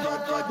look good.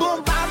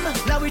 Boom, bam.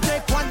 Now we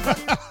take one for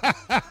the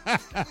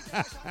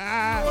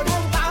road.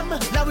 Boom, bam.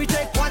 Now we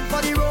take one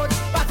for the road.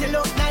 But it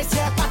look nice,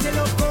 yeah. But it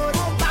look good.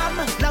 Boom,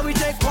 bam. Now we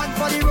take one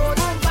for the road.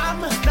 Boom,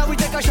 bam. Now we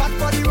take a shot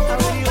for the road.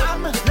 Boom,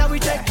 bam. Now we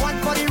take one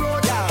for the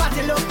road. But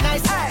it look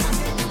nice.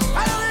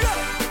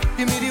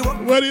 Give me the walk.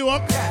 Where do you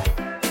walk?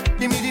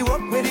 Give me the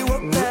walk. Where do you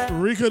walk?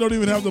 Rika don't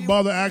even have to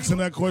bother asking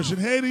that question.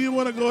 Hey, do you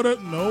want to go to?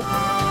 Nope.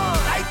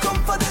 I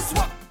come for this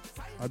walk.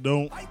 I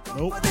don't.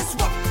 Nope. This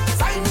walk.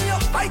 Sign me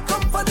up. I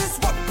come for this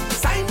walk.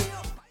 Sign me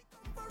up.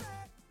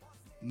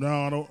 No,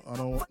 I don't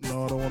want to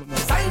know.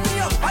 Sign me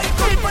up. I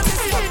come for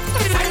this walk.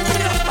 Sign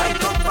me up. I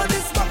come for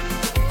this walk.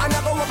 I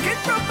never walk it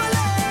properly.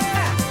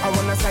 I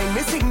wanna sign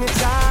my signature,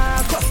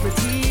 cross my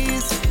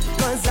T's,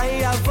 cause I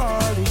have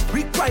all the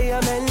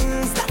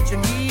requirements that you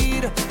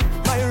need.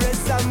 My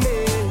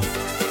resume,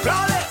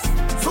 flawless,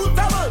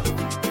 suitable,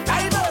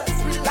 diverse,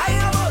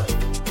 reliable.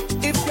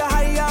 If you're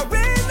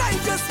hiring, I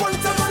just want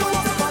to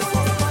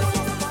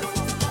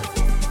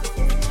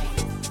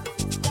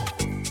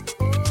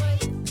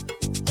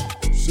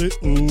Say,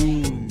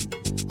 ooh.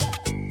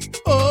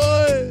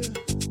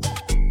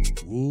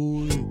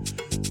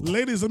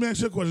 Ladies, let me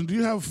ask you a question. Do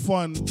you have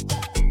fun?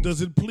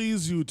 Does it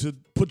please you to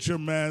put your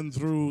man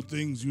through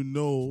things you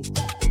know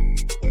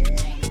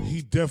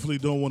he definitely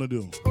don't want to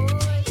do?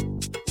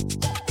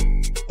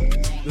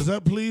 Does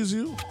that please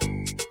you?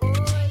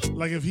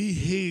 Like if he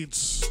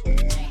hates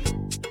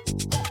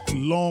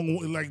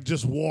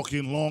just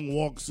walking long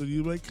walks, and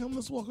you're like, come,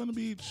 let's walk on the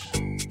beach.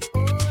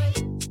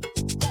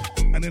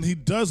 And then he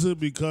does it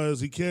because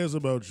he cares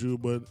about you,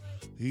 but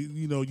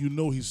you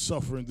know he's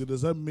suffering.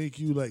 Does that make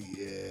you like,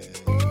 yeah?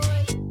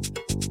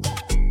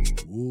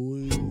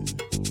 Ooh.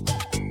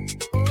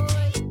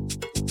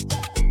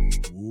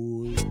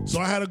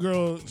 I had a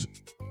girl.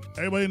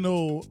 Everybody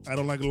know I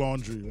don't like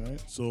laundry,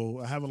 right? So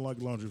I haven't liked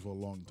laundry for a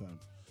long time.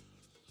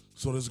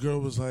 So this girl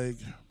was like,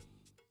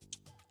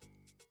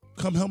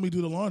 "Come help me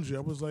do the laundry." I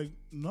was like,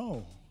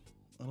 "No,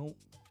 I don't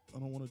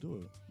want to do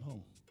it.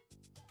 No."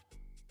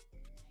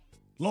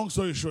 Long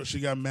story short, she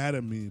got mad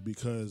at me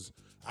because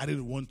I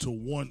didn't want to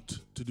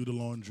do the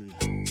laundry.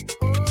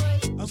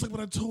 I was like, "But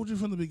I told you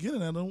from the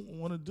beginning I don't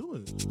want to do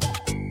it."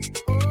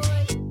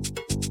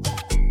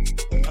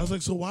 I was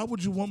like, "So why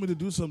would you want me to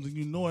do something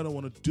you know I don't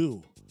want to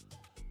do?"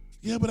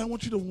 "Yeah, but I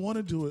want you to want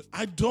to do it."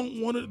 I don't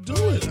want to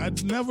do it. I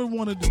never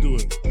wanted to do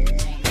it.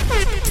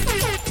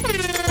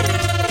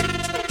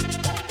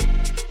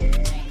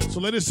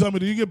 So ladies, tell me,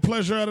 do you get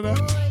pleasure out of that?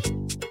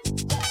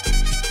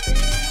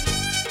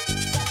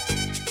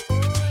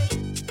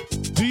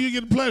 Do you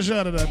get pleasure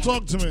out of that?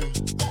 Talk to me.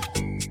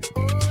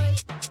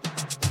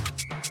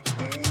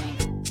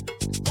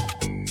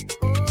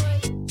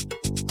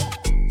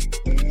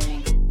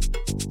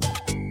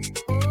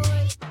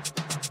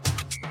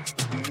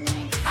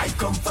 I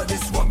come for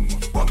this work.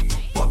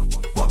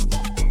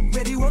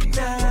 Where the work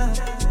now?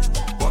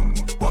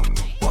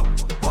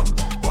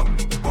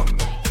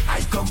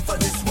 I come for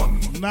this work.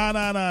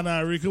 Nah.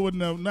 Rika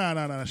wouldn't have.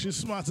 Nah. She's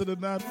smarter than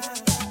that.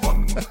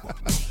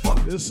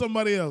 There's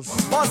somebody else.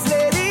 Boss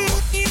lady.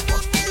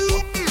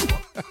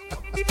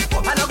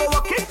 I never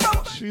walk it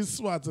from. She's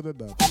smarter than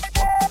that.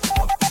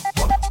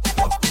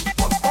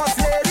 Boss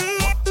lady.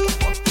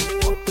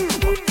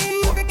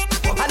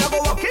 I never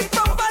walk it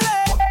from.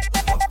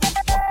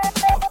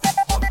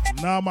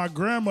 Nah, my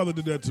grandmother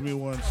did that to me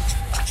once.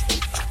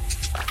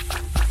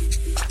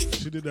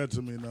 She did that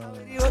to me. No.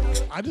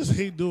 I just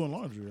hate doing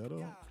laundry.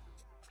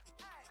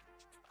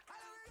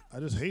 I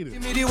just hate it.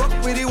 Give me the work,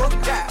 with the work,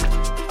 yeah.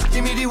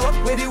 Give me the work,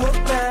 with the work,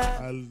 yeah.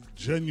 I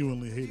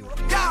genuinely hate it.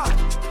 Yeah.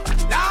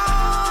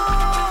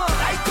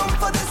 I come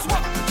for this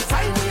work.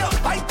 Sign me up.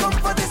 I come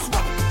for this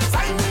work.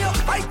 Sign me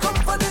up. I come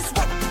for this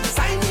work.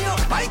 Sign me up.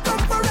 I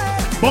come for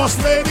it. Boss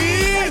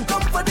lady. I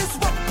come for this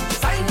work.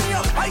 Sign me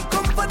up. I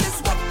come for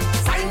this work.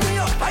 Sign me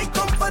up. I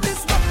come for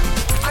this work.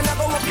 I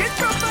never work it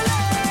properly.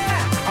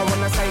 I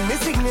wanna sign my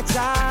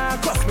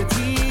signature, cross my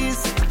T's,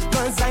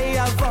 'cause I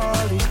have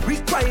all the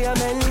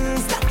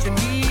requirements that you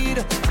need.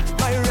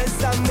 My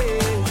resume,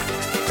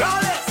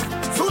 flawless,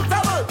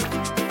 suitable,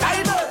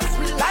 diverse,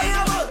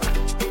 reliable.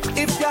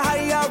 If you're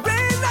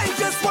hiring, I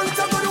just want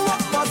to go to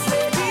work, boss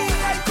lady.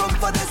 I come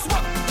for this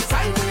work.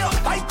 Sign me up.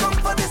 I come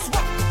for this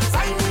work.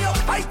 Sign me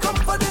up. I come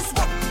for this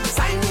work.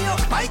 Sign me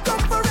up. I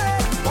come for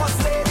it, boss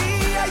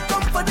lady. I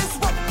come for this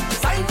work.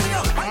 Sign me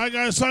up. All right,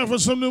 guys, time for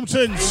some new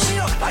things. Sign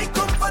me up. I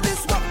come for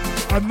this work.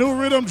 A new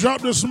rhythm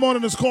dropped this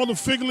morning. It's called the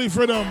Fig Leaf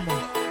Rhythm.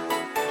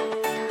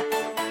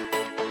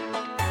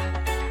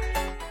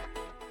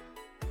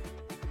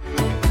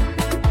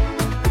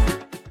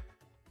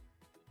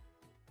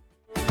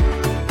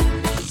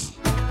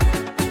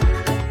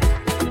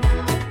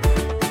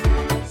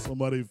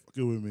 Somebody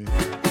fucking with me.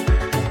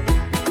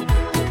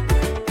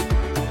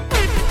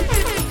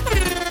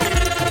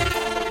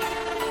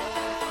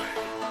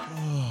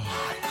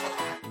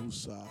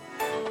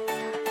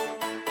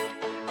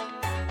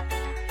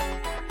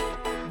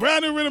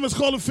 Brand new rhythm is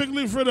called the Fig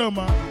Leaf Rhythm.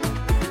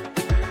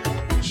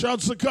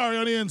 Shout Sakari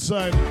on the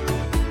inside.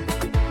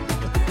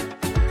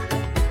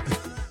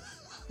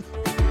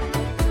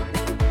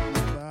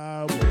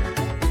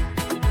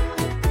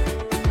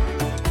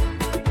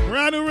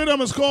 Brand new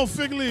rhythm is called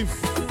Fig Leaf.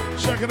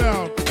 Check it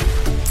out.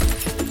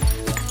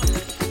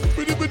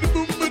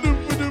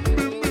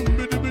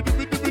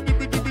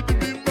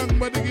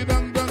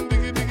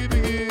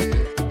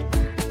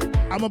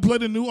 I'm going to play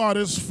the new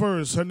artist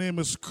first. Her name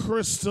is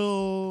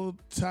Crystal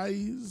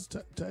Taze.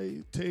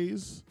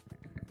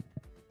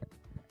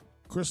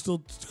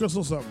 Crystal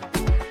something.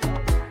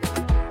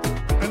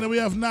 And then we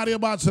have Nadia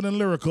Batson and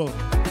Lyrical.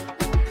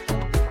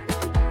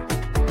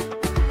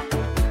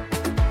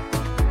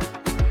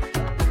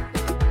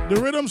 The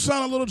rhythm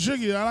sound a little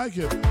jiggy. I like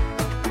it.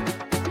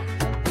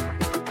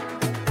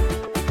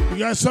 You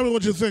guys tell me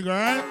what you think, all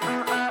right?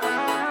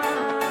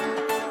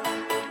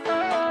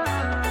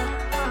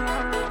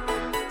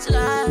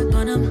 Slide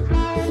on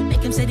him.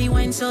 Make him say the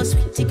wine so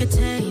sweet, he could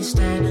taste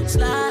it.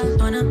 Slide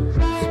on him.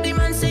 The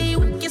man say you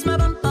kiss my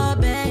bumper,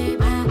 baby.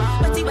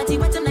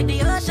 Wetty, him like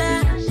the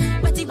ocean.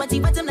 Wetty,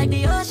 him like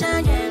the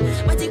ocean, yeah.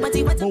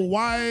 Wetty. But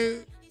why,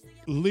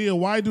 Leah,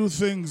 why do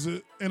things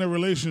in a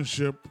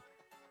relationship?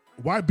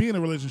 Why be in a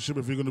relationship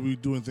if you're going to be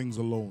doing things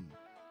alone?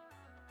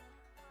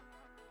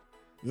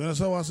 You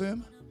understand what I'm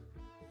saying?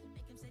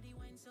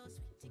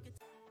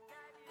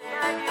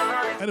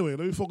 Anyway,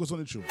 let me focus on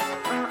the tune.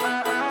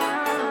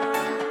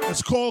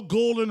 It's called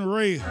Golden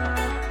Ray.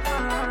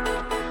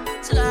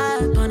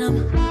 Slide on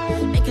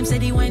him. Make him say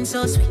the wine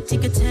so sweet, he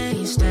could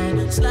taste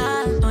it.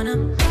 Slide on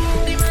him.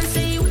 The man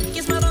say you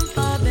kiss my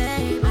bumper,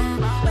 baby.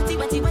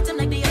 Wetty, him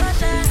like the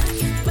ocean.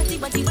 Wetty,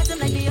 him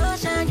like the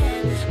ocean,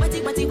 yeah.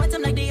 Wetty,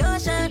 him like the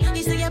ocean.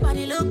 He say your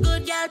body look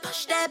good, girl,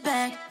 push that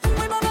back.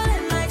 We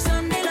bubbling like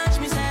Sunday lunch,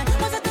 me say.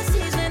 Was at the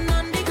season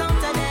on the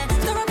counter there.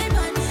 Stir up the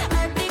pot,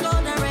 add the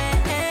Golden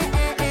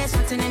Ray.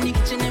 Something in the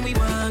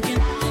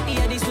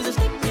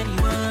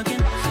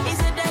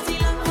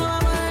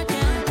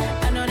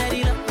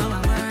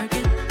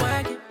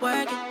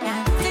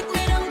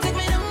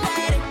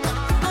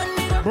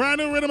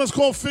rhythm is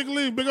called Fig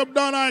Leaf. Big up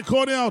Don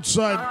Ico on the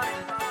outside.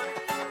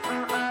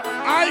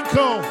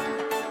 Ico.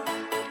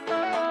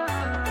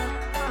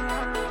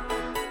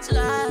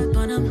 Slap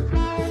on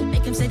him.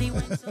 Make him say he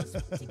went so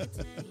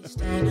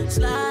sweet.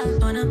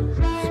 Slap on him.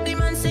 The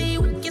man say he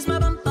would kiss my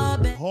bumper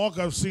back. Hawk,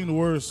 I've seen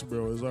worse,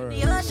 bro. It's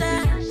alright.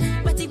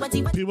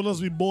 People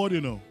must be bored,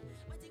 you know.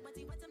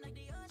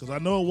 Because I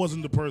know it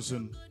wasn't the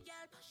person.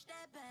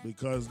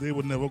 Because they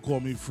would never call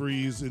me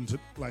Freeze into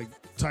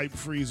type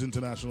Freeze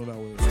International that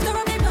way.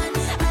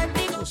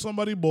 So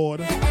somebody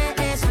bored. You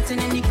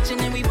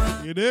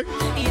dig?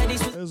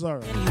 It's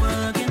alright.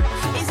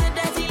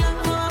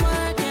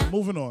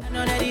 Moving on.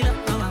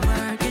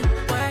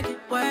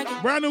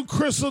 Brand new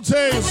Crystal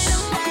Taste.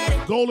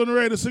 Golden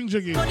Ray to sing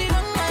Jiggy.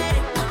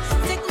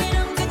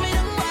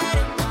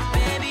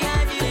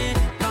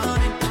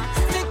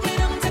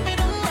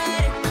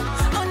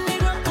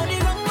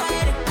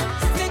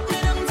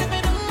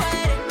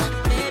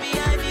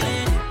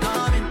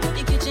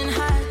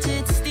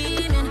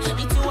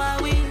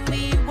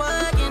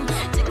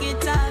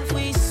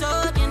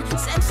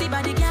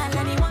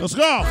 Let's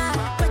go.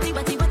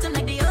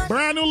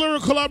 Brand new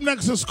lyrical up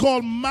next is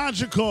called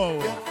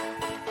Magical.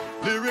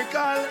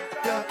 Lyrical,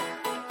 yeah.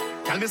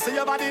 Can me say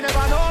your body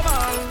never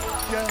normal,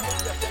 yeah.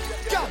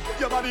 Yeah,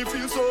 your body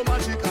feels so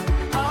magical.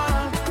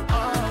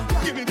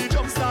 Give me the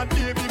jump start,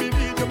 baby, me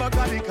need your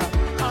mechanical.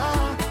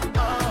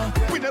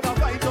 We never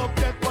fight up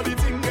yet, but the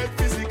thing get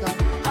physical.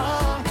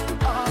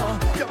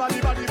 Your body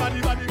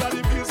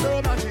feels so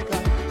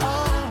magical.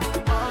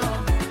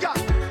 Yeah,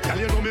 can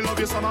you know me love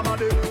you so my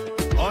body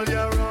all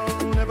year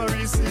round,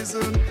 every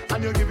season,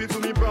 and you give it to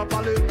me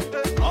properly.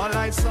 All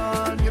night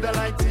sun, you the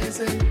like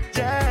teasing,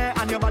 yeah.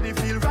 And your body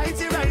feel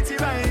righty, and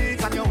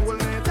you hold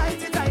me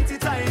tighty.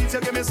 You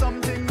give me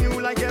something new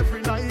like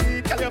every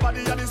night. Tell your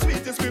body you're the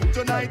sweetest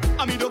kryptonite.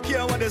 I mean, don't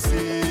care what they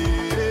say.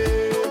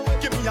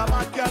 Give me a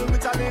bad girl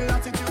with a little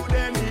attitude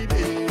any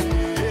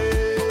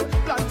day.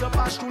 Plant a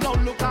pash to now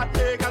look at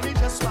me, can we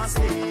just want to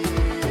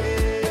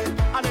stay?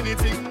 And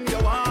anything you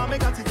want, me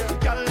got it.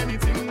 Girl,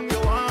 anything you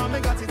want, me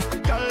got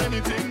it. Girl,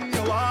 anything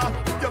you want.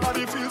 Your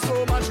body feels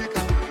so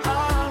magical.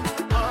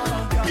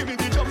 Give me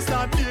the jump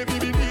start, baby,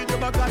 me need your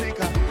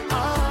mechanical.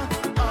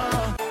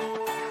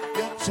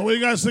 So what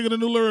you guys think of the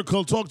new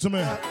lyrical? Talk to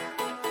me.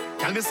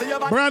 Can me say your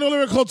body? Brand new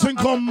lyrical thing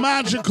called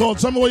Magical.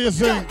 Tell me what you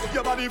think.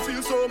 Your body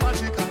feels so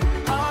magical.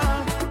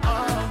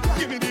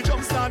 Give me the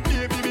jump start,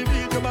 baby, me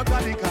need your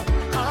mechanical.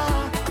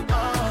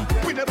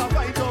 We never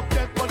fight up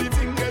yet, but the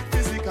thing get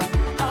physical.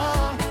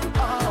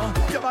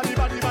 Your body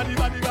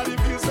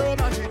feels so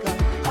magical.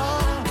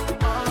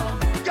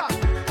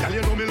 Girl,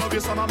 you know me love you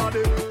so my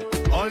body.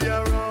 All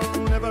year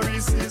round, every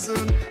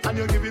season, and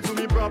you give it to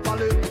me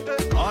properly.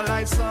 All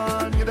night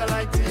sun, you the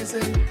like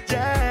teasing,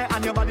 yeah.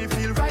 And your body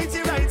feel righty,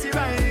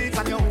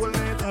 and you hold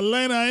it.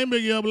 Elena, I ain't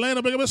big up.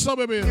 Elena, big up yourself,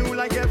 baby. You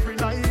like every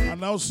night. And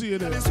now see you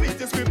there. The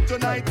sweetest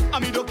kryptonite. I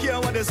mean, don't care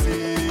what they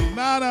say.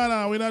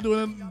 Nah. We're not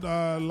doing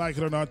it like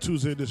it or not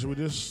Tuesday edition. We're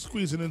just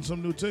squeezing in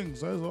some new things.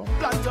 That's all.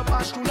 Plant a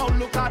pash to now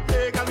look at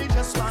me, can we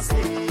just want to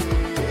stay?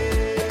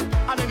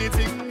 And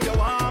anything you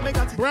want, me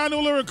got it. Brand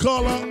new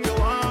lyrical. You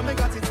want, me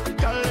got it.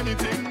 Girl,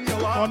 anything you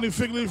want. On the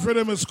Fig Leaf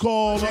Rhythm is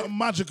called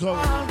Magical.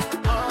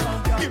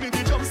 Give me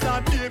the jump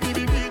start, baby,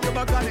 me need your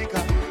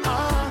mechanical.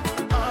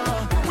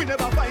 We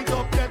never fight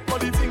up yet, but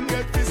the thing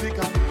get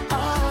physical.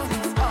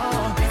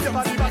 Your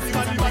body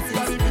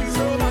feels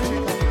so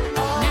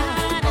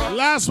magical.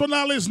 Last but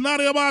not least,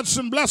 Nadia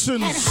Batson,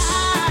 Blessings.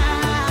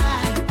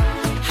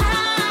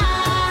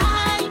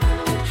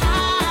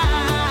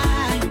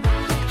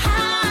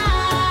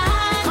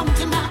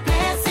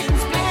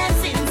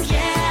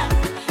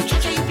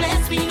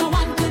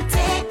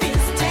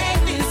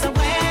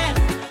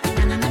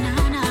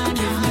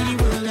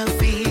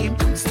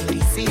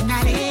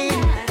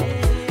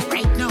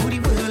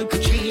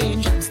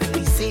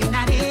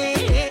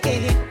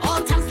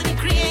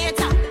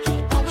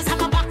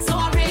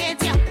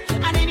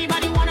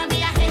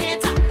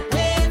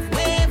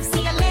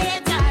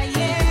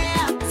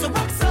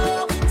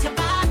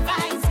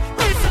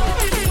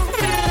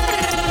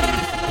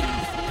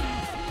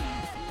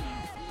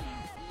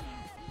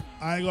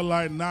 I ain't gonna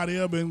lie,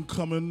 Nadia been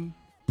coming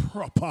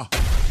proper.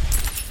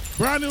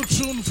 Brand new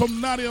tune from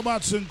Nadia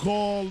Batson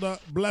called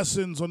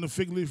Blessings on the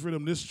Fig Leaf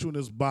Rhythm. This tune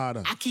is bad.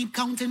 I keep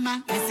counting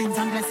my blessings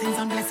on blessings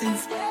on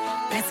blessings.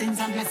 Blessings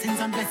on blessings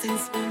on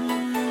blessings.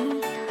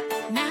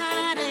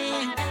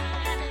 Nadia.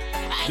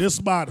 This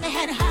bad.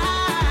 Head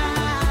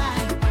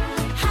high,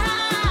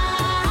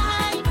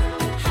 high,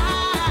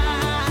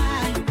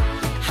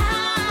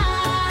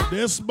 high.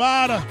 This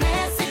bad.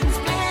 Blessings,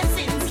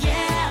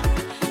 yeah.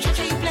 Church,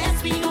 you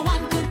bless me, no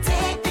one could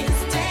take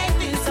this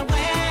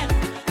away.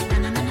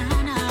 Na.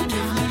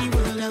 Give me the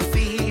world of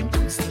fame,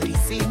 I'm slowly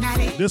saying that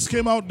it. This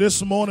came out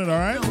this morning, all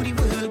right? The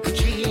world could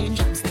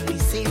change, I'm slowly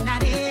saying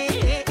that it.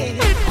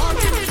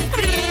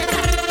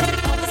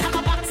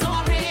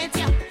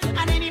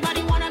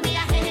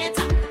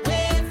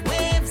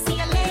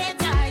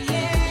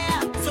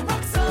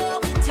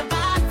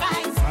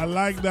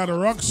 like that.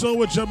 Rock so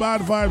with your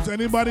bad vibes.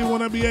 Anybody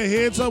want to be a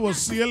hater? We'll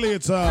see you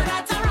later.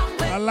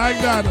 I like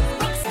that.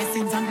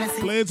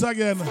 Play it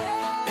again.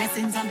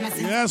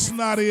 Yes,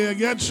 Nadia.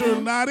 Get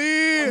you,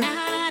 Nadia.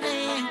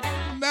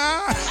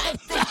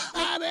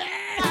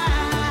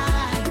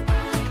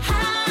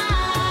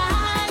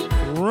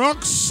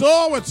 Rock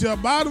so with your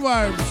bad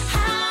vibes.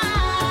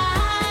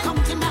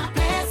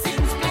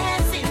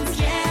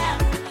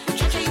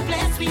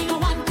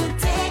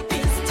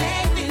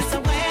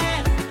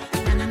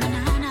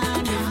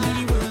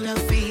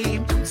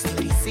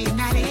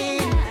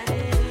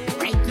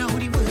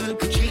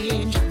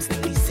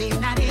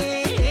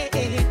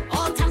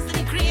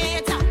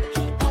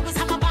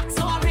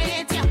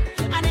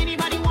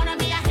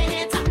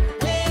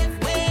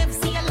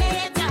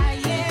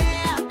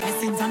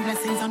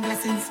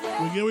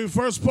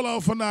 First pull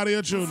out for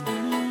Nadia tune.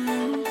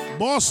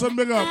 Boston,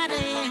 big up. I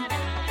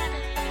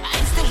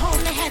still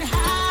hold my head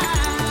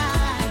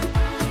high,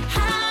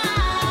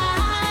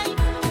 high,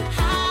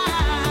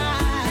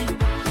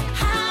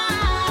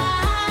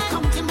 high.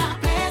 Come to my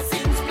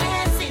blessings,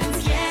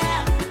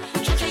 yeah.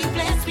 Church, you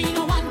bless me,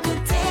 no one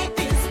could take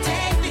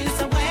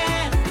this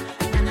away.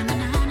 Na.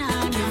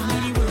 Give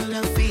me the world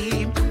of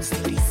fame, I'm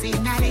still the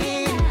same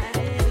Nadia.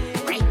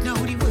 Right now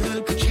the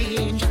world could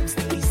change, I'm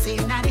still the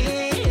same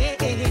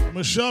Nadia.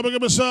 Michelle, big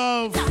up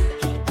yourself.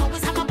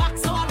 Always have my back,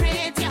 so I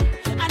rate ya.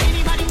 And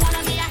anybody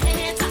wanna be a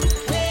hater?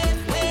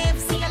 Wave,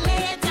 see you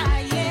later,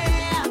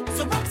 yeah.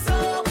 So rock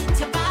so with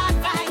your bad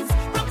vibes,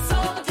 rock so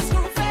with your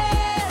screw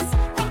face,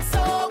 rock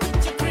so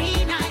with your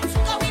green eyes.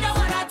 Go we don't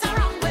want that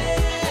wrong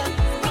way.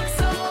 Rock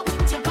so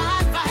with your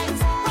bad vibes,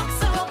 rock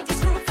so with your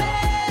screw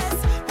face,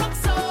 rock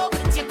so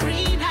with your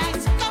green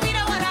eyes. Go we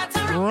don't want that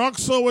wrong way. Rock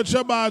so with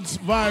your bad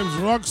vibes,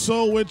 rock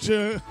so with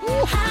your.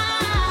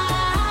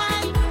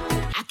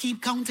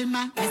 Keep counting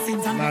my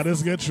blessings on Nah,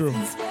 this get true.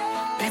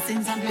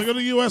 blessings on Look at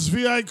the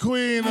USVI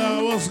Queen.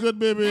 What's good,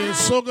 baby?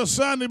 Soka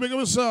Sandy, big up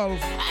yourself.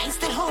 I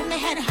still hold my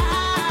head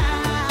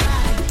high,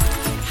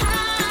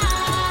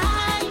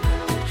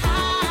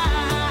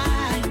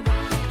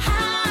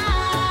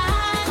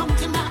 high. Come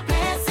to my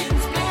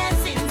blessings,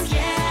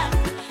 yeah.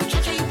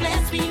 Church, you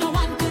bless me, no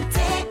one could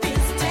take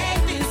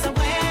this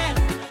away.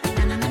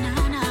 Na.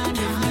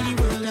 Give me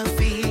the world of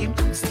fame,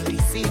 I'm still the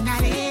same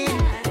Nadia.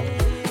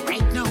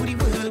 Right now the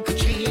world could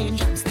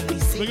change, I'm still the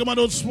same. Big up my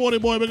dude Sporty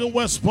Boy, big up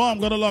West Palm,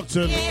 got a locked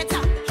in.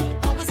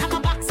 Always have my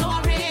back, so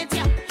I rate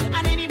ya.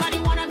 And anybody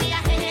wanna be a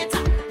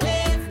hater?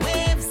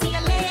 Wave, see you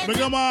later.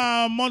 Big up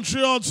my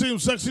Montreal team,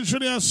 Sexy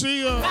Trinity, I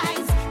see ya.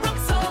 Rock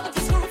so with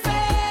your screw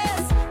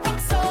face, rock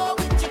so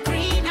with your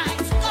green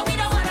eyes. Go we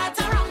don't want that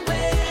wrong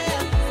way.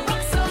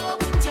 Rock so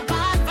with your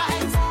bad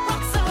vibes,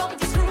 rock so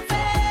with your screw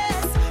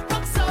face,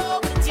 rock so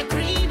with your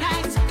green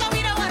eyes. Go we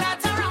don't want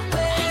that wrong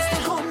way. I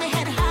still hold my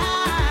head high,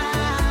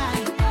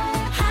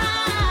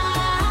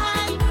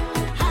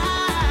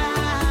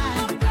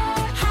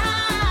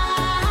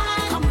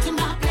 high. Come to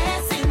my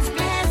blessings,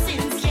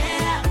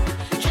 yeah.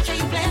 Church,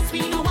 you bless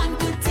me, no one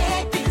could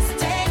take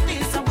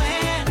this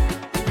away.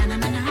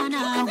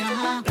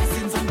 Na.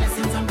 Blessings on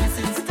blessings on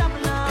blessings,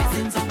 double up.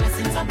 Blessings on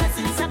blessings on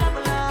blessings,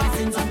 double up.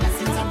 Blessings on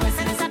blessings on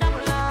blessings,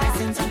 double up.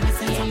 Blessings on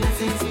blessings on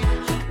blessings,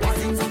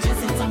 blessings on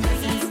blessings on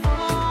blessings,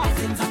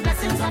 blessings on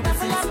blessings on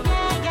blessings,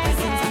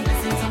 blessings on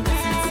blessings on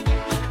blessings,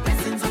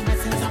 blessings on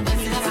blessings on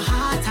blessings. Got a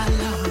heart I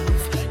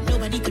love,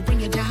 nobody could bring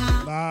you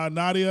down. Nah,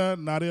 Nadia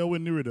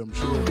win the rhythm,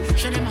 sure.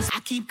 I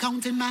keep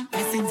counting my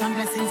blessings on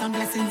blessings on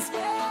blessings.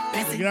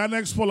 Yeah,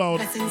 next pull out.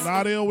 Blessings.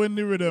 Nadia win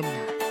the rhythm.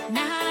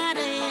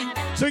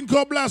 Think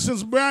of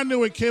Blessings, brand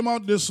new. It came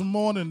out this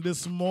morning.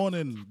 This,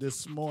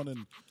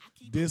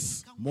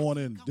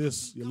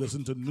 you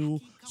listen to new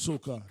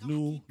soca.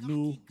 New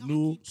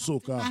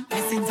soca.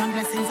 Blessings on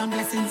blessings on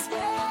blessings.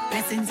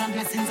 Blessings on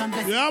blessings on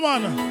blessings. Yeah,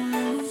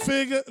 man.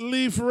 Fig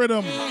Leaf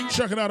Rhythm.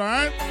 Check it out, all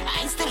right?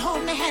 I still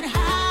hold my head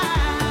high.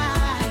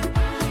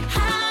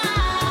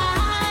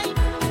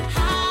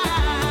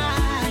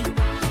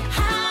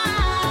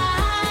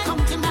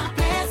 Come to my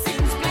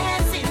blessings,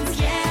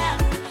 yeah.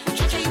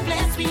 Church, you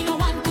bless me, no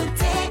one could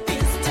take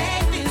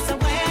this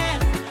away.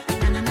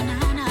 Na.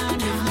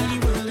 Give me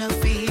the world of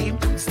fame,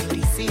 I'm still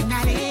the same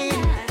Nadia.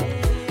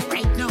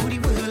 Right now the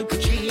world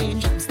could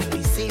change, I'm still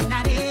the same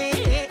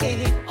Nadia.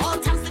 All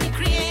thanks to the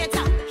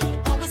Creator,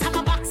 always have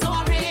my back, so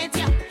I rate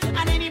ya.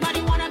 And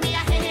anybody wanna be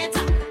a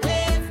hater?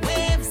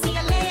 Wave, see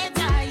you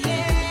later,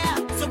 yeah.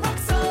 So rock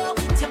so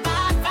with your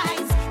bad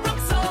vibes, rock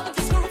so with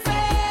your screw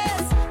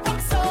face,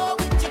 rock so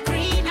with your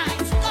green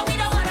eyes. Go we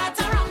don't want that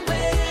wrong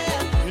way.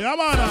 Yeah,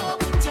 man.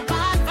 With your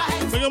bad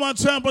vibes, Think of my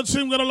Tampa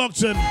team got a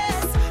locked in.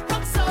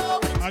 rock so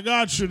with I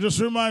got you. Just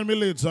remind me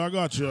later. I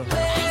got you. I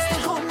still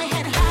hold my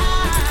head high.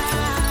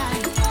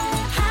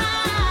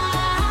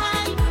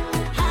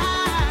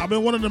 I've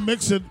been wanting to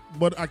mix it,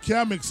 but I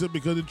can't mix it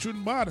because it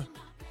shouldn't bother.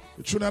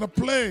 It shouldn't have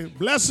to play.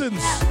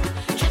 Blessings.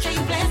 Church,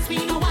 you bless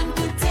me, no one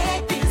could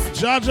take this.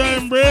 Jaja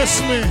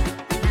embrace me.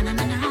 Na.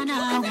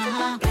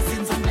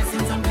 Blessings on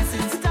blessings on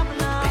blessings,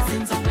 double up.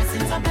 Blessings on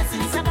blessings on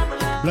blessings,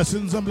 double up.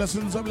 Blessings and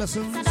blessings and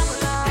blessings.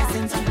 Blessings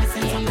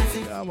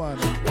Yeah, man.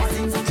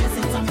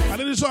 I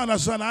need you to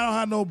understand, I don't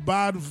have no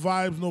bad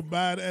vibes, no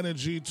bad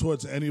energy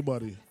towards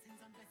anybody.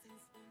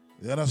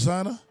 You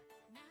understand?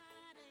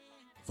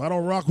 If I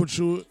don't rock with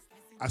you,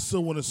 I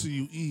still want to see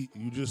you eat.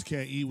 You just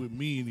can't eat with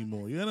me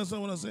anymore. You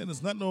understand what I'm saying?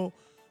 It's not no,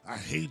 I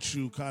hate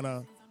you kind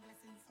of.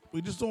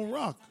 We just don't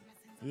rock,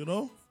 you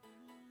know?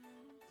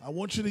 I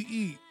want you to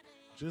eat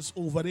just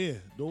over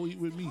there. Don't eat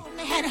with me.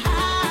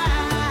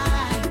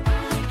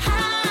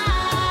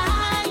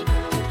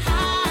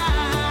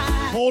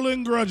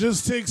 Holding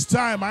grudges takes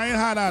time. I ain't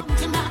had that.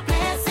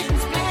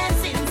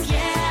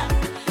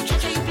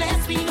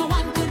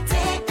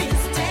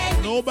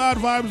 No bad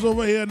vibes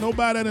over here. No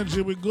bad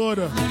energy. We good.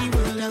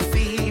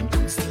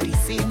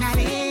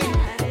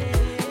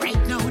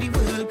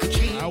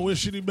 I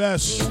wish you the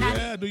best.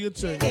 Yeah, do your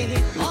thing.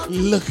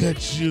 Look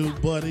at you,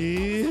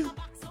 buddy.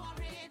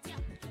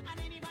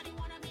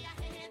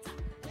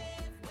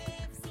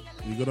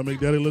 You gonna make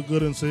daddy look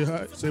good and say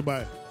hi? Say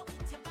bye.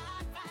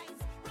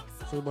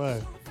 Say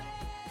bye.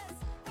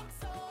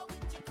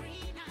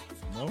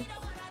 No? You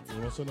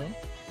want to say no?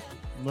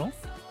 No?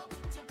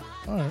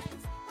 All right.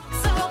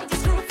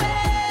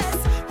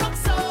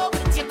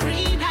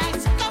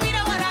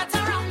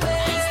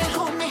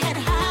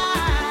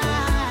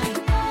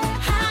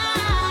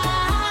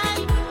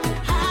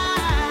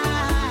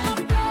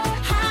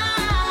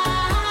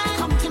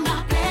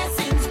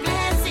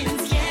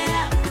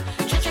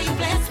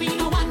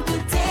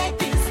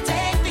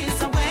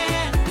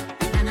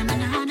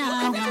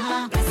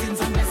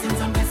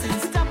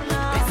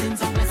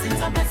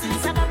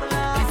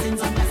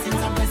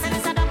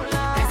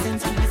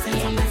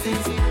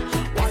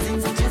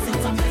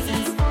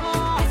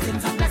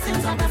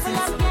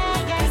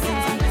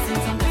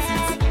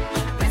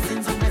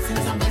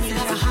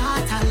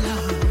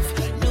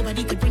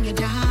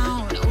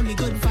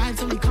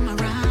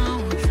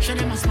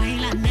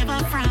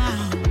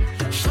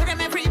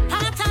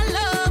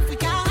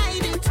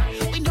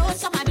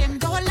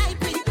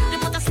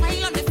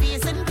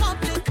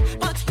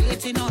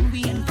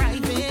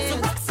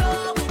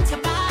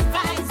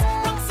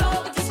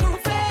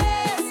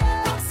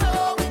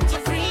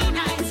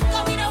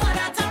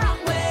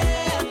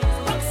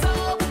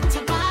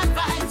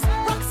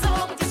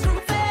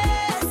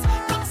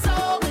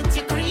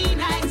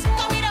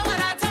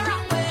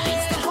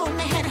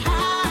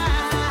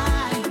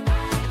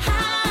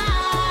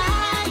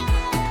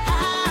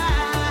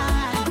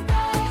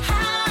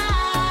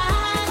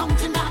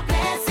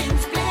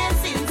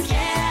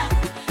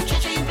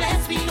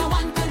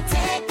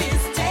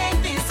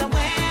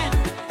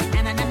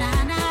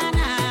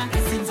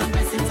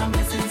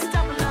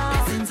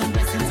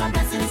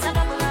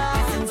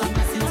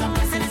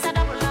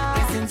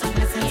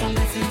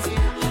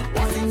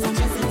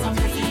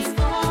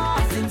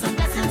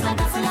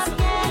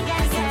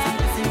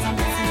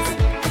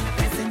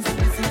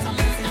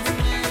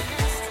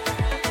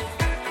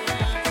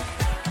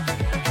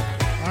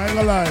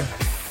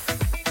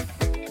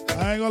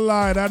 I ain't gonna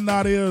lie, that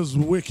Nadia is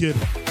wicked.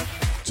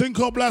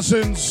 Tinko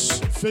blessings,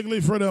 fig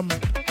leaf rhythm.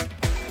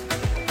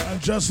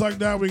 And just like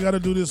that, we gotta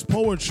do this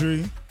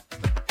poetry.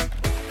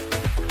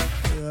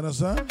 You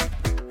understand?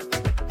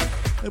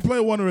 They play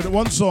one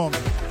song.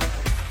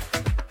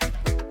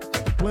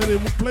 Play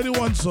the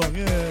one song,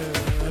 yeah.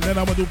 And then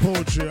I'm gonna do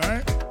poetry,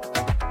 alright?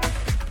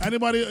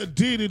 Anybody,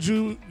 D,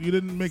 you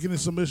didn't make any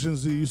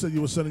submissions, D. You said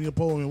you were sending your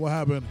poem in. What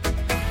happened?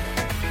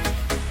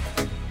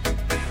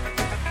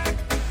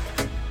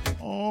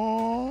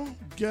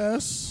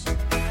 Guess.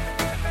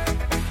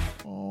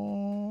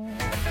 Oh.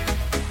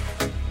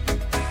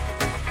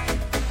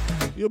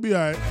 You'll be all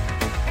right.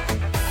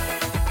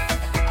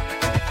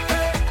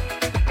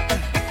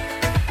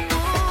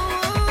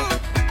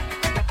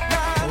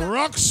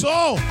 Rock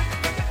so.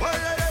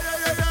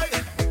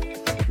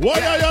 Whoa,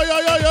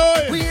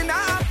 yo. We in a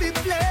happy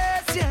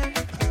place, yeah.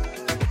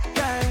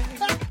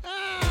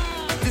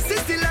 This is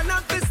still an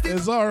festival.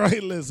 It's all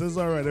right, Liz. It's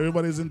all right.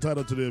 Everybody's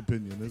entitled to their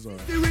opinion. It's all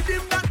right. The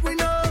rhythm that we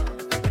know.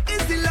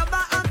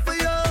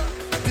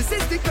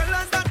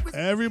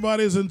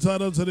 Everybody's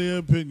entitled to their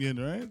opinion,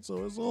 right?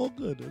 So it's all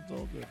good. It's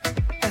all good.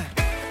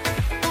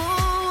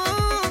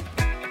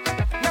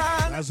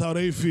 That's how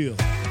they feel.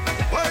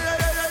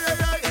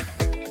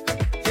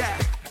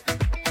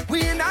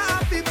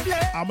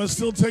 I'm going to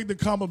still take the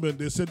compliment.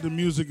 They said the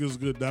music is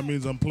good. That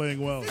means I'm playing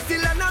well. It's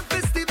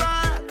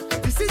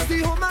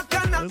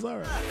all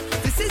right.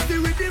 This is the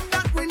rhythm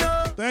that we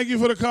know. Thank you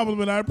for the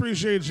compliment. I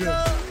appreciate you.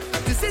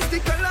 This is the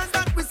colors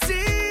that we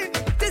see.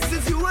 This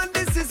is you and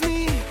this is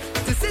me.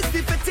 This is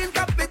the fitting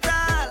capital.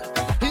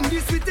 In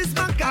this sweetest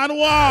bank.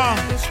 Anwar.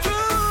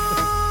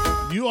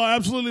 You are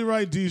absolutely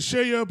right, D.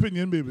 Share your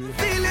opinion, baby.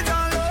 Feel it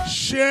all over.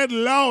 Share it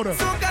louder.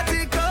 So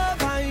take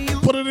over you.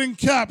 Put it in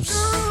caps.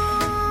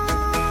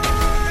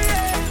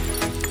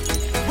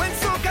 When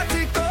soca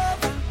take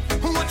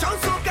over, watch out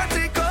soca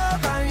take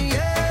over,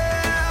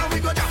 yeah. We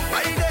go down,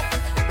 ride it,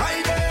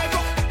 go,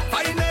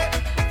 find it,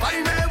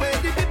 where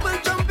the people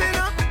jumping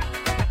up,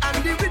 and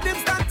the rhythm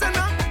starting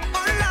up,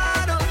 oh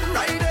Lord,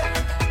 ride it,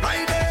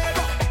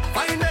 go,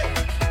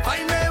 find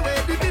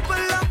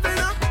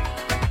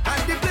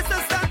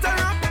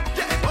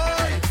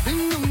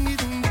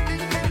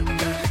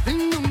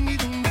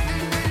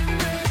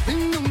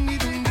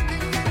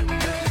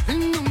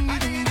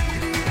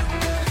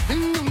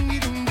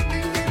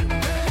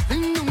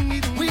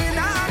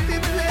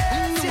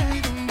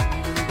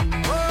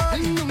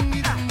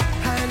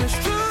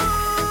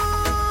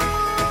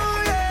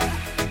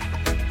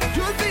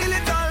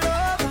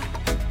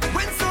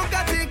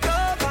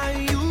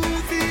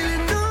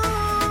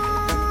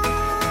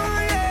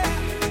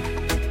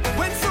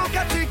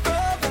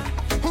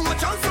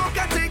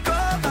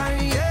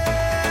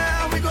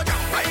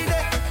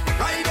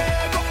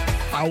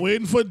I'm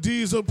waiting for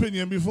D's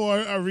opinion before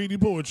I read the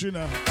poetry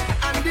now.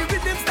 And the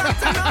rhythm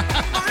starts to knock.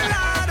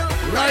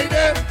 Right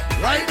there,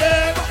 right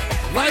there,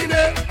 right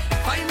there.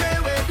 Find me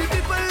where the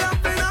people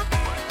laughing up.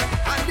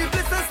 And the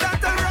blessings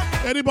start to rock.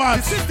 Eddie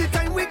Boss. This is the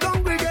time we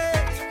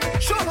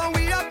congregate. Show how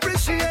we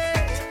appreciate.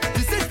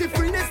 This is the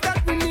freeness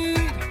that we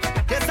need.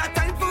 There's a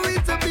time for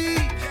it to be.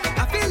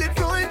 I feel it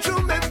flowing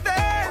through my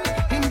veins.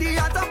 In the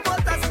heart of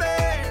what I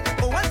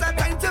spend. Oh, what a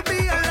time to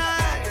be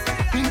alive.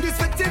 In this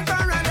wicked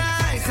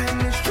paradise.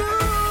 And it's true.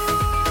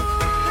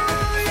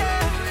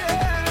 Yeah.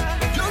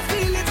 You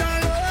feel it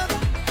all over.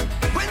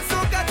 When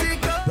soca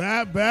take up.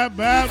 Bab, bab,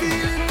 bab.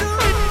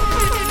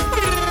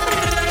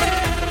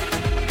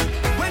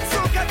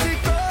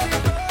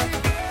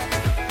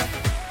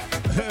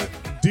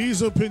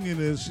 Dee's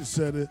opinion is, she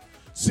said it,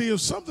 see,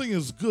 if something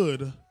is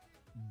good,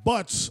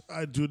 but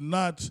I do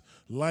not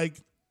like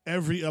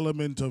every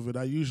element of it,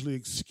 I usually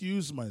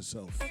excuse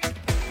myself.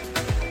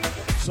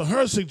 So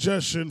her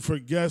suggestion for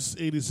guest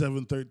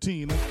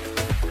 8713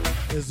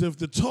 is if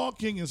the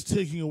talking is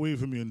taking away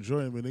from your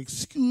enjoyment,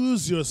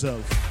 excuse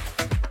yourself.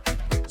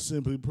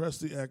 Simply press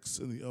the X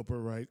in the upper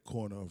right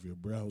corner of your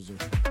browser.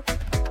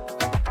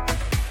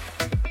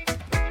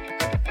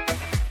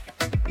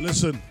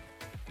 Listen,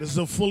 this is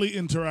a fully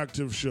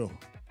interactive show.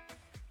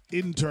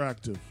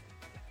 Interactive.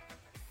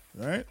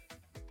 All right?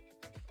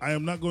 I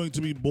am not going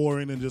to be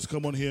boring and just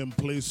come on here and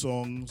play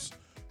songs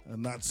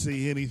and not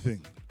say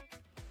anything.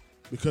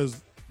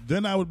 Because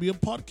then I would be a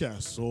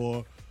podcast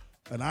or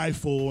an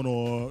iPhone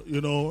or,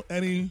 you know,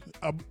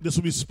 this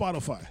would be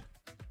Spotify.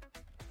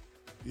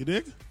 You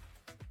dig?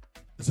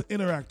 It's an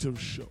interactive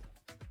show.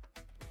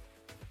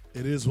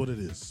 It is what it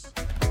is.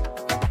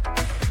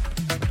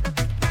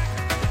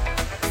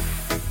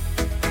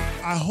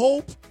 I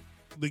hope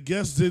the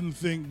guest didn't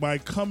think by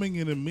coming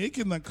in and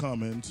making that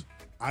comment,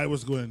 I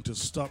was going to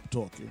stop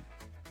talking.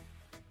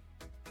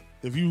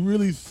 If you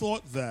really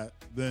thought that,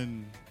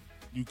 then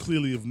you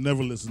clearly have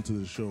never listened to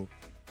this show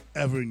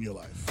ever in your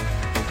life.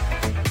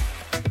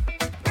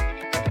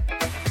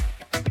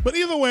 But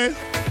either way,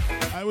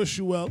 I wish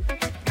you well.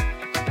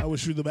 I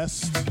wish you the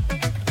best.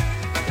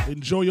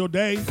 Enjoy your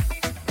day.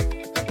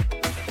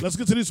 Let's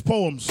get to these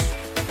poems.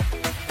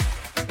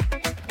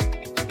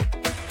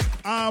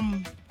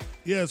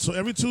 Yeah, so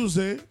every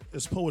Tuesday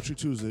is Poetry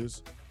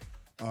Tuesdays.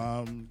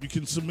 You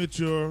can submit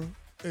your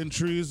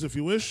entries if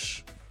you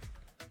wish.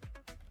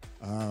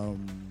 Hold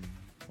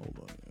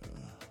on.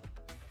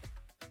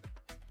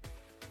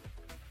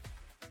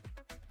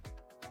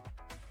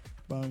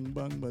 Bang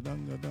bang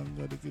badanga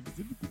danga.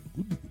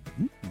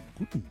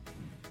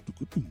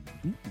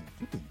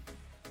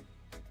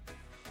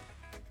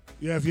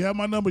 Yeah, if you have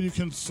my number, you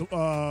can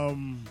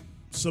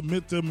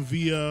submit them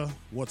via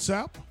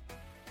WhatsApp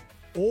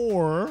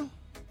or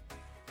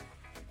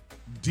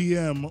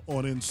DM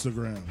on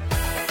Instagram.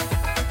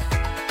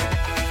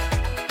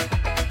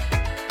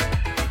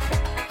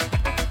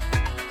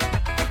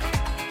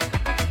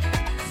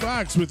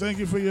 Facts, we thank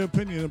you for your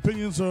opinion.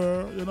 Opinions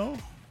are, you know.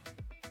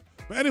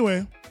 But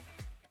anyway,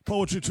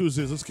 Poetry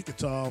Tuesdays, let's kick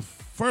it off.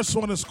 First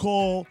one is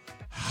called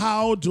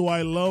How Do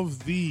I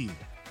Love Thee?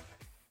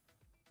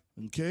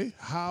 Okay,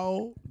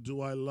 how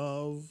do I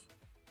love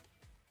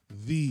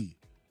thee?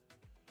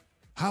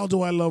 How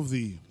do I love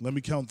thee? Let me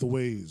count the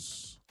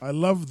ways. I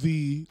love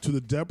thee to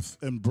the depth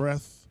and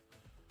breadth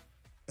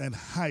and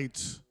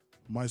height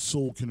my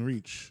soul can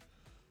reach.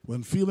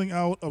 When feeling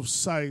out of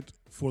sight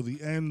for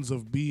the ends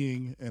of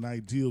being an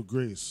ideal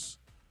grace.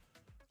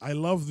 I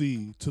love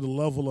thee to the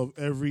level of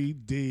every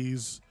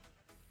day's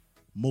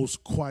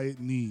most quiet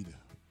need.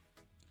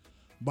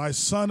 By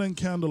sun and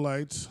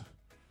candlelight,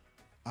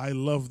 I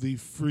love thee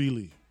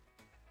freely,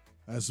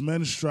 as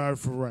men strive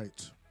for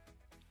right.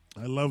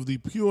 I love thee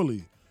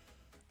purely,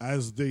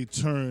 as they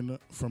turn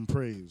from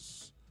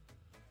praise.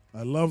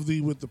 I love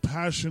thee with the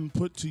passion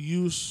put to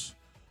use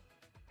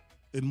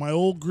in my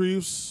old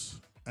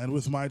griefs and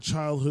with my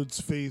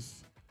childhood's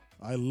faith.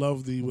 I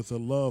love thee with a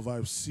love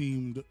I've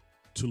seemed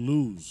to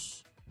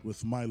lose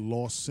with my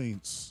lost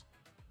saints.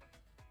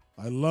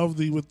 I love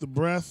thee with the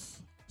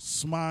breath,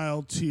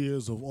 smile,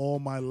 tears of all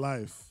my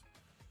life.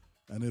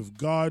 And if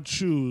God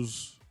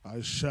choose,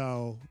 I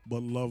shall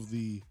but love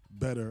thee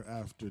better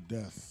after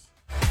death.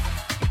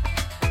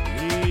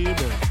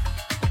 Labor.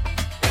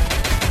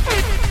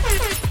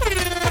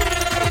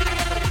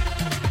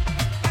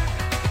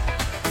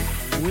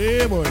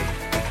 Way boy.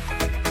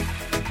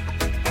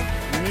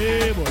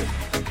 Way boy.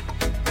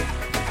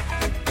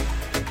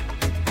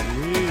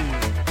 Way.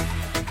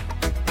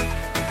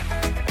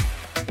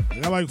 I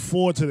got like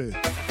 4 today.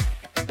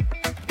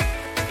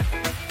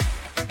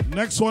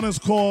 Next one is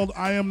called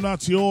I Am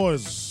Not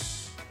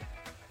Yours.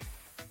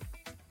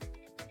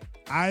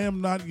 I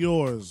am not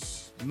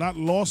yours. Not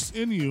lost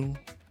in you.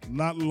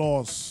 Not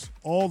lost.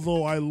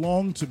 Although I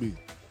long to be.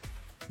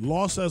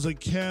 Lost as a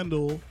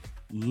candle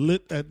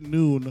lit at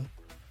noon.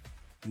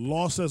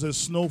 Lost as a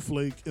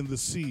snowflake in the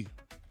sea.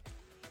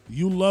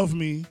 You love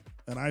me,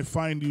 and I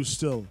find you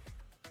still.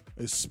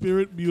 A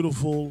spirit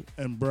beautiful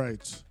and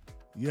bright.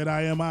 Yet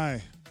I am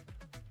I,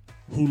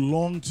 who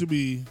long to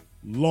be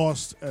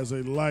lost as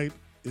a light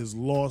is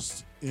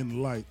lost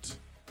in light.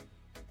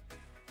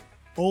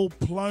 Oh,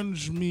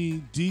 plunge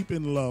me deep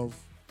in love,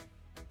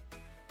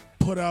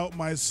 put out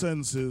my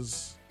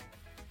senses,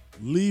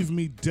 leave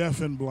me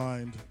deaf and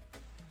blind,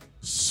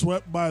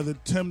 swept by the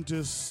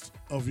tempest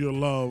of your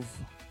love,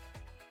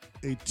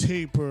 a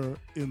taper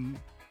in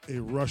a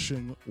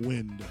rushing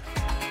wind.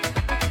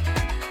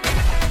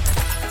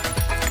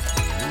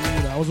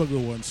 That was a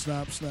good one.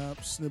 Snap, snap,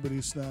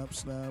 snippety, snap,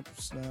 snap,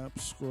 snap,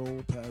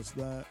 scroll past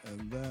that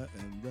and that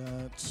and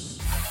that.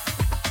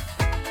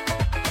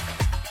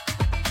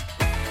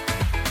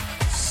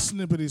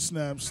 Snippety,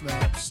 snap,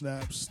 snap,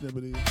 snap,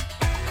 snippety.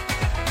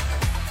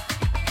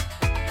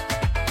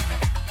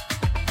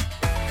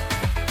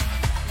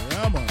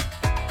 Yeah, man.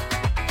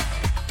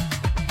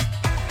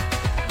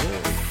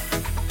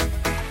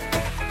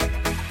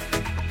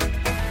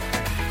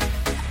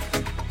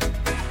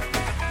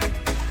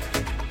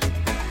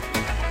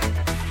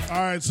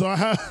 All right, so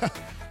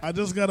I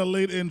just got a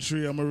late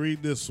entry. I'm going to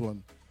read this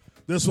one.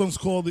 This one's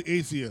called The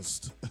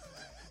Atheist.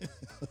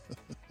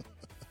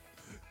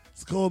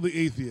 It's called The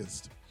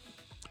Atheist.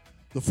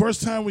 The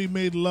first time we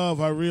made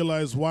love, I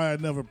realized why I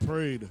never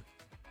prayed.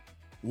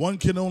 One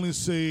can only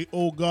say,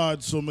 oh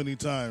God, so many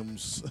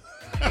times.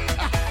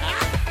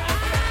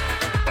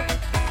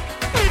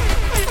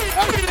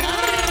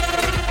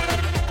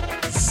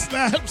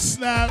 Snap,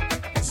 snap,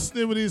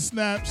 snippety,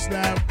 snap,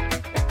 snap.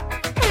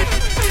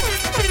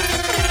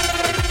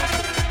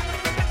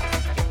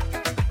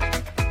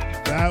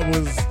 That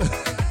was...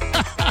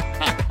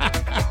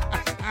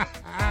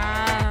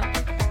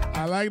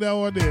 I like that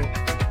one there.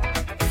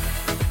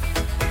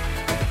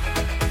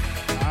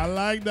 I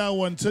like that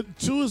one.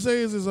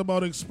 Tuesdays is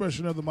about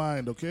expression of the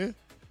mind, okay?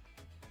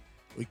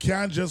 We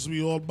can't just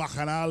be all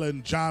bacchanal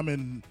and jam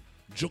and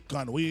juke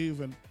and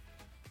wave. And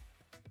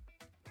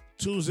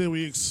Tuesday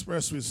we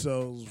express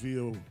ourselves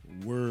via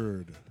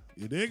word.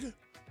 You dig?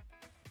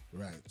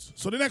 Right.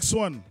 So the next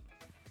one.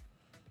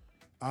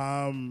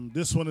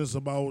 This one is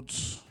about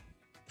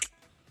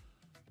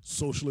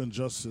social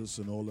injustice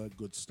and all that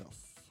good stuff.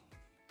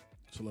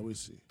 So let me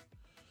see.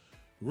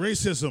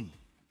 Racism,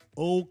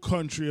 O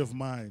country of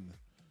mine,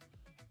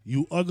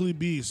 you ugly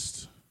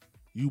beast,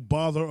 you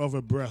bother of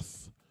a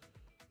breath,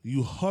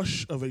 you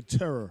hush of a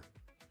terror,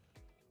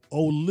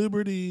 O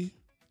liberty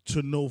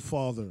to no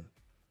father,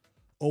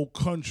 O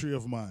country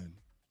of mine,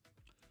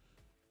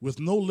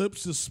 with no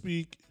lips to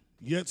speak,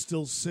 yet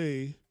still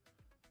say,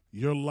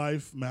 your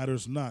life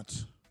matters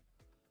not,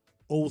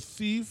 O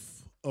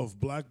thief of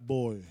black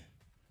boy,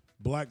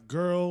 black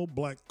girl,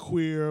 black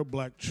queer,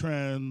 black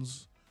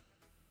trans,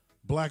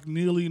 black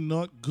nearly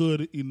not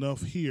good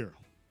enough here.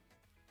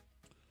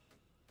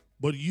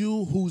 But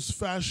you whose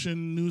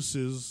fashion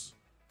nooses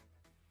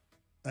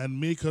and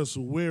make us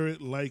wear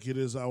it like it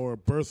is our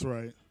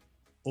birthright,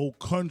 O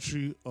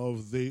country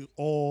of they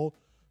all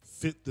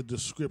fit the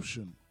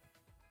description.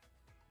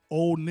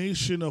 O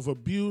nation of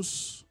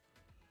abuse,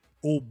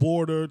 O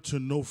border to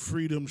no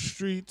freedom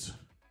street,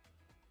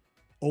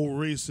 O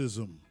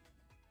racism,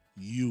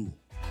 you.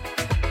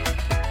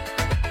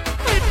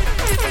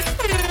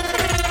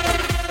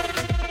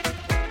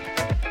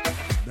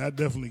 That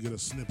definitely get a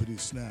snippety,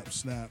 snap,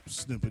 snap,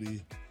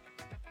 snippety,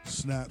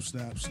 snap,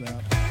 snap,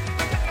 snap.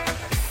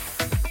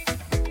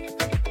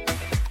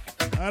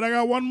 All right, I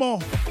got one more.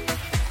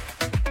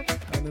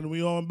 And then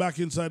we all back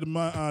inside the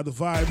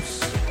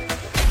vibes.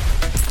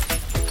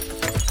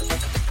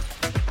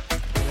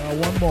 I got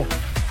one more.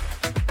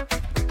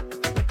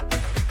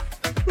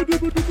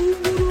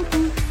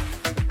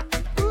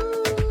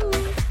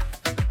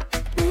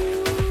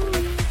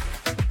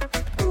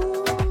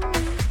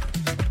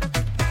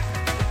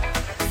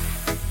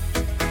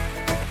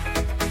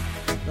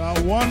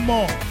 One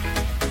more.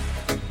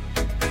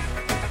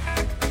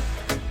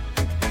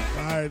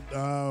 All right.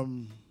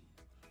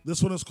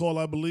 This one is called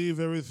I Believe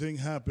Everything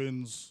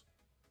Happens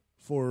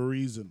for a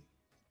Reason.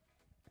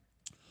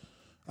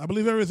 I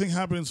believe everything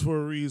happens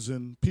for a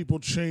reason. People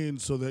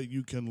change so that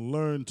you can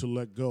learn to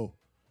let go.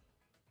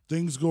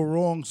 Things go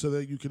wrong so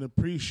that you can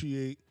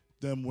appreciate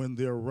them when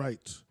they're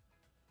right.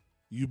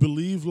 You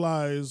believe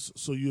lies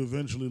so you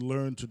eventually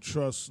learn to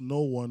trust no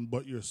one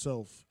but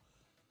yourself.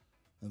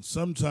 And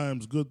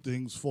sometimes good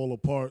things fall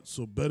apart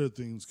so better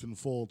things can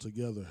fall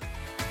together.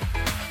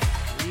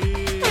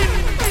 Yeah.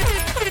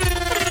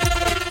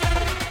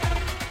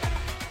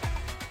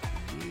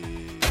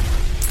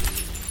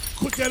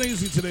 Quick and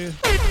easy today.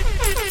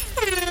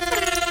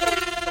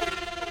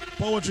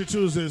 Poetry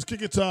Tuesdays,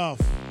 kick it off.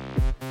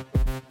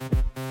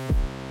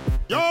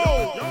 Yo,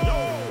 yo,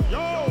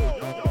 yo,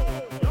 yo,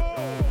 yo,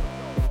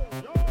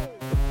 yo.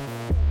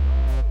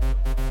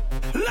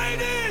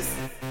 Ladies,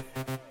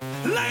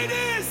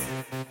 ladies,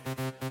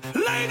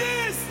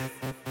 ladies.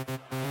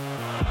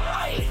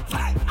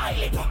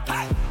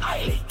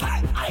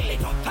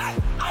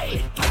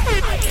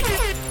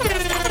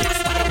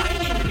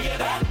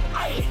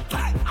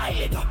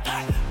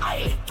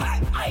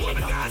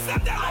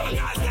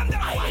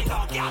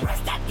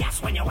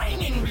 When you're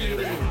whining,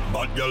 baby.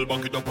 girl,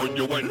 back it up when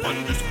you wine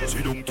pan this.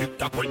 See don't tick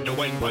tock when you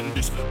wine pan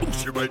this.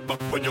 Push your right back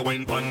when you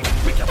wine pan.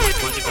 Make your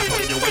back man it up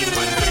when you wine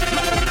pan.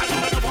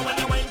 When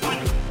you wine pan,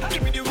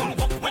 give me the wrong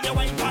walk when you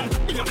wine pan.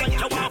 If you like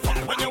you want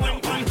fuck when you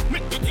wine pan.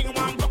 Make the thing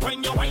warm up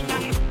when you wine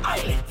pan. I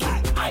lick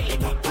up, I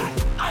lick up,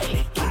 I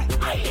lick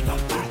up, I lick up,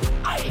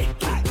 I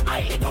lick up,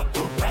 I lick up.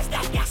 Press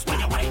that gas when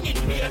you wine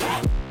in me,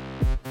 man.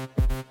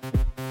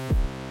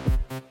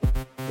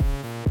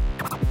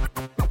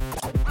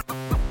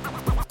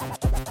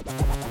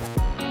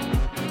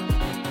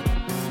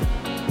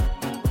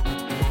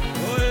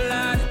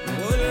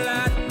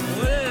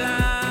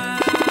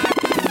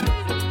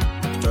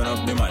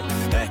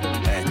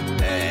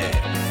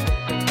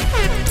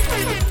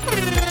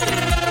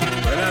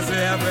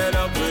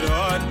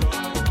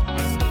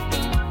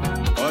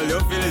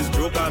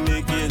 I'm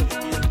making.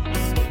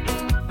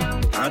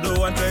 I don't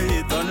want to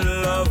hate on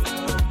love,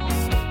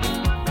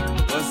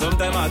 but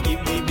sometimes I keep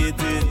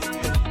debating.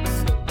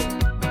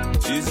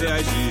 She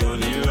say she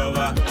only love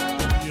her.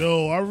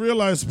 Yo, I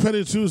realized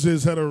Petty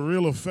Tuesdays had a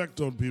real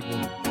effect on people.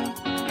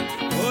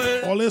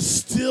 Oh, they're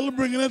still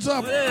bringing it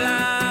up.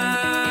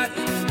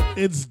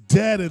 It's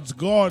dead, it's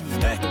gone.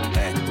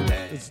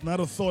 It's not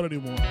a thought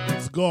anymore.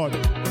 It's gone.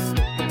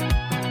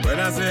 When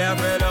I say I'm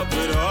fed up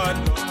with heart,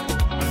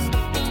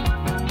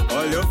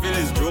 all you feel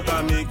is joke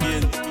I'm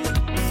making.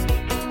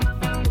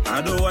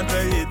 I don't want to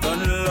hate on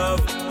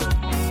love,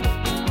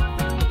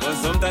 but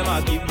sometimes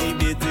I keep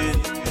debating.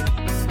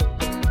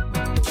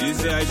 She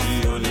say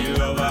she only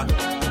love her,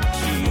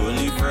 she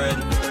only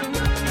friend.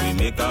 We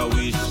make a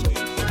wish,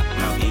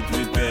 now eat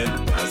with pen.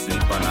 I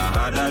sleep and I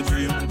had a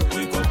dream,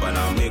 wake up and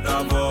I make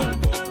a vow.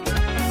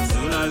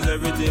 Soon as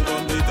everything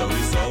complete,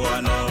 we saw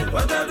one out.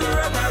 What I do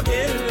rap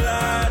again,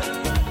 lad?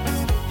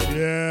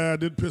 Yeah, I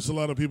did piss a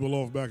lot of people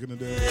off back in the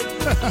day.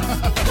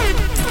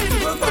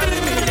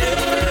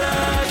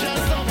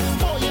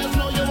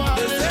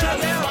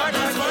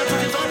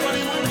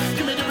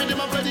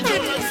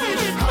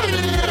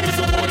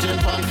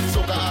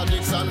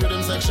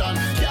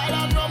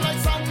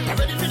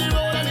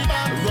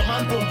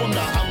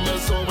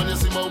 So when you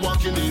see me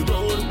walking the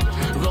road,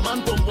 rum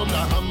and pump the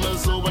hammer.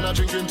 So when I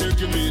drink and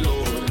taking me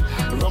load,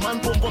 rum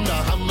and pump the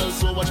hammer.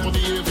 So watch my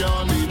behavior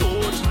on the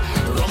boat,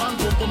 rum and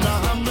pump the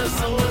hammer.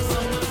 So.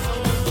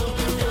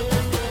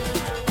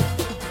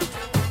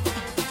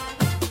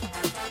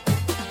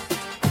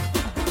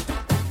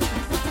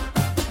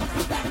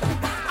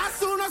 As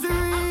soon as we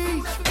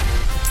reach,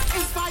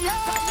 it's fire.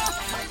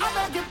 I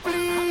beg you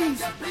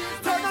please,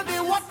 turn on the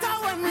water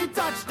when we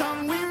touch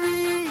down. We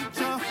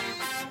reach,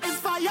 it's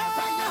fire.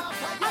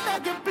 I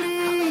beg you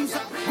please,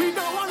 we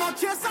don't want no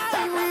chaser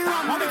and we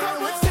run. When we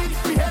come with sick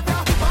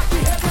behavior, bad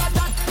behavior,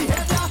 that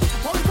behavior.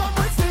 When we come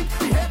with sick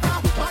behavior,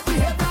 bad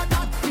behavior,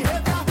 that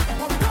behavior.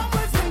 When we come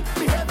with sick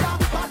behavior,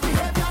 bad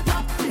behavior,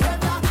 that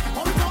behavior.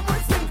 When we come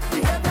with sick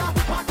behavior,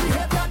 bad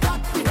behavior, that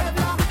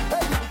behavior.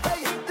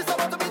 Hey, this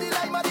about to be the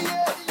lime of the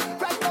year.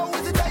 Right now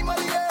is the time of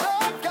the year.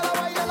 Get a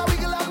wine and a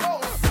wiggle and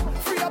bounce.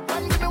 Free up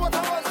and give me what I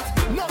want.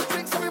 No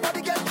drinks,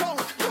 everybody get drunk.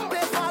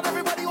 Play hard,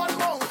 everybody want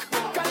more.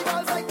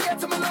 Carnivals like get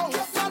to me long.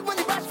 Not when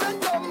the bash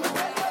friend come.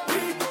 We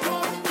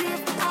don't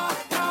give a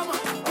damn.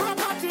 We're a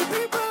party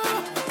people.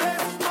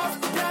 This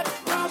must get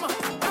rum.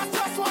 That's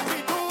just what we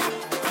do.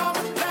 Come,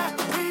 let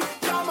me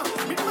jam.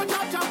 We do a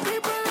jam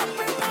people up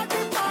in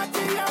the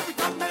party and we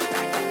come in.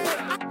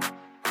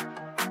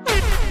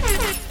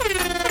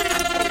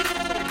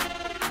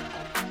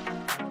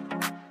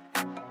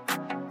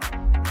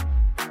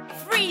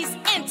 Freeze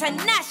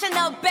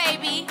International,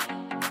 baby.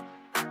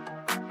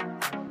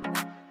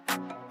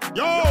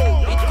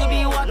 It could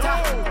be water,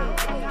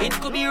 it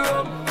could be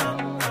rum,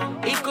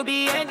 it could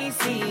be any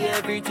sea,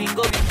 everything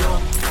going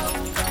down.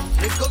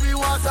 It could be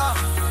water,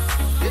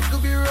 it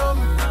could be rum,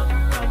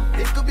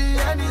 it could be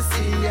any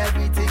sea,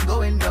 everything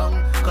going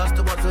down. Cause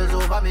the bottle's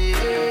over me.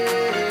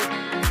 Hey,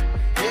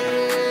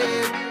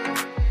 hey,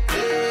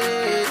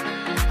 hey.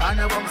 And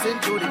I'm bouncing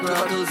through the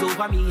ground. Bottles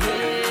over me,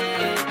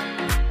 hey,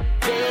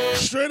 hey.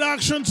 Straight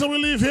action till we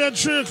leave here at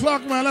 3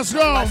 o'clock, man. Let's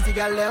go.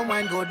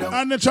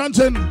 And the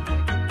chanting.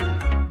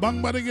 Bang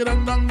badigi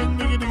dang dang ding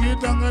diggy diggy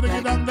dang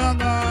diggy dang dang.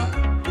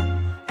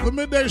 The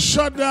midday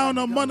shutdown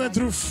on Monday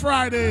through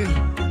Friday,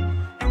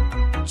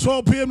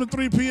 12 p.m. to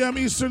 3 p.m.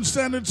 Eastern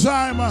Standard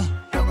Time.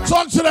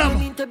 Talk to them.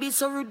 We mean to be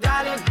so rude,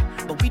 darling,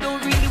 but we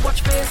don't really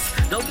watch face.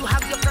 Now you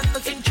have your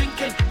breakfast in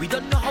drinking. We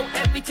don't know how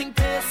everything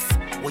tastes.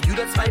 Well, you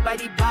don't spy by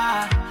the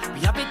bar.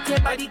 We have it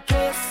here by the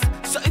case.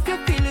 So if your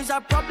feelings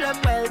are problem,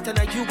 well,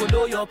 tonight you go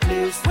know your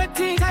place.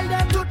 Waiting, tell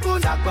them to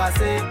put that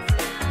passe.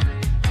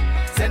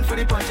 Send for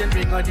the punch and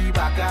bring on the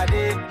back of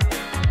it.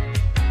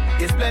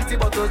 There's plenty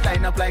bottles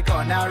lined up like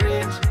on a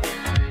range.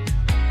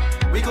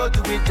 We go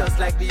do it just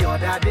like the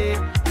other day.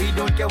 We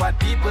don't care what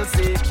people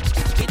say.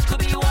 It could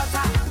be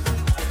water,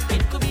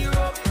 it could be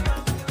rum,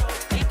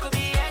 it could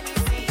be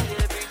anything,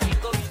 everything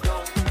could be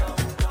down.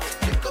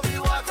 It could be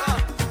water,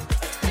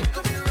 it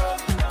could be rum,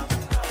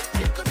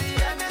 it could be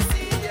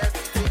anything,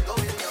 everything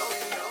going down.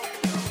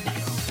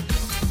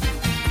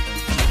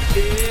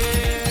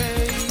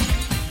 Hey,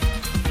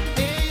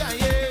 hey,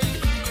 hey.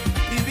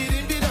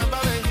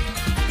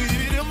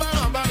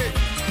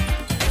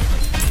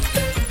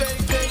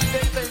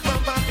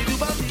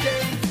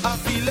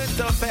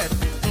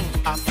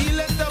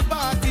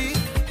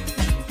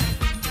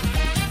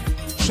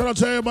 out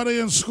to everybody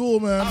in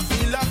school, man. I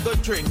feel like a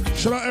drink.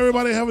 Shout out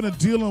everybody having to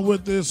dealing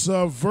with this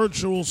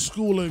virtual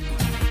schooling.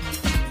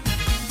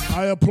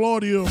 I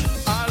applaud you.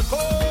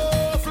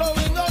 Alcohol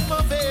flowing up my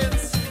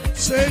veins.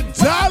 Say,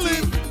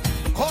 darling.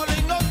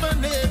 Calling up my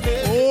name.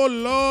 Oh,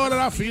 Lord,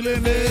 I'm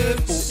feeling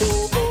it.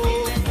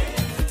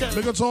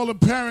 Look at all the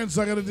parents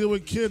that got to deal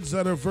with kids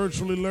that are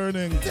virtually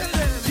learning.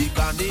 The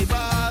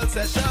carnival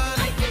session.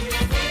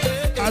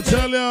 I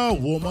tell ya,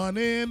 woman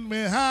in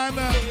me hand.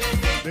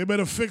 They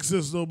better fix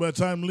this, though, by the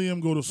time Liam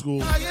go to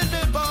school.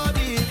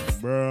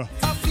 Bruh.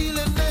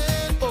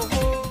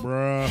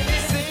 Bruh.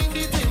 Sing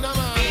the thing,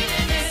 man.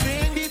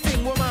 Sing the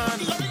thing, woman.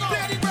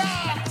 Ready,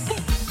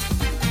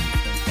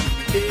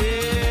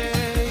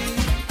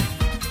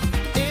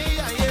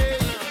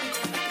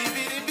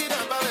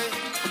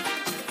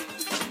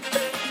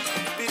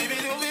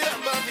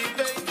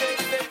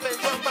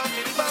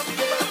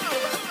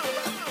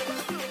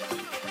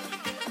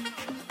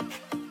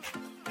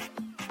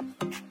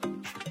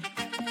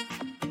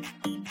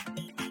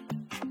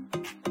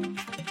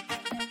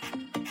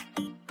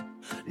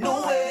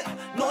 No way,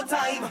 no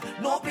time,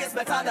 no place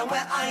better than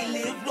where I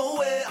live. No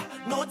way,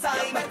 no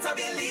time. You better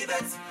believe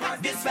it.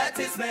 This fete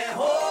is my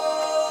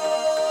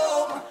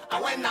home.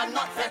 And when I'm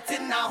not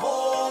fetting, I'm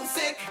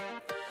homesick.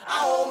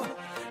 I'm home.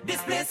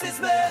 This place is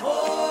my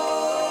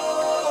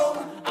home.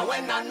 And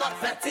when I'm not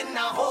fetting,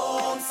 I'm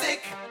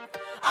homesick.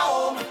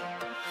 I'm home.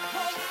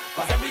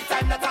 Cause every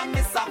time that I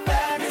miss a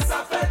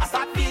fete, I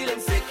start feeling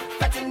sick.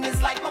 Fetting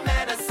is like my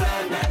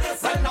medicine.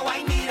 Right now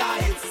I need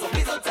a hit. So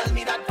please don't tell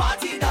me that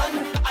party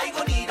done. I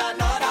go need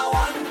another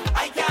one.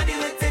 I can't deal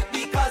with it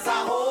because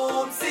I'm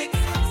homesick.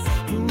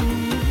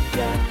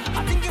 Yeah.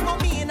 I'm thinking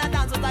about me in a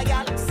dance with a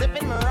gal,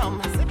 sipping my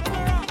rum.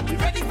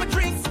 Ready for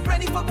drinks,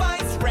 ready for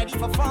vibes, ready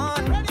for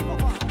fun.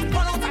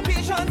 Run out of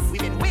patience,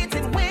 we've been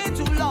waiting way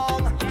too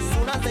long. As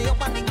soon as they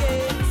open the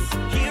gates,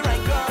 here I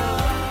go.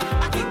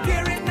 I keep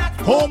hearing that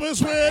home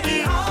is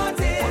ready.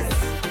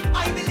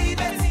 I believe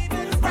it.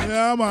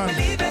 Yeah, man.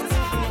 Believe it.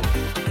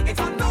 It's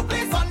on no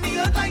place on the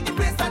earth like the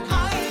place that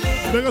I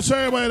live. Big up to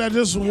everybody that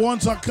just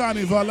wants a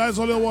carnival. That's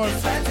all they want.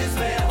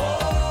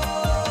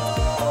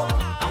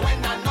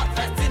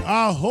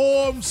 A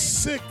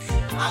homesick.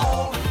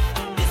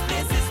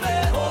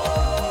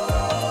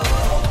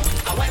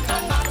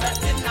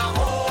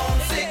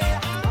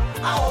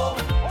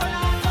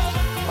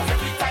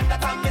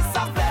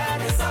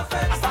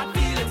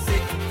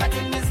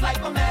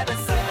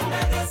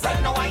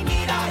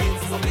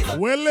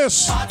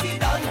 Willis.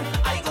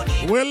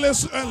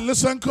 Willis and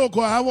listen,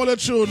 Coco. I have all the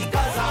tune.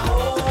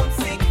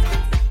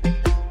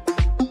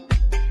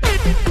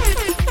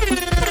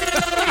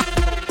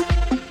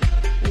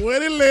 Where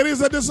the ladies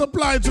that this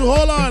apply to?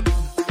 Hold on.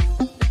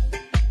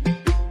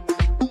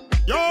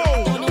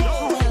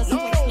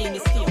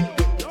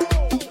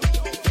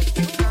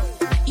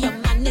 Your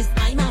man is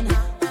my man.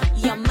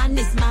 Your man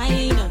is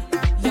mine.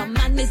 Your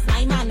man is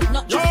my man.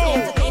 Not just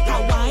here to take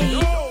a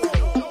wine.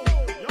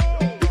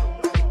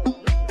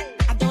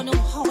 I don't know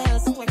how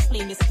else to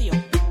explain this to you.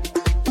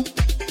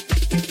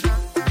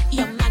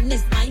 Your man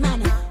is my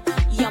man.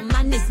 Your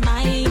man is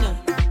mine.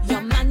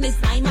 Your man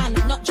is my man.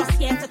 Not just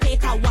here to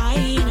take a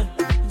wine.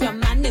 Your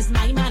man is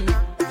my man.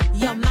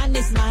 Your man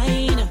is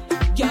mine.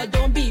 Girl,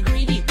 don't be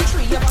greedy.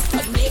 Three of us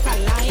could make a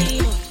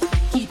line.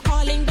 Keep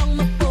calling down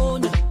my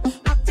phone,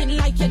 acting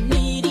like you're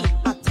needy.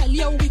 I tell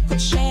you we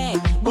could share,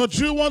 but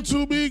you want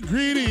to be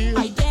greedy.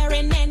 I dare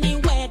in any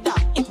weather,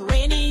 it's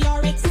rainy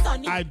or it's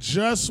sunny. I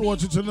just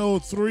want you to know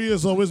 3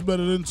 is always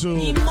better than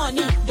 2. The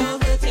money,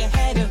 don't hurt your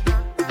head.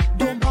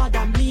 Don't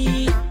bother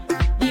me.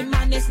 The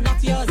man is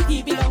not yours,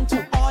 he belongs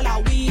to all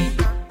our we.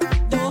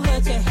 Don't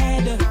hurt your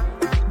head.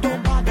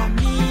 Don't bother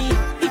me.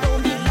 He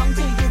don't belong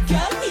to you,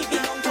 girl. He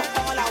belongs to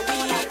all our we.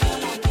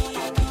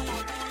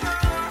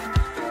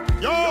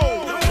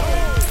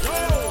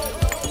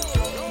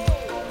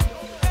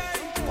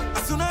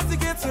 As soon as he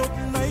gets up,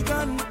 I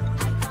can.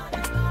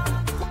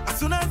 As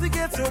soon as he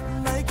gets up,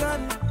 I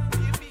can.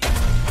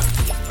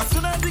 As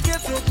soon as he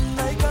gets up,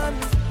 I can.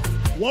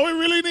 What we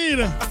really need?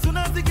 As soon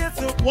as he gets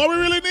up, what we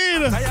really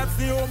need? I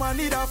see home, I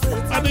need a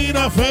fit. I need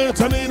a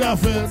fit. I need a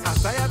fit. I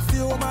see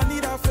home, I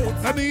need a fit.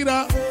 I need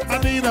a. I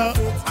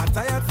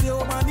see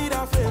home, I need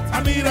a fit.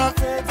 I need a.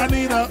 I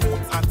need a.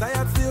 I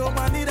see home, I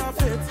need a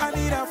fit. I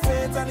need a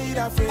fit. I need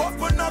a fit.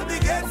 Open up the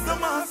gates to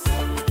mass.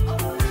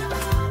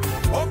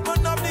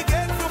 Open up the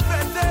gates to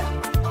fete.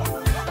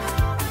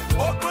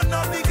 Open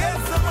up the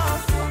gates to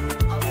mass.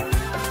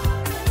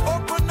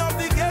 Open up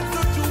the gates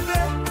to juve.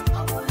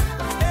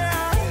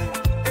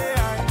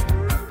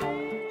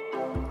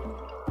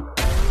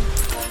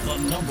 The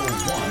number 1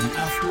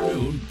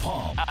 afternoon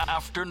pomp.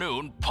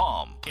 Afternoon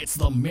pomp. It's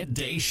the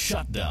Midday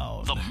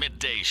Shutdown. The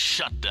Midday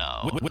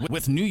Shutdown.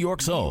 With New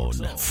York's own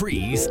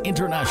Freeze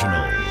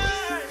International.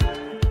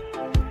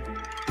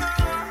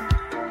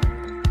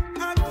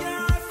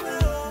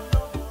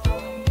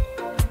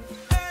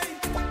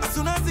 As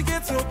soon as he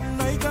gets up,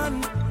 I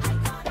can.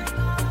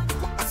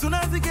 As soon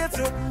as he gets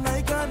up,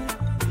 I can.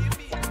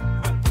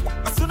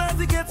 As soon as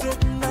he gets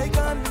up, I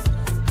can.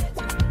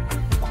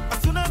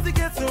 As soon as he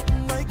gets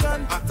something I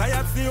can. I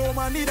tired see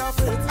woman need a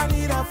faith. I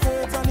need a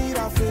faith, I need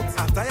a faith.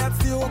 I tired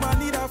see woman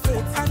need a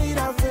faith. I need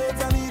a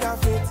faith, I need a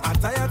faith. I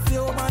tired see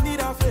woman need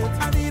a faith.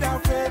 I need a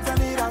faith, I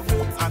need a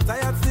faith. I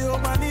tired see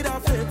woman need a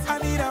faith. I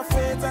need a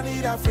faith, I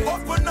need a faith.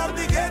 Open up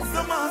the gates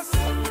to mass.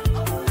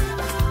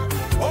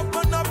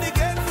 Open up the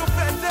gates to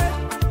faith.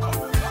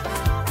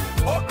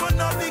 Open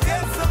up the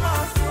gates to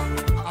mass.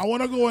 I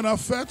want to go in a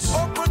fete.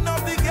 Open up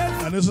the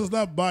gates. And this is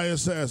not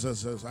biased to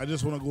SSS. I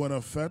just want to go in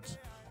a fete.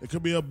 It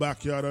could be a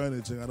backyard or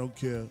anything. I don't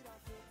care.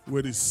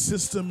 Where the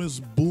system is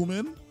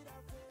booming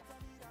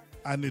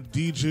and the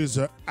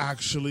DJs are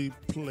actually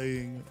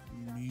playing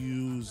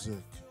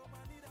music.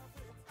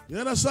 You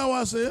understand what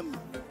I'm saying?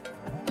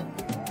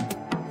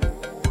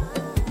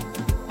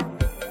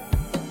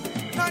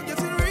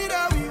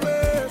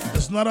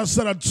 It's not a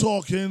set of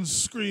talking,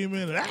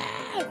 screaming,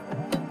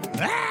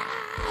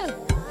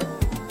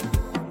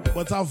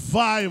 but a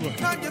vibe.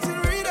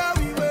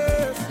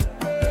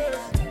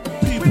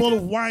 People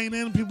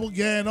whining, people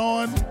getting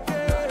on.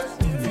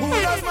 Who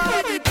does my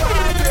happy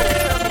party?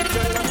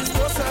 Tell them it's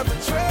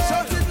 4-7 trade.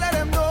 Shout it, let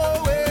them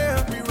know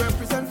where we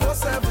represent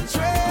 4-7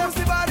 trade. Who's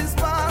the body's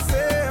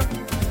passing?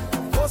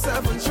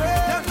 4-7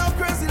 trade. They're not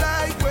crazy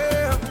like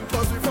where,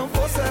 cause we from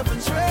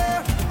 4-7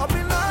 trade. Up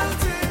in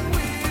London,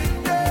 we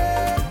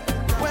there.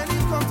 When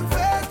it comes to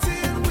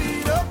vetting, we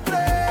don't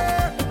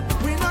play.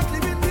 We not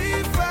living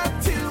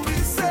defect till we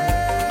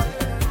say.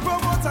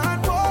 Promoter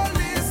and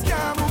police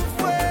can't move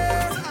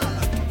away.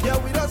 Yeah,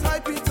 we just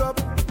hype it up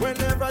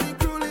whenever the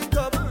crew link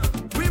up.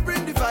 We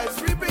bring the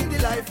vibes, we bring the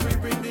life, we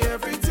bring the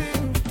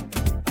everything.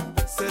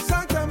 Say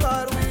something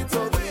bad, we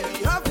talk,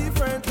 we have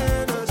different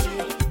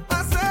energy.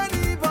 Ask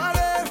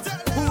anybody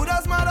who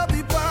does matter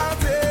the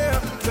party.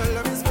 Tell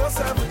them it's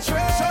 4-7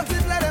 trade. Shout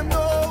it, let them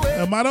know it.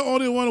 Am I the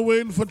only one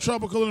waiting for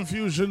Tropical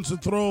Infusion to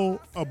throw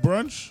a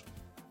brunch?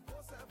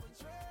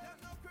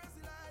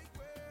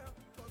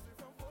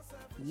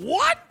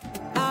 What?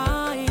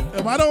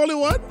 Am I the only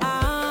one?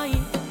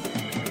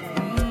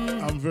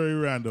 I'm very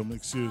random,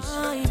 excuse.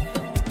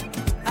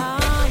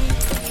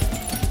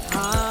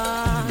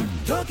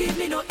 Don't give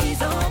me no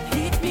ease up,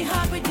 hit me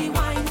hard with the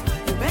wine.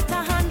 You better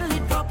handle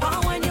it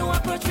proper when you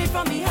approach me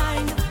from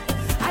behind.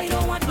 I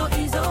don't want no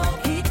ease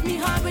up, hit me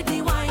hard with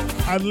the wine.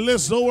 And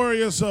listen, don't worry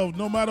yourself.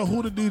 No matter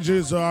who the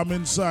DJs are, I'm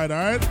inside, all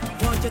right?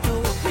 Want you to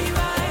walk me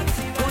right,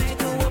 want you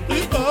to walk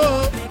me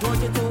good.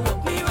 Want you to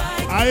walk me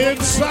right. I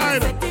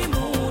inside.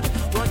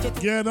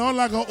 Getting on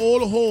like an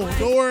old hoe.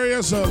 Don't worry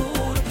yourself.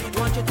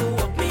 Want you to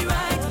walk me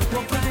right,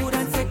 walk me good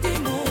and set the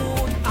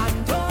mood.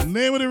 And The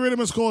name of the rhythm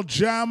is called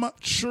Jam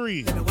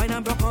Tree. when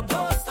I'm broke up,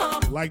 don't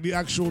stop. Like the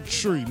actual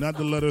tree, not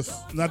the letter,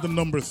 not the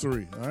number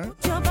 3. All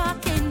right? Jump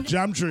back in.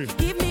 Jam Tree.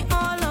 Give me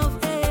all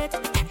of it.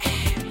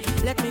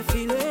 Let me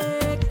feel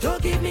it.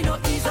 Don't give me no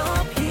ease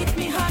up. Hit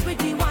me hard with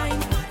the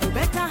wine. You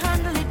better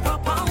handle it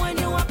proper when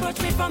you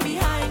approach me from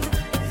behind.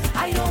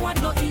 I don't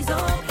want no ease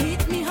up.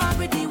 Hit me hard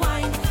with the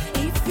wine.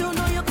 If you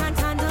know you can't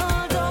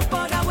handle, don't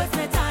bother with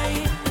my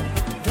time.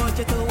 Want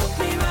you to walk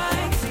me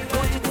right.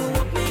 Want you to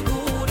walk me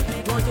good.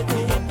 Want you to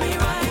walk me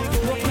right.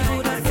 Walk me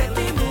good and set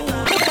the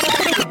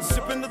mood.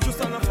 Sipping the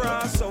juice on the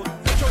frost out.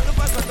 Show the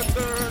vibes like a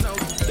turn out.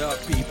 The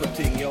people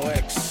think your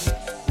ex.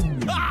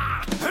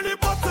 Any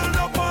bottle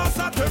of pass,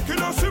 I take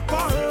in a sip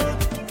of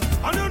it.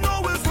 And you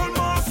know it's one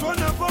mass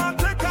whenever I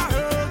take a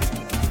hit.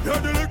 Your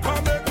the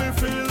liquor make me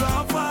feel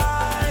the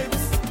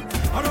vibes.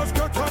 I just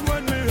got on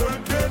when me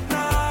head get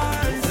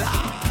nice.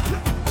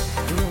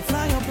 You don't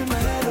fly up in my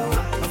head, oh.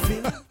 I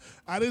feel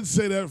I didn't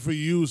say that for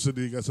you,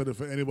 Sadiq. I said it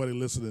for anybody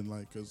listening,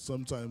 like, because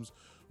sometimes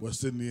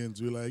West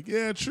Indians, we're like,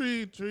 yeah,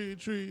 tree,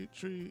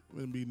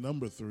 and be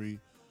number 3.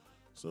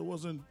 So it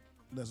wasn't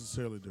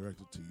necessarily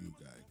directed to you,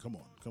 guy. Come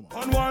on.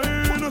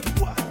 unwind.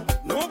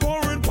 No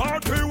boring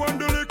party when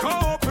the liquor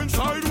up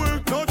inside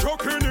we. No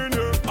joking in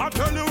here. I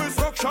tell you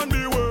instruction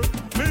beware.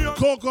 Me and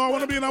Coco, I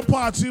want to be in a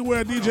party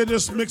where DJ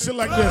just mix it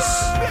like this.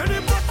 any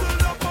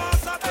bottle of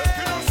pass, I take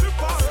in a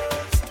sip of it.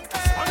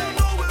 And you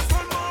know it's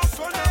one mass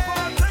whenever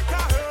I take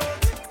a hit.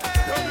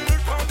 Your the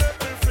liquor make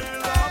me feel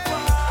the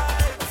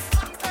vibes.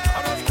 I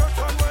just got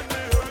on when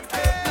me head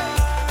get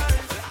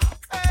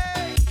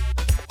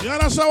nice. You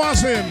understand what I'm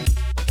saying?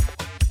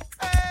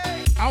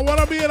 I want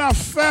to be in a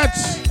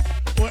fete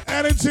where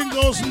anything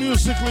goes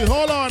musically.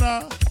 Hold on,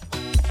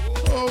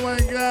 Oh, my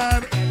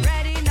God.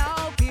 Ready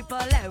now, people,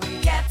 let we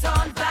get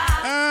on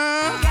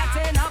back.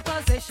 Get in a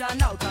position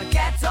now to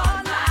get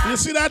on back. You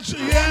see that?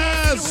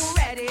 Yes. You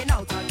ready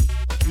now to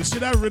You see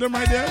that rhythm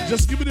right there?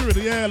 Just give me the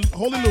rhythm. Yeah,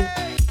 hold it loop.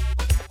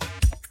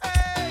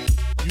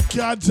 You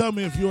can't tell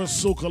me if you're a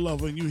soca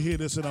lover and you hear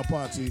this in a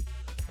party,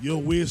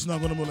 your waist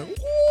not going to be like,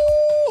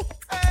 ooh,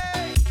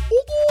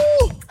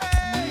 ooh,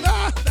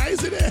 nah, that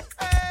is it there.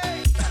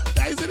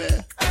 That is it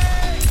there.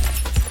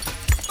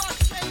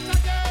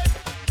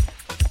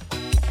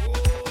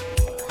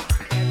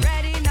 get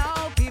ready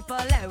now, people,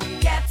 let we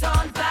get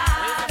on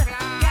back.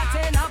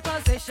 Get in a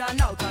position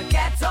now to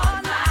get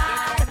on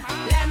back.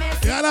 Let me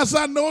see. Yeah, that's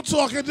not no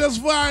talking,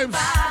 just vibes.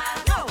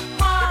 No,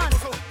 1,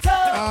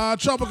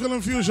 2. Tropical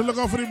Infusion, look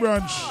out for the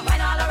brunch.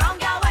 When all around,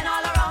 girl, when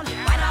all around.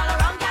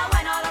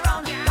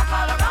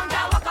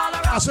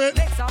 That's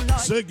it.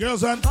 Say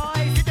girls and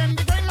Give them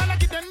the grind, man, I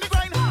give them the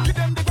grind. Give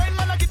them the grind,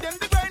 man, I give them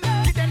the grind.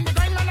 Give them the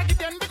grind, man, I give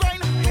them the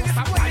grind. It's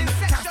a wine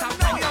section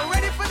now. You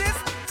ready for this?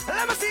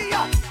 Let me see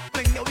ya.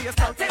 Fling your waist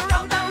out, take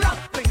round and round.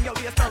 Fling your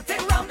waist out,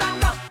 take round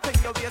and round. Fling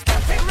your waist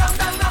out, take round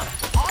and round.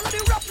 All of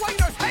the rough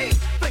winers, hey.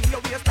 Fling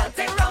your waist out,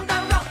 take round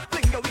and round.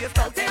 Fling your waist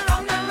out, take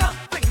round and round.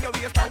 Fling your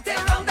waist out, take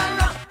round and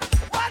round.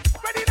 What?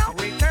 Ready now?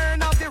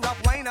 Return of the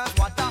rough winers.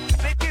 What a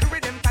wicked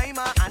rhythm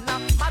timer and a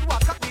mad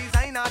walk up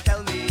designer.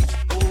 Tell me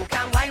who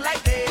can wine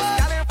like this?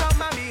 Calling from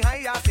Miami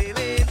higher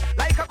sailing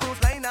like a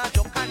cruise liner.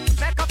 Jump and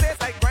make a face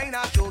like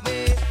Griner. Show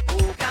me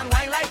who can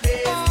wine like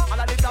this? All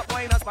of the top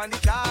winers on the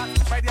chart.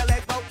 Spread your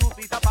legs about 2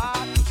 feet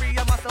apart. Free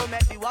your muscle,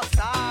 make the walk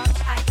start.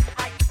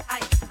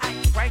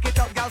 Crank it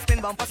up, girl,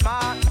 spin bumper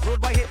smart.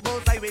 Road boy hit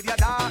bullseye with your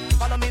dart.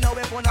 Follow me now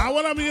if I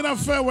wanna be in a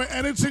fair where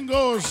anything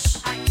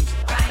goes.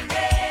 Grind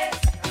it.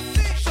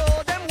 Show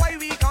them why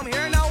we come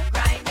here now.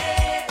 Grind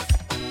it.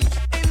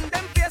 In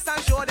them face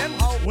and show them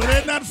how. When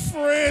they're not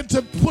afraid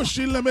to push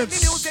the limits.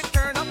 The music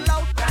turn up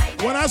loud.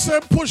 Grind When I say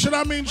push it,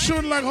 I mean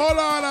shoot like hold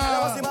on.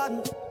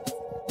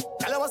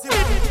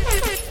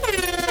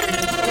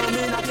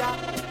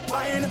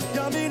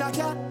 You mean I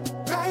can't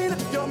grind?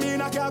 You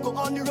mean I can't go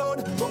on the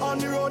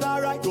road,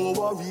 alright. Don't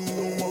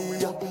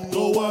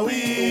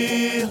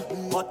worry.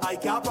 But I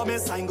can't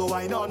promise I ain't go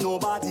wine on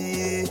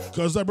nobody.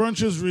 Cause the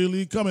brunch is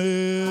really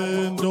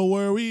coming. Don't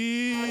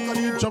worry.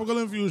 Tropical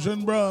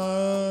Infusion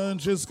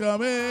brunch is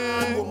coming.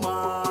 Hey!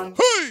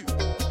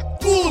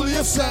 Fool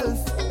yourself.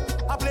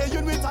 I play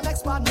you with an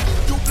ex-man.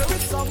 You play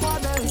with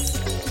someone else.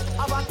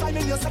 Have a time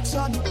in your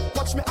section.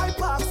 Watch me I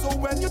park, so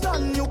when you're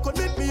done, you could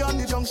meet me on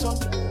the junction.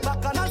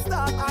 Back and I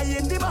start, I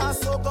in the mass,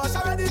 so gosh,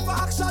 I'm ready for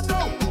action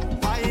now.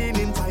 Fine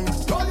in time.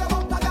 Roll your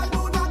bumper and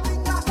do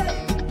nothing,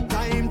 nothing.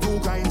 Time to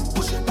grind.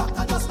 Push it back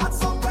and just add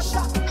some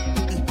pressure.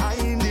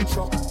 Behind the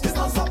truck, it's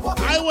not so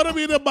walking. I wanna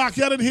be in the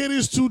backyard and hear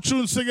these two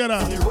tunes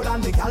together. The road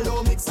and the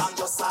gallo mix and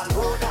just all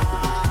road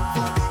down.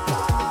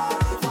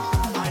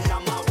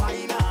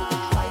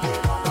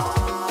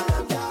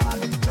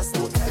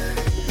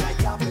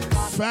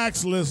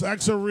 Facts list.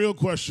 Ask a real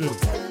question.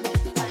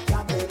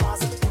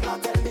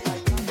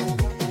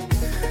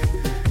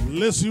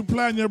 List, you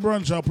plan your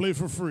brunch, I'll play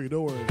for free.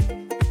 Don't worry.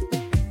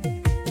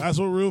 That's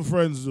what real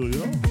friends do, you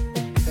know?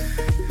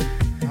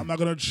 I'm not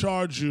gonna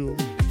charge you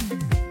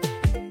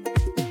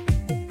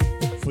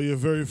for your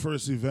very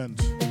first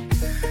event.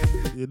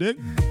 You dig?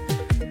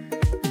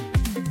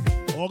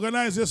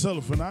 Organize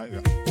yourself, and I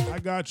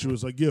got you.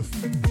 It's a gift.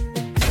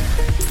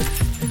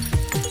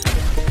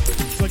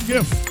 It's a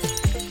gift.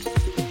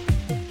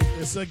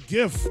 It's a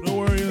gift. Don't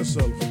worry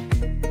yourself.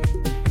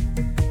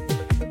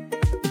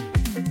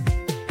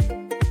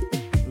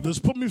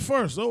 Just put me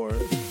first. Don't worry.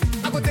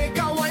 I go take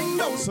a wind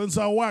down. Since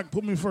I whack,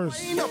 put me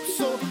first. Up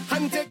so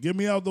and take Get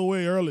me out the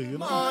way early, you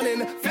know.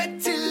 morning.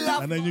 Fet till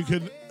up. And then you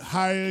can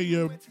hire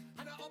your.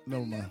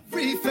 Never mind.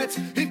 Free fet.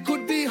 It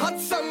could be hot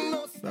sun.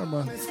 Never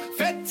mind.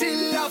 Fet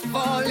till I'm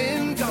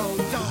falling down.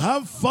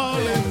 I'm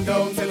falling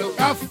down. Say look,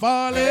 I'm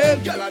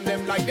falling. girl and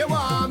them like they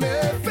want me.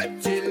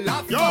 Fet till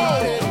I'm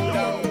falling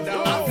down.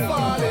 I'm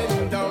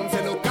falling down.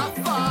 Say look, I'm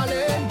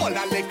falling. All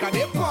the liquor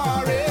they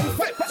pouring.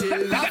 Fet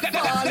till I'm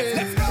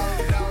falling.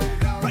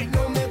 Right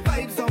now my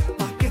vibes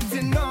up are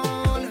getting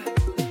on.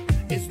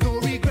 It's no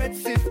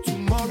regrets if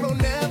tomorrow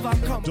never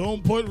comes.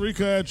 Don't put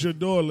Rika at your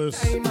door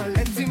list.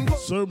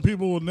 Certain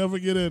people will never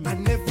get in.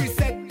 And every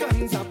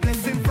second's a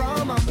blessing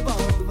from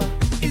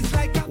above. It's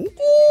like a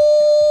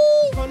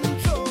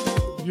control.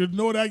 You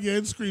know that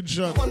getting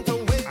screenshot.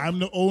 I'm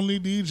the only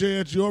DJ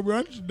at your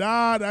brunch?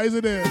 Nah, that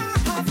isn't it.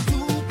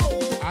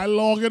 I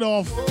log it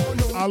off.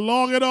 I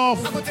log it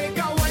off. I go take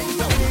a wind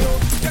down, yo.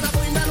 Can I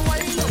wind and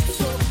wind up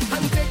so?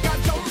 And take a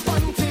jump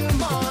until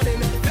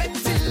morning. Fet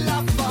till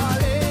I'm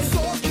falling.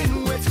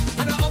 Soaking wet.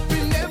 And I'm up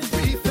in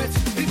every fet.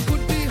 It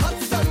could be hot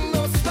sun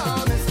or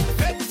storms.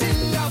 Fet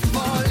till I'm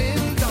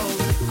falling down.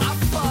 I'm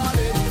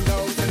falling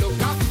down. Say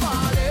look, I'm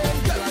falling.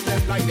 Girl and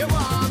them like they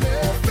want me.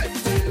 Fet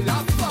till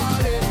I'm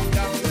falling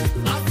down.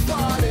 I'm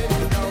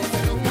falling down.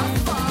 Say look, I'm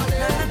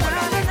falling.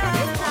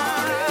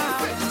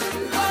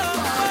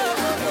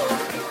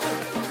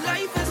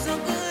 Life is so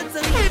good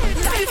to me.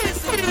 Life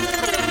is so good.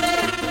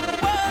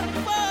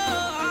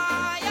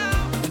 Whoa,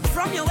 yeah.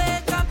 From your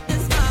wake up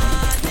this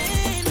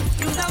morning,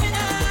 you're the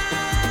winner.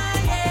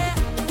 Yeah.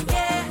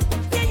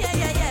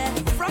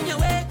 From your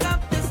wake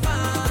up this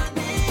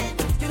morning,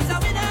 you're the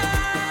winner.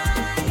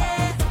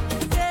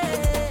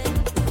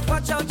 Yeah.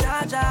 Watch out,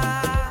 Jaja.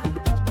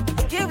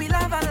 Here we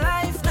love and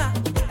life now.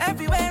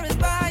 Everywhere is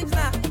vibes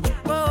now.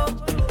 Whoa,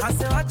 I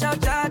say watch out,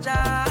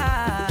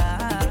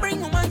 Jaja.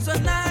 Bring woman so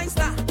nice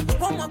now.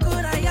 What more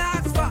could I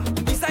ask for?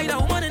 Beside a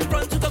woman in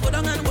front to go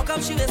down and walk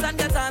up she waist and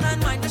get on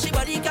and wind. She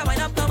body can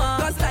wind up no more.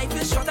 Cause life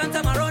is short and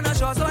tomorrow not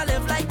sure. So I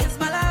live like it's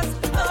my last.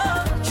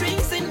 Oh,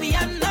 drinks in me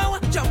and now.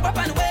 Jump up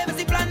and wave is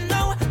the plan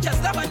now.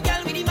 Just love and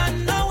girl with the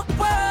man now.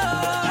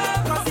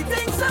 Whoa, cause it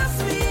things so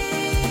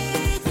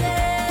sweet,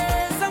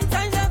 yeah.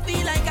 Sometimes I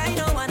feel like I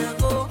don't wanna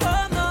go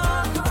home,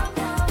 no.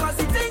 Cause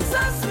it things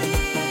so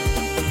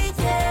sweet,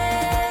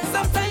 yeah.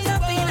 Sometimes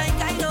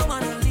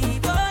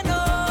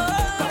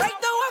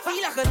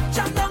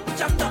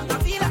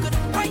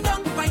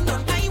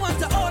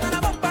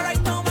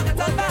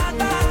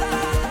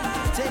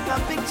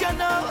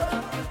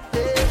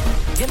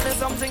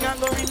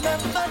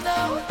remember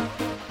now.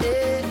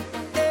 Hey,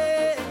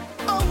 hey,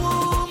 oh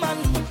woman,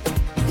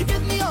 you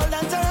give me all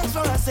that thanks for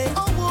I say,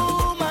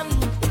 oh woman,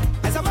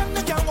 as a man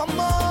that can want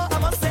more, I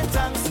must say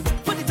thanks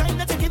for the time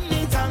that you give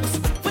me thanks,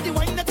 for the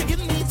wine that you give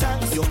me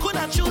thanks. You could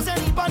not choose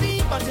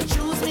anybody, but you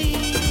choose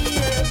me.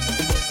 Yeah.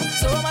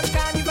 So much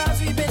carnivals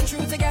we've been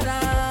through together.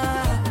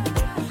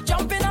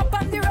 Jumping up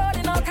on the road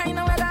in all kind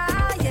of weather,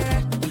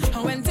 yeah.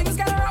 And when things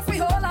get rough, we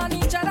hold on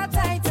each other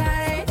tight,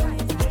 tight.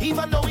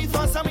 Even though we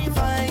fuss and we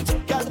fight,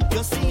 girl,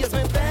 you see as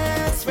my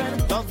best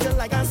friend. Don't feel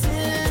like a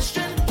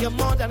sister, you're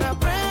more than a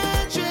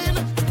brethren.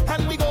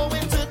 And we go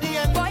into the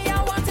end. Boy,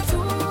 I want you to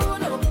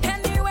know,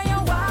 anywhere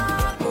you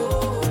want,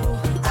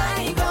 oh,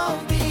 I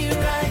gon' be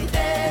right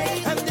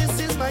there. And this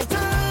is my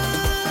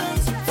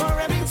thanks for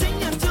everything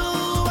you do.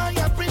 I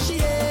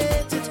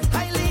appreciate it,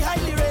 highly,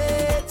 highly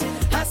rate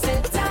it. I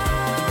said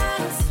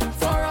thanks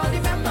for all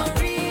the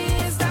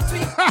memories that we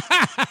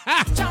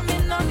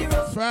jamming on the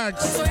road.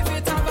 Facts. So if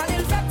you talk a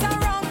little better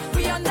wrong,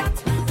 we on that.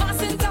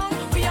 Passing down,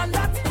 we on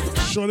that.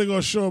 Shorty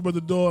gonna show up at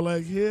the door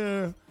like,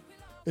 here.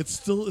 It's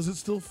still, is it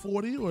still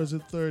 40 or is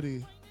it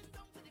 30?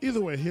 Either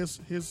way, here's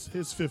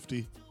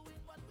 50.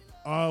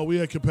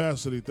 We at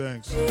capacity,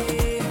 thanks.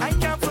 I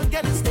can't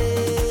forget his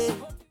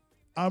name.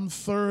 I'm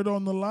third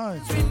on the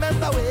line.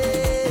 Remember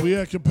when We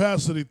at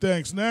capacity,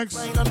 thanks. Next.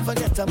 mine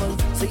unforgettable.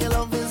 So your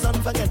love is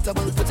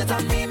unforgettable. Put it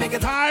on me, make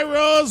it Hi,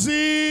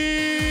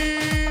 Rosie.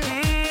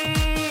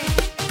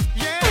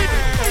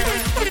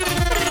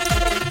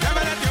 Never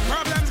let your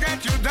problems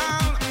get you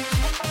down.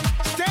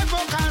 Stay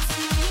focused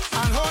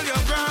and hold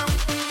your ground.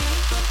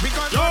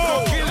 Because what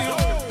will kill you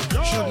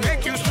should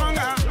make you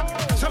stronger.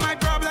 So my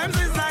problems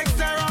is like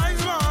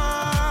steroids, boy.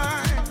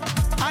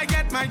 I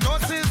get my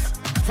doses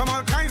from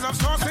all kinds of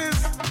sources.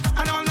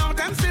 And all of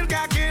them still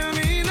can't kill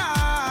me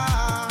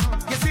now.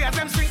 You see, as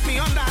them sink me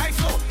on the ice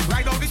flow.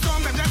 Ride out the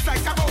storm, them just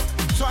like a boat.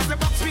 So as the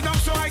box me down,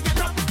 so I get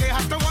up. They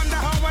have to wonder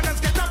how others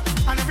get up.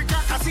 And every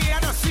crack I see, I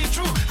just see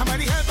through. And by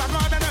the help of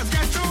God, I just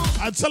get through.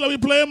 I tell her we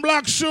playing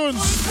Black Shoes.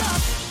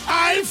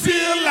 I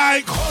feel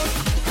like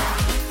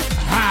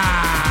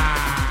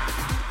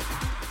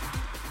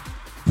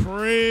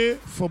pray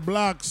for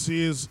Blacks.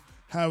 He is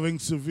having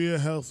severe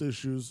health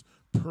issues.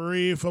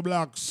 Pray for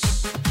Blacks.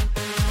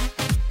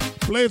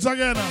 Play it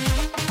again.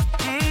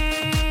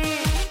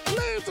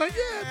 Play it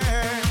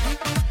again.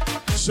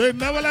 Say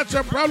never let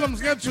your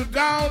problems get you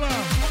down.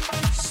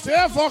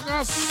 Stay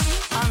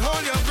focused. And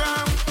hold your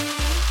ground.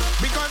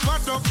 Because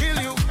what will kill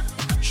you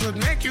should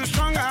make you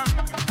stronger.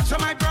 So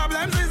my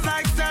problems is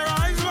like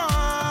steroids,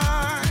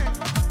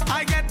 boy.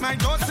 I get my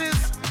doses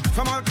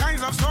from all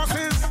kinds of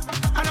sources.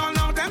 And all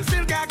of them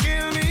still can't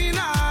kill me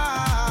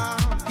now.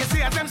 You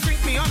see, as them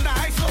sink me on the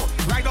ice flow.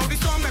 Ride out the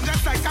storm, them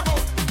just like a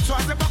boat. So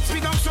as the box me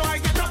down, so I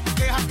get up.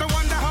 They have to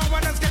wonder how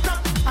others get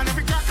up. And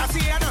every crack I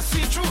see, I just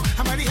see through.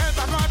 And by the help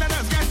of God, I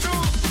just get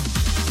through.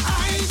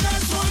 I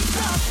just won't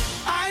stop.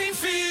 I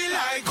feel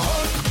like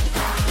hope.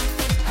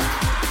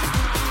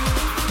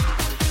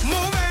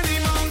 Move any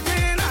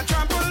mountain, I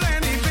trample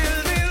any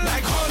building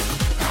like Hulk.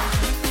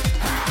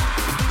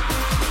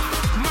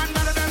 Man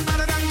better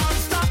than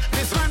monster,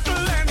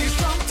 dismantle any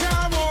strong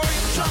tower boy.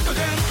 Trample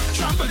them,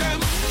 trample them,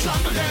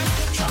 trample them,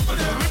 trample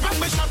them. Rip up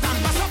my shot and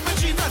bust up my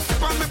Jesus.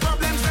 Step on my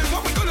problems, then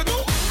what we gonna do?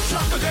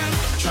 Trample them,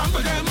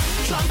 trample them,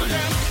 trample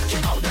them.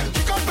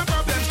 Kick out my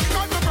problems, kick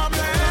out my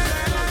problems.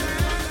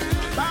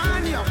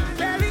 Burn your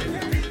belly.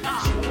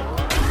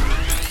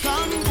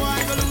 Some boy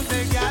go lose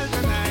their girl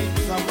tonight.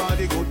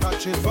 Somebody go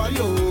touch it for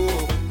you.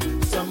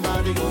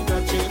 Somebody go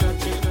touch it,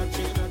 touch it, touch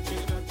it, touch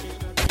it, touch it,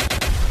 touch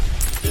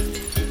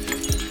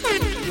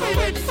it. Your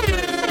wet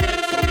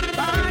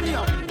burn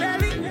your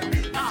belly.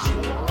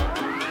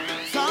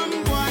 Some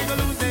boy go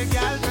lose their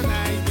girl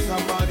tonight.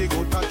 Somebody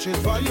go touch it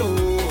for you.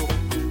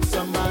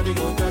 Somebody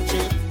go touch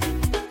it.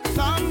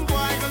 Some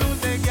boy go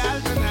lose their girl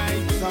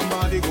tonight.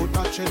 Somebody go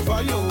touch it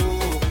for you.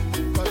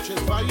 Touch it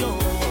for you.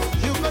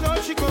 You can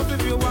all she goes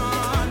if you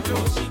want to.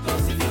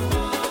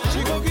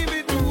 She go give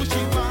it to who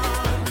she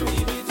want to.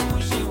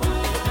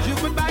 You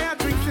could buy her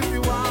drinks if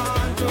you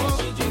want to.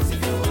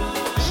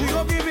 She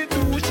go give it to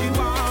who she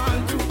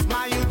want to.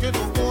 My youth, you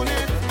don't own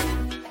it.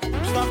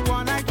 Stop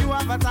one like you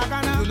have a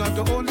tagana. You're not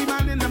the only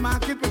man in the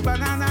market with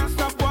banana.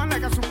 Stop one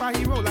like a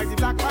superhero, like the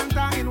Black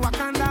Panther in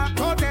Wakanda.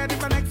 Go there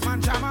if an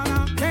ex-man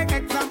shamana. Take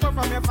example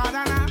from your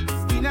father now.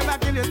 He never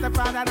kill your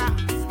stepfather now.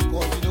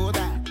 Cause you know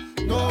that.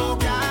 No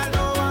girl,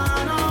 no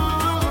one, no,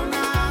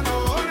 nah, no,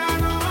 nah,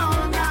 no,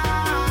 nah, nah.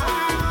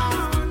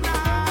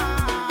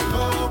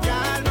 No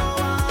girl, no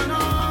one,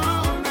 no,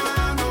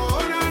 nah, no,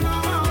 nah, no,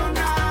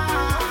 nah,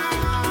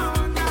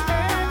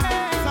 nah.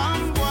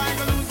 Some boy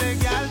go lose their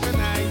girl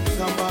tonight.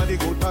 Somebody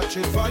go touch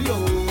it for you.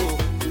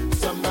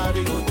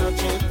 Somebody go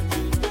touch it.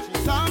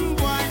 Some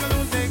boy go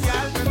lose their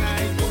girl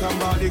tonight.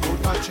 Somebody go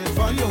touch it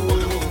for you.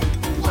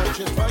 Touch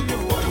it for you.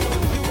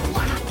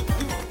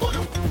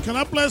 Can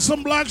I play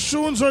some Black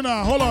Shoes or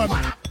not? Hold on.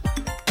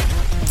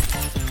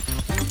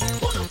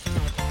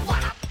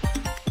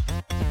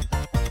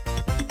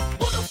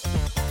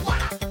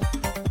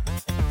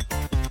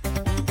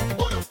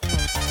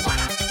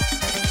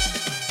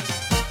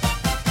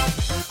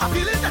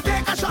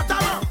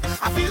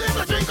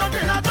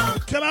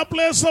 Can I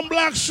play some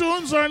black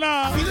tunes or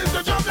not? I feel it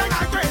to jump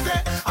like I'm crazy.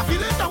 I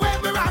feel it the way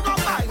where I go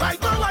by. Right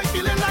now I'm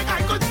feeling like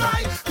I could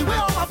fly. The way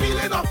I'm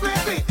feeling of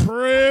lately.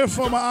 Pray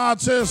for my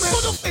artists.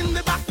 Put up in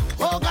the back.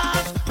 Oh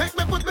God, make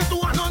me put me to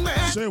one on me.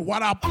 Say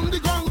what up? On the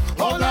ground.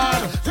 Oh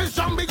Lord, this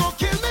zombie go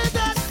kill me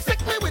dead. Stick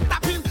me with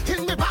that pin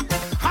in me back.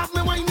 Have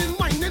me whining,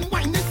 whining,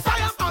 whining.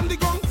 Fire on the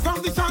ground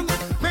from the sun.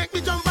 Make me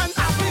jump and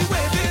have me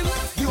waving.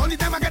 The only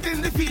time I get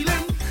in the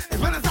feeling is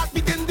when I start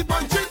beating the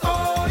punching.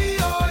 Oh,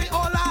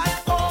 oh Lord,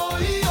 oh,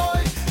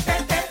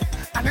 eh, eh.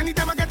 And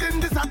anytime I get in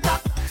this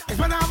attack is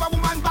when I have a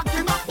woman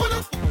backing up. Pull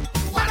up,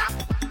 what up,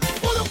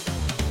 pull up,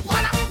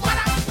 what up, what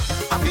up.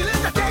 I feel it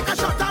to take a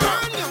shot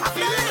around. I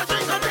feel it to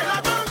drink until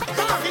I burn.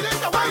 I feel it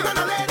to wine on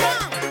a lady.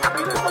 I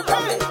feel it to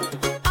play.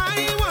 I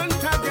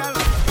want a girl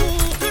who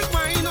could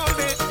wine all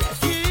day.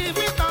 Give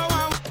it a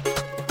wow.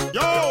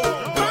 Yo,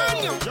 Burn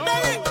you,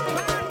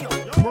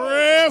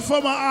 pray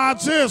for my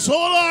artists.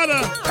 Hold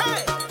on.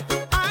 Hey,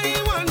 I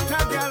want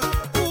a girl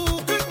who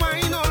could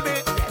wine all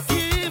day.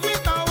 Give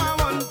it how I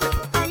want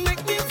and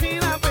make me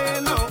feel a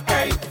way now.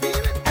 Hey,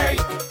 hey,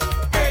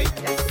 hey,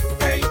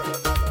 hey,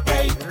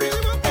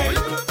 hey,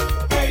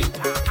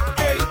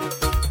 hey.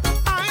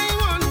 I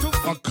want to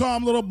A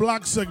calm little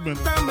black segment.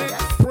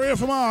 Pray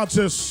for my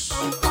artists.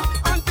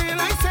 until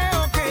I say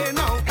okay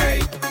now. Hey,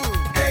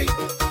 hey,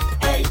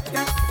 hey,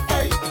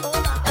 hey,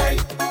 hey,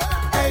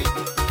 hey,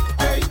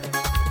 hey,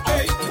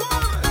 hey.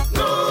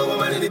 No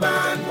woman in the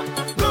band.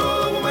 No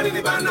woman in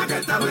the band. I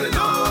get away.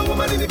 No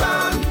woman in the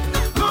band.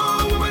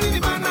 No woman in the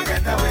band. I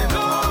get away.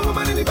 No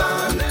woman in the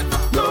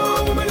band.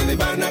 No woman in the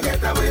band. I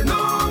get away.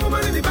 No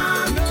woman in the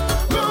band.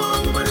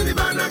 No woman in the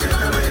band. I get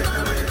away.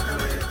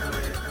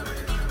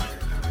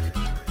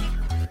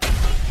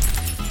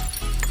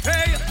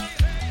 Hey.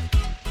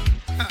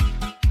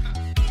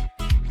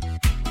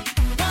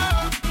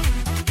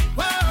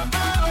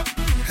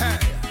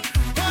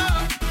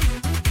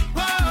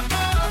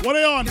 What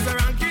are you on?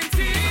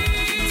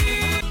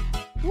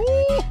 Woo!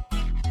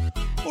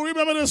 Oh,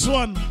 remember this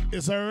one?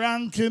 It's a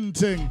ranking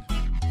thing.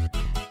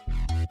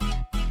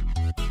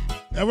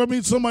 Ever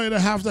meet somebody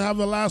that have to have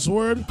the last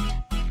word?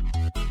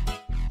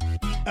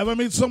 Ever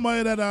meet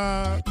somebody that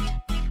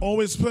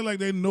always feel like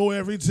they know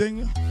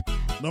everything?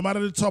 No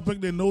matter the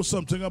topic, they know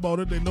something about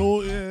it. They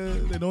know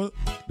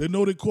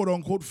the quote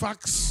unquote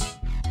facts.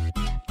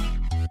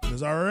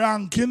 There's a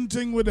ranking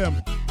thing with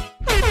them.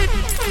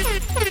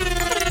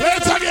 Play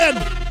it again.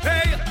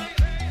 Hey.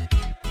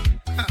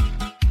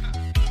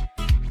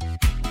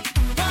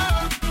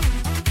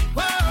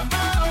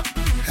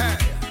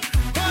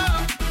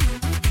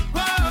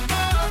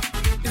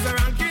 It's a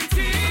ranking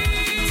thing.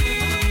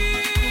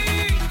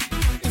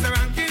 It's a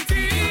ranking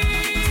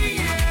thing.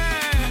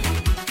 Yeah.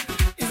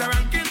 It's a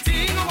ranking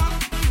thing.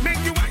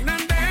 Make you wine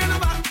and then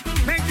over.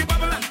 Make you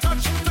bubble and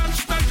touch,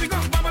 touch, touch. You go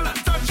bubble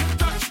and touch,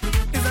 touch.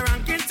 It's a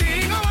ranking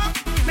thing.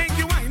 Make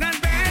you wine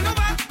and then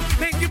over.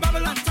 Make you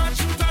bubble and touch,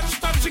 touch,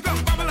 touch. You go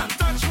bubble and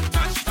touch,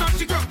 touch, touch.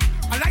 You go.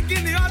 I like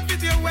in the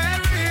outfit you're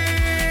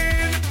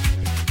wearing.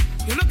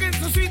 You're looking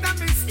so sweet and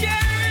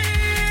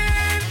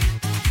mysterious.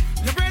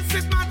 Your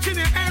bracelet matching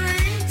your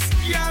earrings.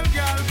 Girl,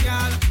 girl,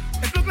 girl.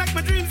 It look like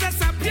my dreams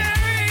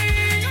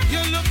disappearing.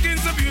 You're looking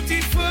so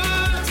beautiful.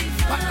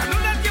 But I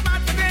know that you're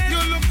bad today.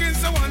 You're looking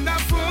so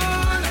wonderful.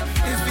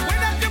 It's the way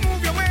that you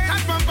move your way.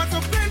 That bumper so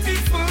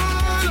plentiful.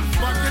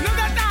 But you know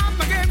that I'm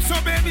my game. So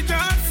baby,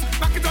 just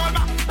back it all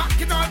back.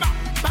 Back it all back.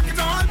 Back it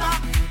all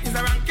back. It's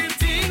a ranking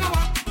thing.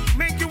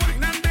 Make you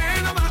wine and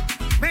then over.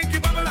 Make you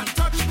bubble and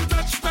touch,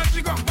 touch, touch.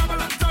 You go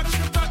bubble and touch,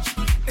 touch.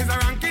 It's a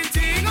ranking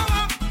thing.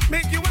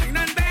 Make you wine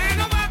and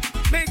then over.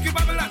 Make you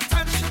bubble and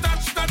touch,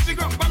 touch, touch. You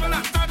go bubble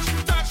and touch,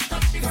 touch.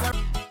 It's a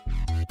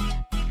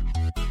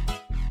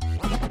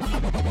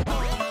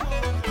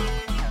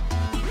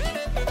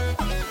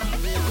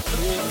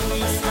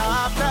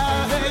stop the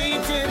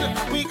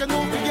hating. We can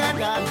move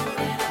together.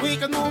 We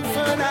can move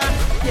further.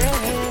 Yeah.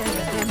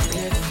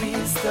 If we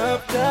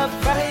stop the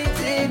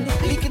fighting,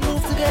 we can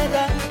move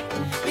together.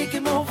 We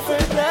can move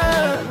further.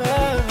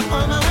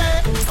 On my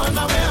way, on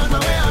my way, on my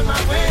way, on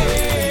my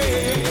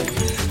way.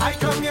 I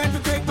come here to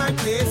take my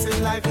place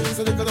in life,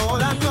 so they could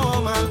all act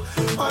normal.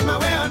 On my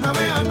way, on my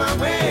way, on my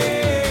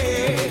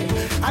way.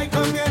 I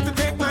come here to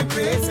take my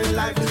place in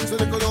life, so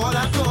they could all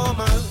act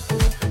normal.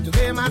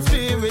 Today my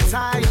spirit's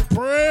high.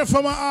 Pray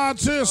for my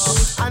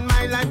artists. And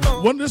my life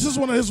This is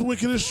one of his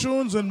wickedest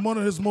tunes and one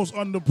of his most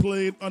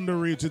underplayed,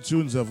 underrated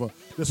tunes ever.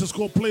 This is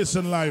called Place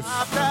in Life.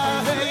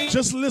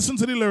 Just listen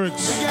to the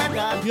lyrics.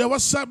 You ever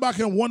sat back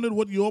and wondered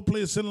what your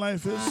place in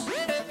life is?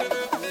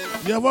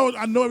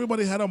 I know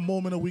everybody had a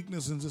moment of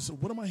weakness and just said,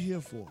 what am I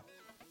here for?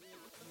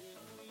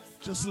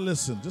 Just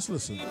listen, just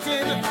listen.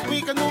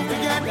 We can move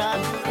together,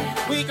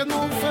 we can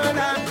move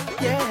further,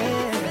 yeah.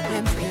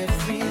 And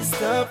if we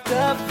stop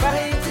the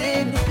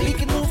fighting, we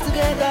can move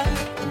together,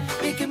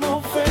 we can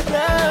move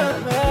further.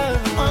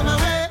 On my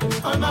way,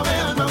 on my way,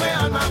 on my way,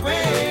 on my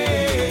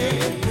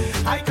way.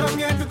 I come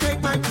here to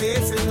take my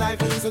place in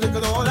life, so they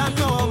could all act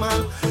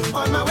normal.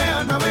 On my way,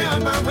 on my way,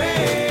 on my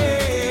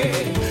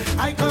way.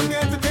 I come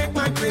here to take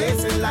my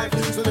place in life,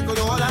 so they could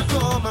all act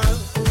normal.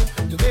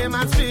 Today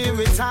my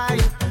spirit's high,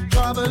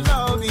 trouble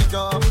all the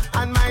door,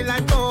 and my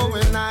life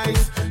going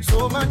nice.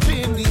 So much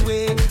in the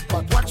way,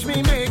 but watch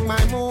me make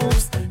my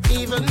moves.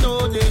 Even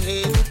though they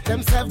hate,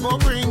 themselves will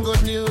bring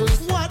good news.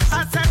 What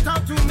I set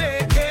out to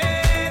make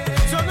it,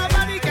 so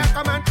nobody can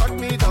come and cut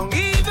me down.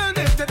 Even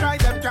if they try,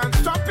 them can't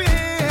stop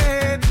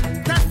it.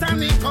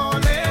 Destiny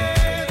calling,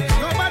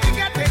 nobody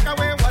can take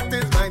away what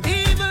is mine.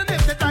 Even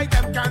if they try,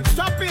 them can't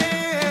stop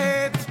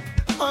it.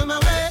 On my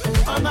way,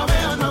 on my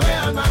way, on my way,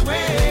 on my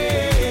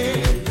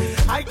way.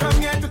 I come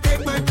here to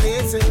take my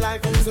place in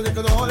life, so they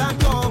could all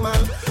act normal.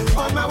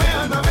 On my way,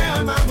 on my way,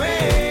 on my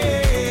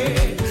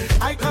way.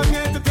 I come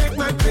here to take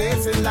my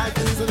place in life,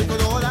 so they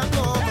could all act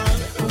normal.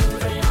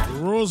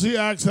 Rosie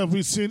asks,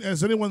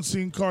 has anyone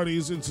seen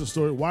Cardi's Insta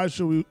story? Why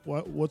should we,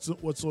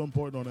 what's so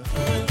important on it?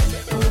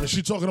 Is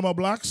she talking about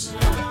blacks?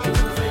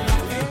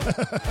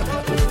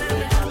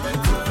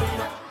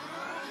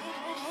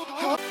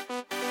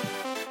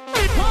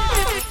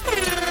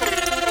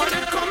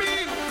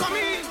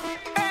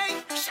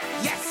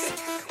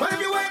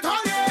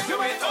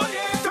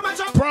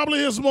 Probably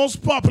his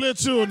most popular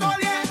tune.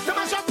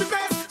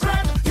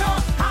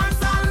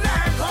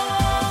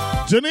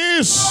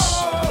 Janice,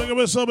 look at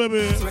me so,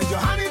 baby.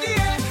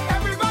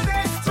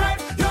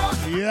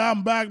 Yeah,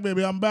 I'm back,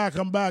 baby. I'm back.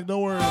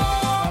 Don't worry.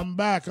 I'm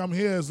back. I'm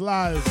here. It's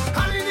live.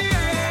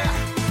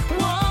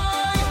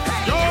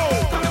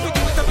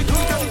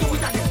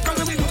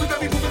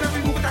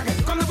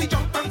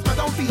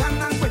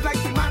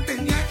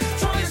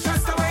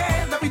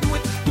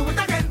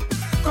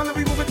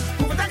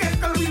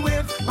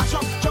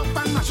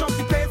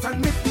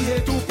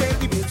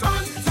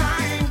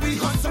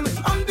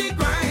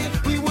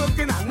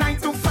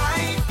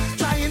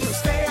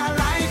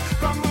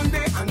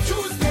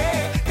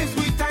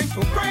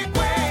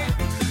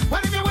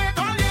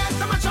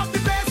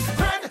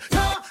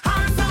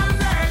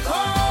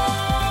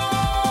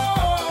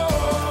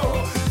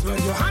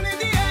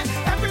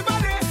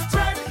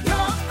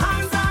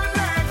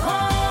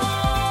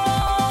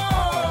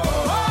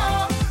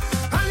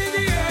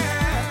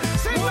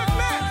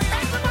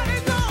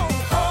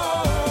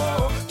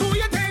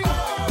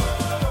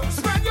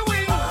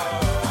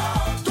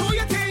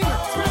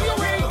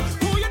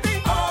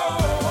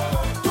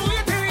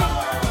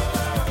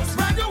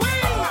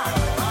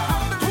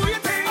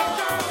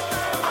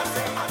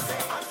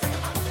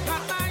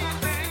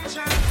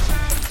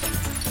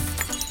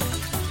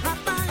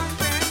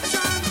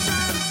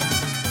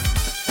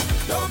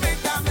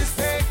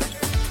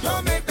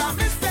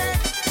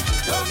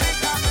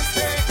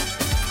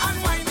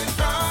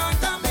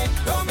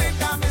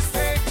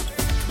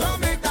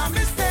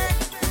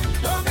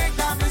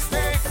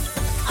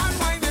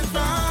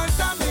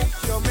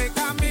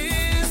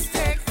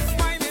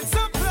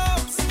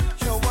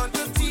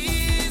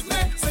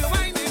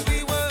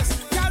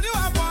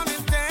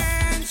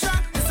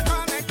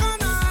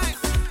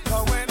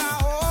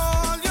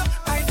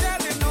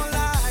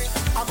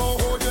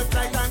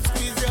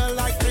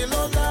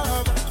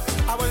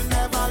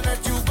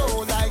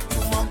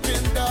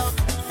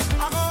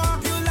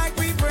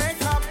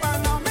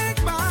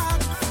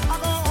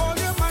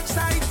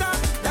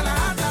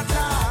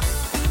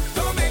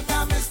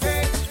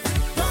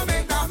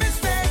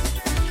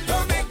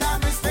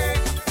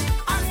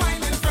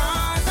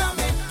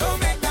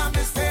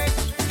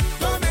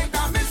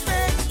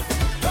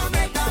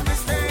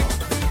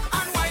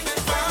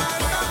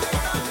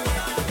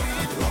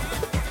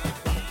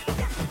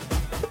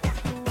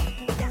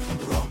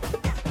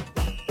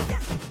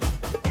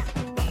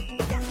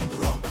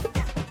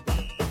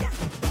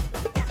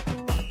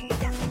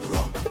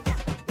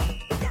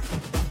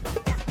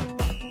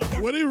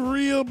 Where the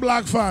real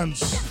black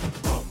fans?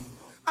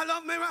 I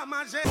love me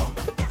Ramage.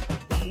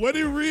 Where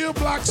the real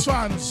black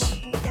fans?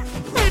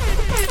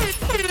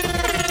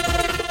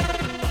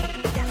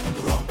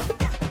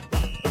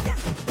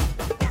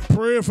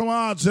 Pray for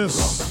my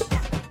artists.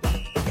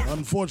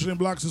 Unfortunately,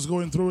 blacks is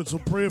going through it, so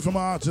pray for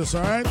my artists,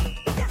 all right?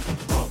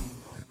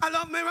 I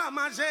love me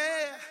Ramage.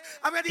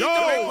 I'm ready to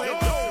wait.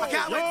 I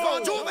can't wait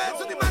for 2 minutes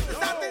to the man to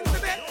start things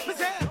today. Me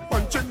say,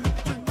 one chin.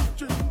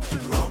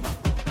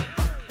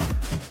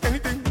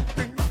 Anything,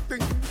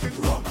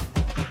 rum.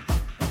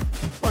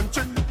 One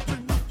chin.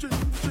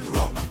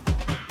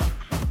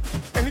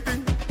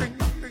 Anything,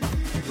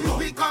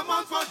 we come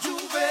on for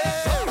Juve.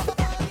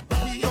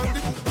 We on the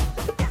book.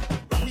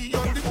 We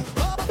on the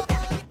book.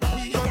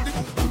 We on the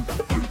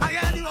book. I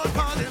hear the old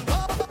calling.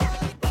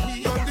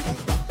 We on the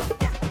book.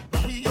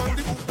 We on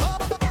the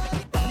book.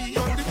 We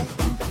on the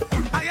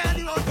book. I hear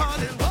the old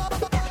calling.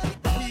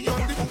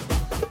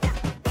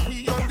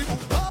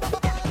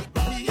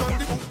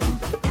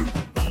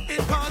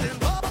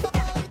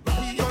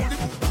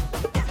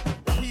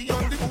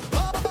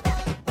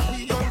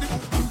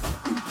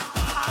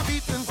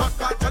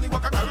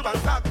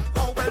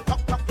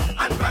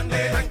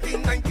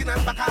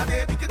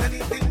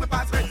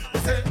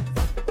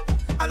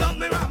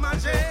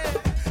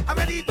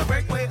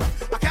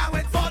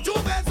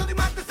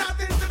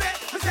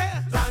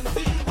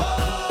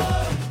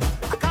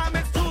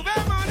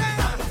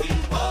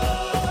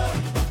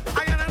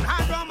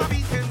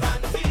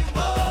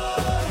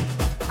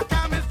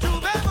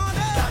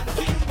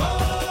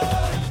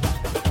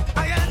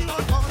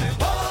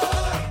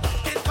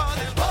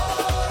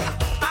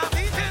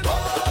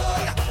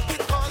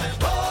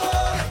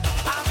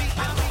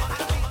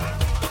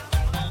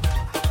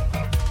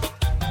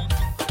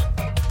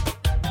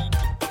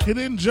 He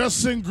didn't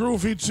just sing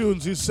groovy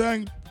tunes, he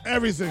sang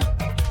everything.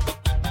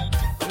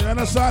 You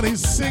understand? He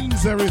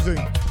sings everything.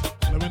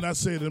 Let me not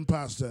say it in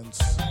past tense.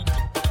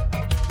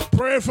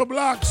 Pray for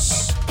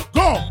blacks.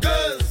 Go!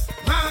 Girls,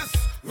 mass,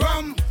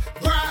 rum,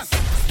 brass,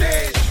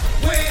 stage,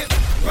 wave,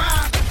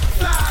 rock,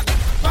 flag,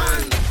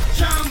 band,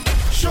 jam.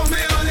 Show me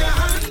all your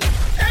hand.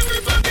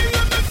 Everybody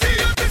let me see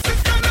you. This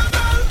is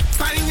carnival.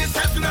 Find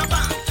yourself in a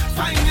band.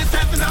 Find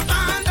yourself in a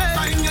band.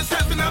 Find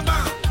yourself in a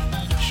band.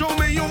 Show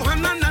me your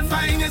hand and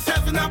find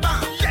yourself in a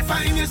band. Yes,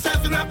 find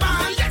yourself in a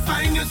band. Yes,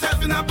 find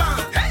yourself in a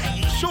band.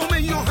 Hey, show me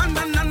your hand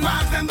and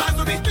rock them bars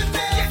with it.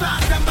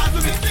 Rock them bars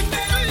with it.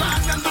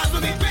 Rock them bars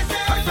with it.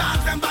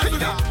 Rock them bars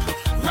with it.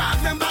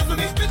 Rock them bars with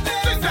it.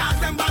 Rock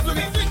them bars with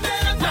it.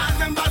 Rock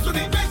them bars with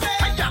it.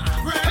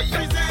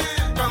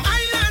 From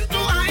island to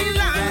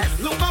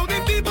island, look how the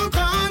people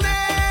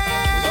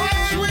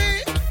connect.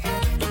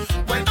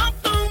 When up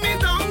to me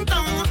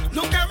downtown,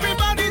 look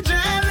everybody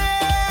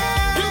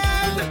jealous.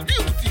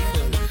 Beautiful.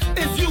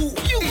 It's you,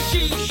 it's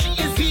she,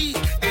 it's he,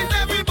 it's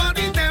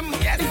everybody them.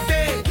 It's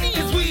they,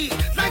 it's we.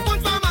 Like one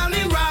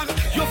family rock,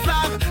 your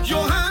flag,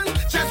 your hand,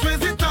 just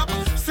raise it up.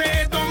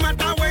 Say it don't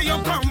matter where you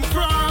come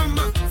from.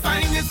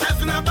 Find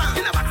yourself in a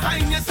band.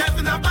 Find yourself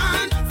in a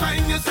band.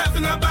 Find yourself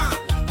in a band.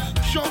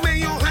 Show me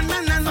your hand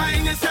and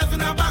find yourself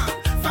in a band.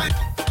 Find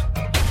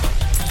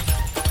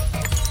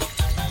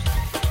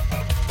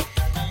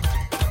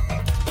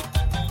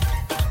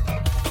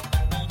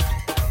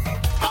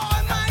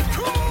all my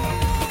crew.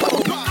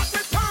 Look at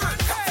me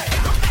pants,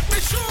 look at me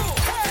shoe,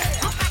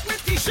 look at me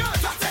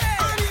t-shirt,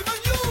 and even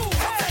you.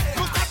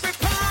 Look at me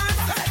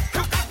pants,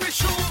 look at me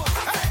shoe,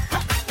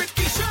 look at me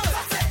t-shirt,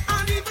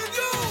 and even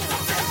you.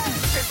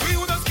 If we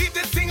would just keep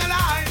this thing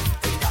alive,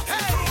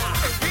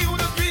 if we would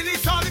just really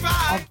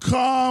solidify. A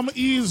calm,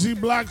 easy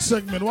black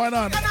segment. Why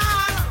not?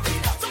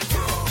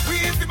 We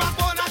is the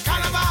backbone of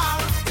carnival.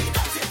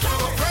 Go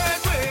afraid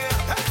way,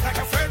 like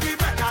a afraid we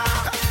better.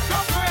 Go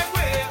afraid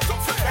way,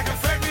 like a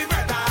afraid we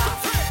better.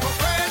 Go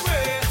afraid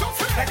way,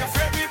 like a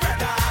afraid we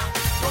better.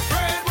 Go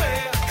afraid way,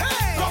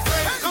 go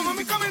afraid. Come on,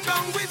 me coming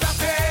down with that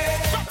day.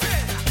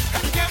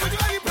 Yeah, we do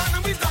any plan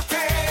and with that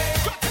day.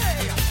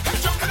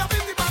 Jump it up in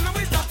the band and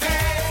with that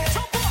day.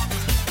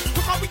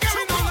 Look how we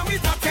carrying on and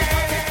with that day.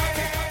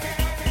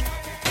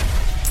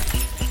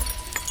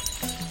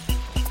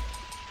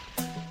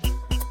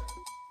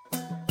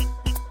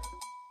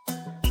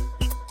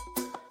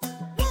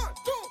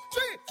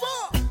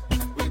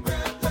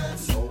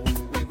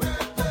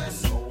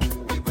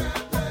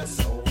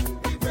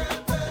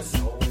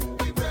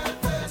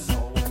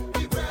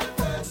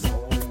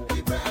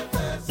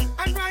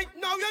 And right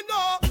now you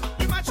know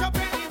we match up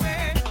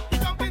anyway. We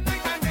jumping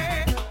night and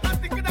day, and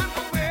thicker than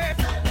the wave.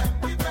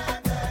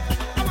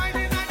 I'm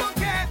hiding, I don't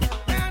care.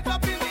 Hands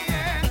up in the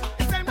air.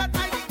 It's time that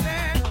I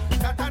declare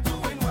that I'm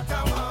doing what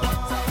I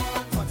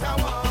want, what I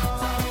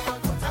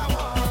want, what I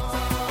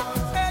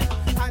want. Hey,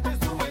 I'm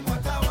just doing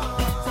what I want,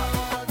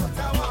 what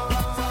I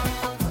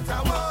want, what I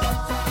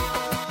want.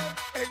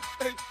 Hey,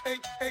 hey, hey,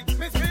 hey,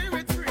 my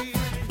spirit's free.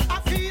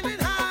 I'm feeling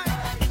high.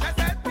 Just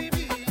let me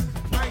be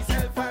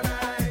myself and I.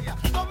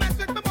 Don't mess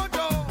with my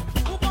mojo.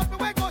 Who got me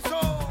where go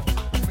so?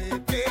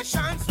 Make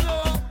patience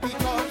slow.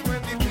 Because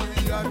when the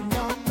period come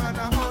and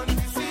I'm on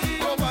the sea,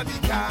 nobody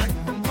can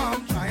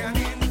come try and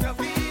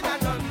intervene. I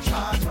done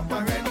charge up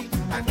already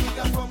and we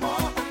got for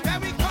more.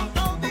 Then we come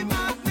down the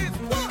madness.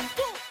 1, 2,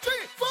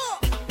 3, 4.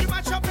 We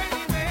match up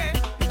anyway.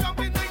 We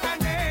jumping night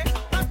and day.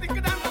 I'm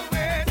thicker than the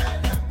wave.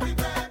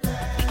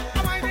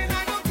 I'm hiding,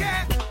 I don't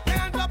care.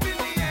 Hands up in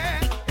the air.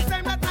 It's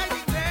time that I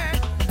declare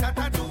that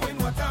I'm doing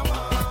what I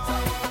want,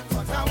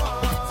 what I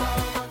want,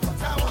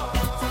 what I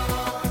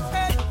want.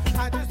 Hey,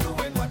 I'm just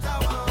doing what I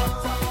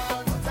want,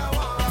 what I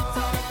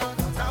want,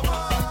 what I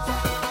want.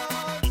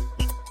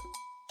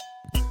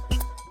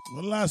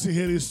 When last you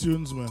hear these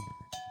tunes, man?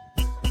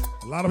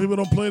 A lot of people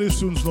don't play these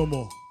tunes no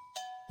more.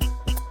 If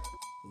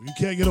you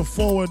can't get them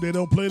forward, they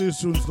don't play these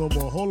tunes no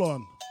more. Hold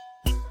on.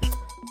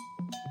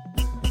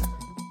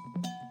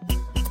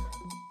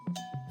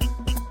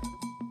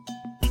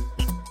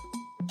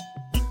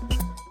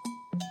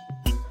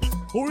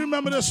 Who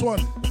remember this one?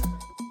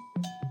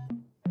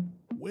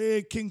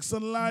 Way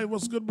Kingston Live.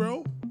 What's good,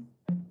 bro?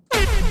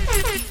 I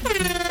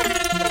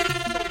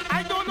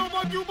don't know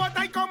about you, but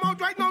I come out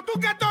right now to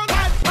get on.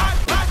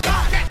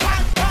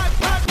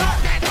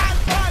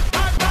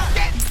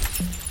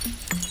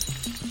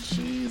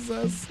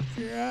 Jesus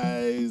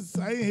Christ.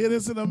 I ain't hear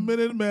this in a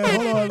minute, man.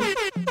 Hold on.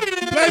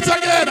 Play it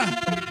again.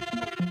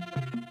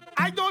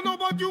 I don't know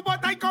about you, but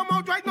I come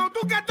out right now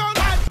to get on.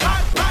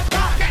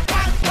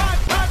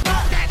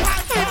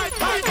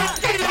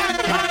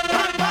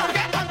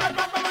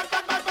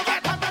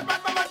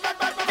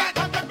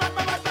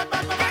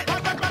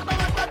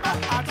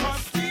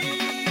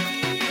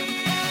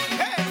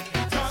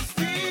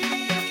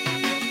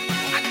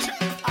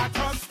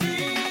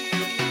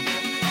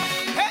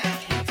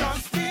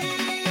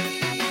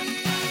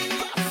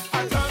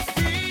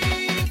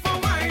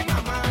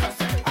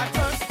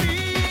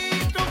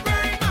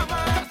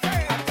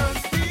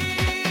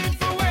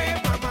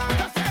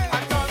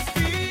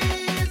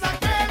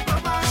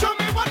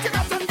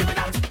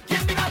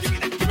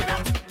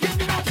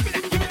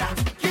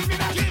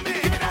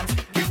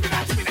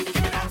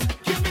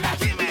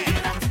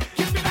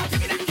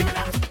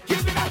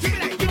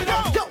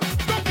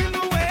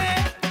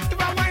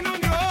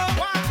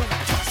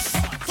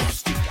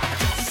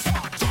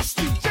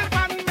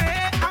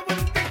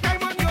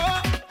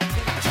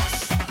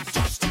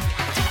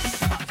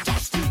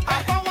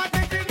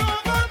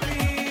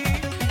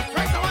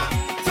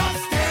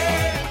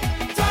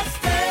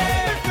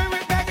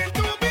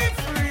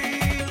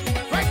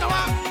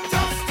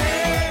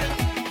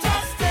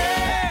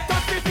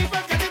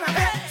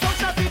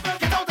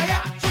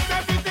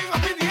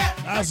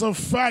 That's a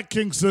fact,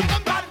 Kingston.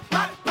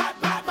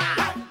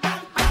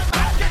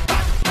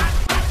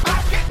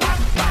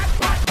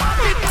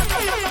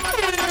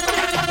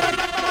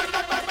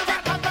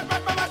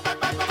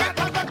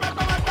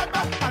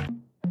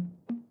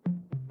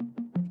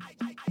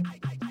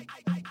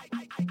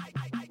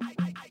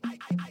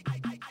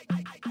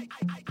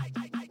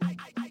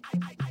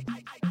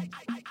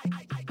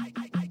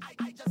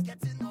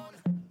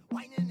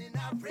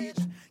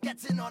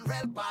 On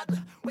real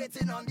bad,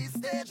 waiting on the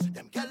stage.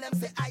 Them girl them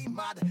say I'm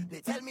mad.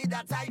 They tell me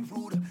that I'm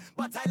rude,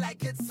 but I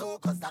like it so,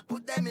 cause that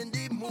put them in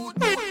the mood.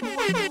 It's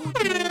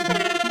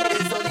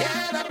all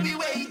yeah that we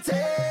waited.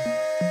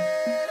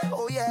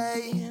 Oh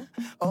yeah,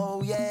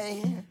 oh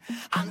yeah.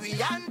 And we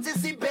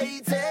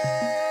anticipated.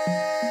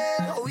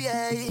 Oh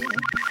yeah,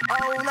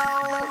 oh no.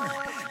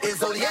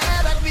 It's all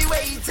yeah that we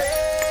waited.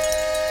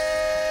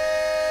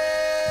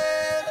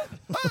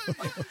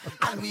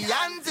 And we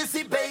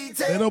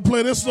anticipated. They don't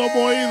play this no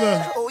more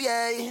either. Oh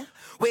yeah,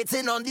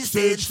 waiting on the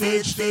stage, waiting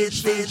on the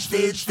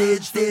stage, Here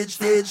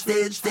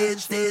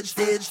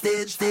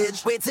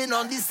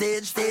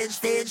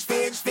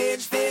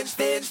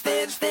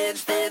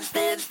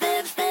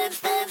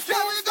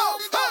we go.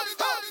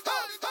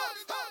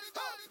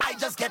 I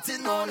just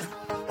getting on,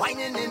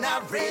 whining in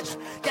a rage,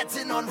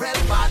 getting on real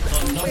bad,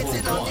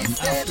 waiting on the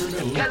stage.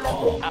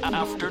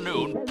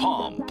 Afternoon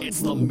Palm.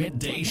 It's the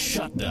Midday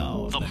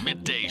Shutdown. The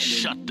Midday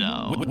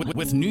Shutdown.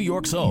 With New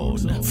York's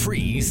own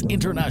Freeze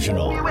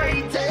International. We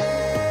waited,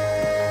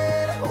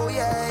 oh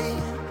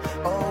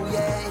yeah, oh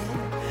yeah,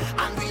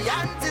 and we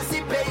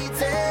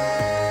anticipated,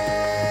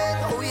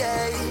 oh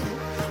yeah,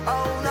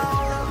 oh no,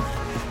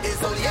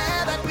 it's all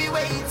yeah that we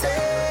waited,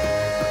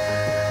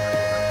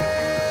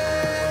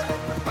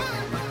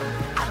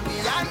 and we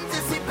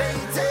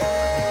anticipated,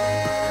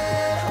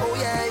 oh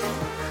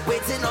yeah,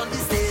 waiting on the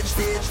stage,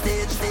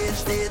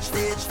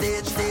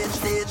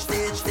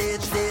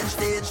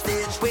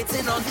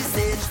 waiting on the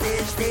stage,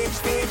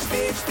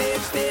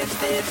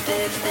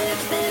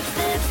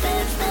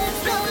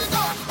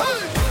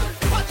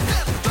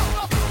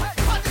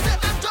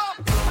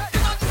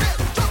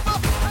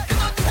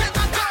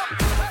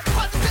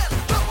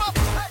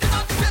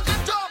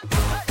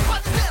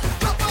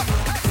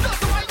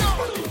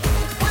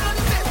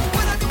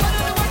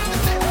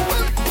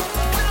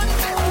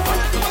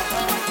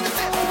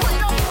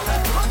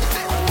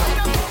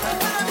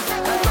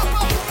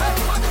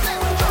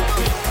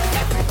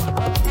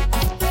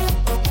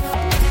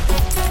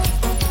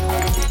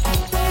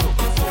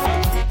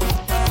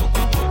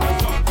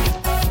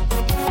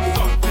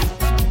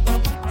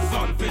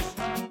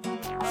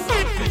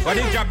 What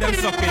the job them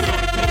sucking?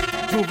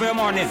 Juve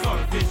morning.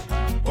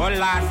 Oh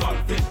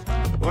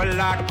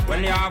lad,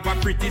 when you have a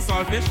pretty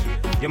saltfish,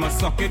 you must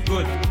suck it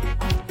good.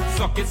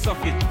 Suck it.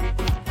 Suck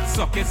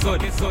it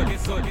good.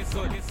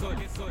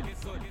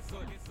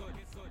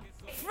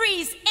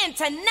 Freeze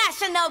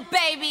International,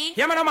 baby.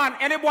 Yeah, man,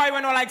 any boy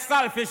when you like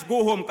saltfish,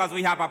 go home, cause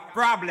we have a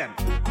problem.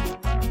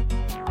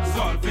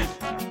 Saltfish.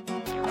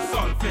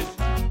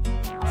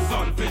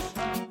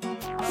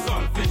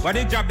 What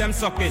the job them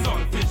sucking?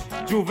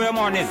 Juve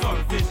morning.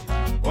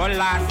 Oh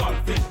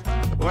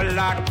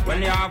lad,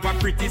 when you have a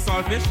pretty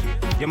saltfish,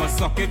 you must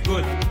suck it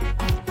good.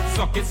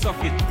 Suck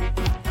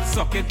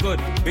it good.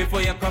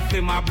 Before you can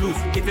feel my blues,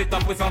 hit it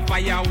up with some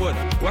firewood.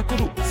 What to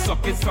do?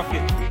 Suck it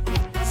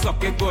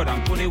good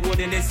and put the wood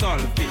in the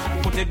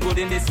saltfish. Put it good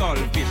in the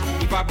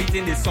saltfish. If I beat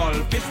in the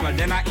saltfish, well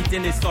then I eat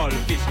in the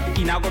saltfish.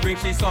 Ina go bring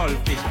she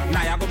saltfish.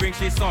 Naya go bring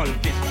she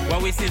saltfish.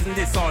 When we season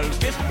the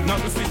saltfish,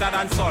 nothing sweeter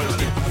than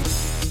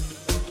saltfish.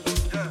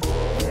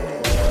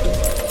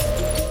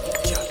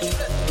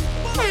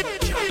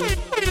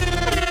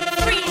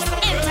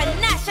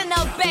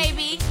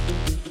 Baby.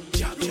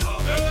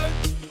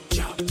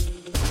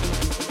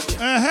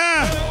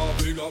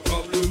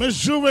 Miss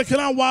Juve, can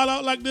I wild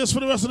out like this for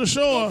the rest of the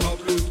show?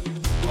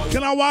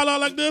 Can I wild out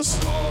like this?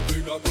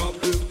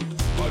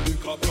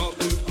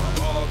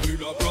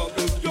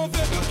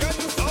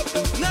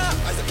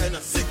 As a kind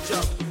of sick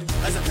job,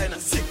 as a kind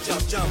of sick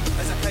job,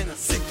 as a kind of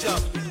sick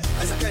job,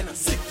 as a kind of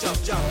sick job,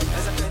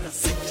 as a kind of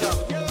sick job,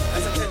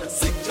 as a kind of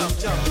sick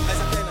job, as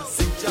a kind of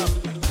sick job,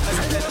 as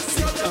a kind of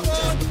sick job.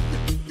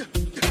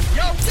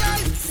 Yo,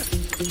 guys!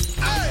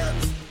 Hey!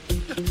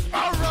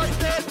 Alright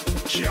then!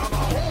 She have a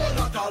whole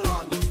lot of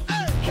land.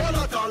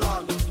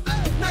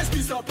 Nice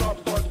piece of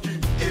property.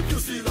 If you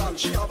see land,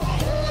 she have a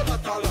whole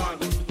lot of land.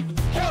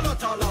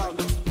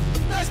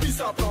 Nice piece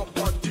of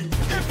property.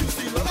 If you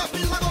see land, I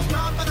feel like a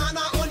plant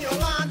banana on your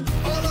land.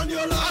 All on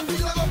your land. I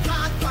feel like a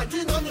plant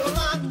planting on your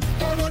land.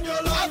 All on your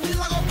land. I feel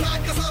like a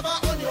plant cassava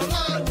on your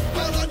land.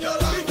 All on your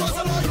land. Because I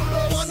know you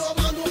don't want no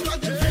man who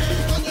plant it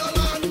on your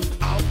land.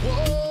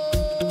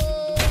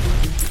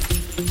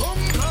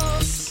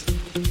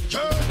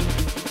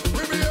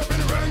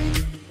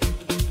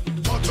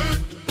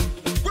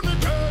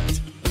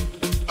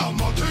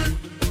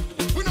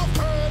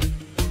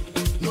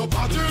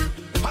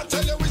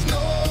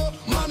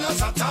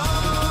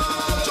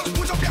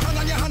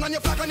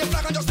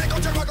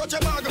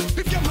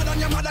 If you're mad and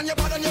you're mad and you're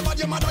bad and you're bad,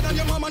 you're madder than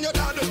your mom and your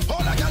dad.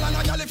 All a gal and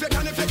a gal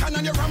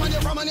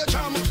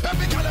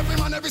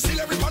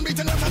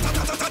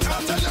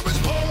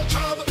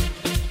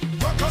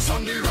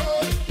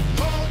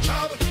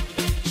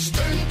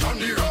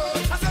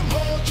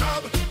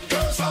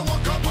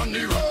walk up on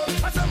the road.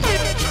 I said,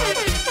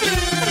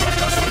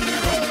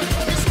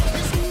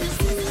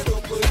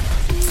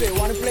 Say, you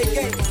wanna play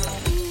games?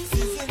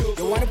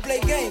 You wanna play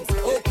games?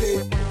 Okay.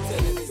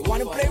 You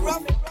wanna play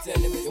rough?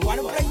 You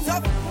wanna play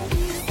tough?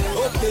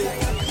 Okay.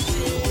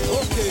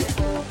 Okay.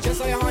 Just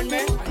so your hand,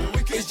 man.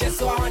 It's just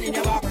so a hand in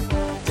your back.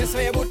 Just so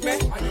your boot, man.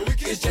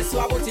 It's just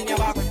so a boot in your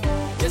back.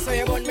 Just so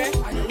your bun, man.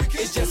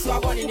 It's just so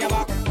a bun in your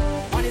back.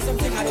 And it's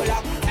something I don't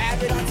like.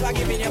 Every dance I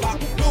give in your back.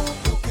 Look,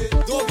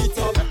 don't beat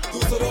up. Do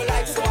so don't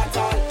like so at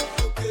all.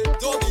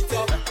 Don't beat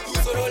up. Do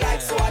so don't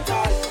like so at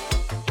all.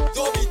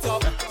 Don't beat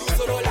up. Do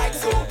so don't like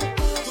so.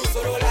 Do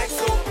so don't like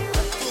so.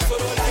 Do so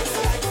don't like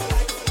so.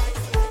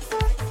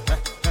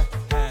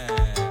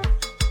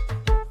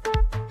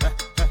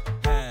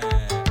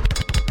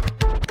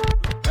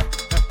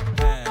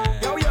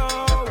 Yo, yo.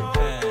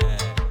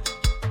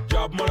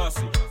 Job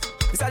Molossi.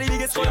 This are the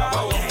biggest one. She have a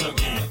work to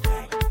give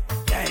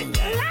me.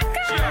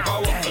 She have a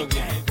work to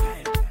give me.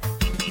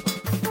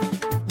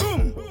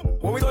 Boom.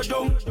 When we touch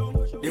down,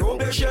 the whole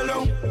place shell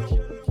down.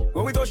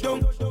 When we touch down,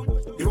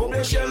 the whole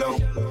place shell down.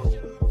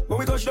 When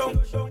we touch down,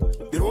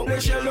 the whole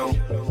place shell down.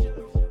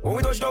 When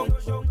we touch down,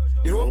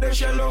 the whole place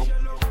shell down.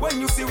 When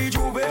you see we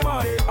Juve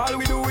morning, all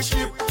we do is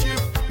chip.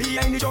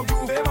 Behind the truck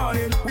Juve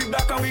morning, we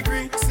black and we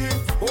green, see.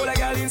 Hold a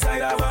girl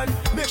inside a van,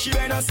 make she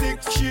bend a sick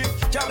shit.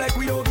 Job like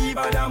we don't give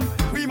a damn,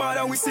 we mad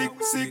and we sick.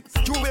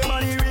 Juve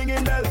money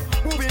ringing bell,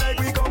 moving like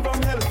we come from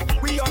hell.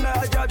 We on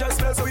the job just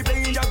spell, so we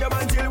playing job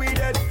until we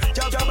dead.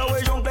 Job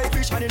away, don't play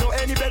fish, and you know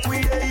any bet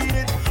we dey eat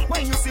it.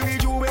 When you see we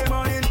Juve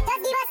morning,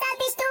 just give us a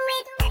bitch to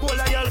it. Hold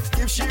a girl,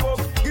 give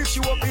she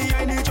up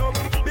behind the truck.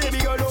 Baby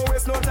girl, don't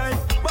waste no time,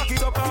 back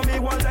it up on me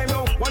one time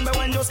now. One by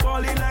one, just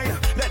fall in line.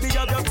 Let the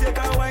job just take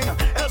a wine.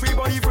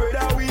 Everybody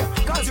further away,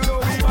 cause you know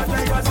we bad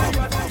like us.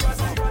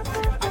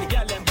 And the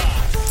girl them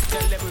boss,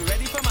 tell them we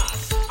ready for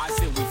mass. I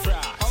say we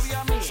fry,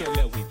 show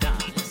them we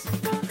dance.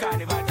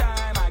 Carnival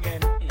time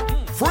again.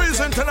 Freeze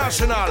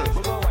International.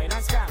 We go wine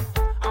and scam,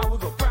 and we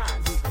go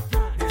prance.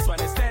 This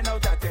one is 10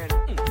 out of 10.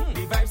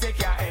 The vibes they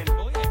can't end.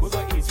 We go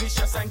eat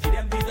vicious and give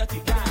them the dirty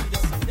dance.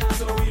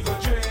 So we go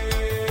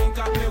drink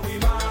and play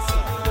with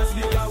mass.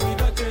 Nigga, we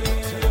dirty.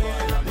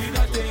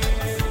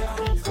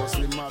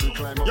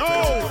 Yo!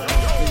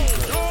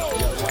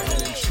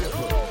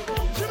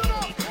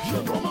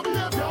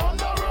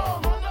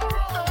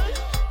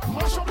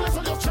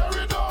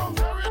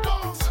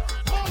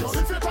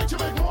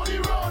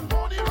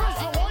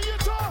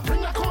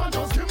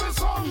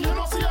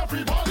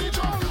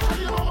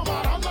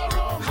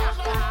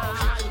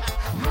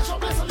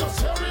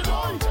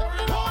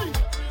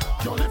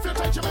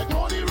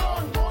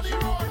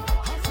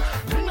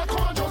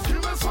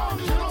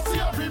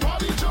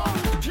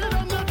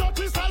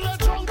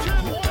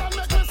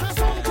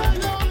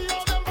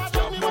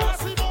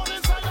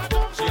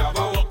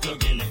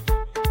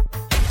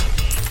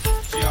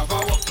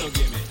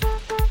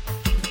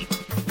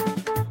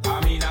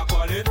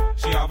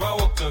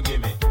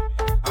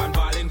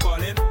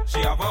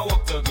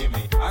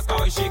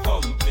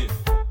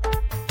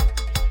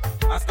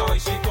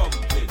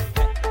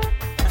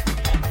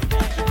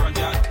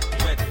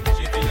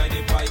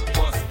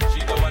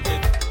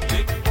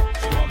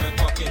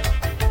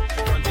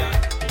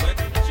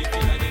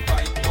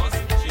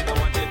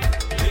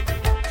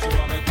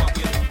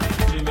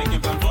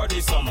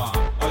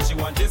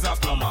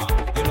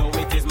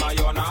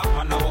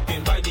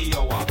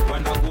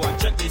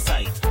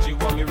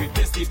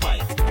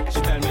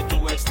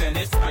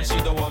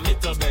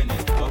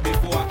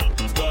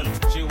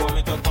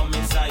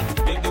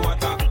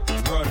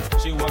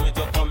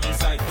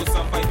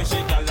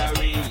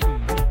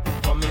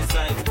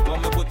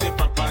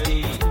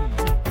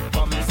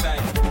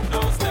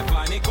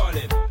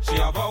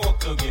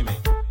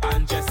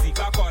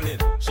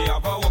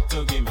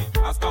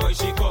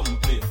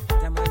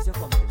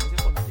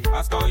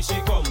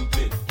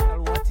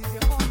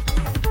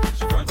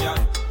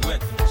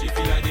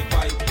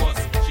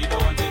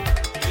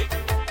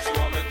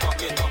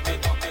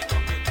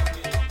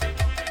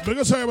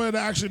 Because everybody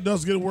that actually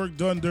does get work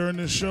done during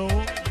this show.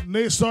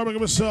 Nate Starbuck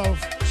himself,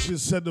 she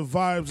said the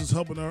vibes is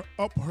helping her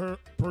up her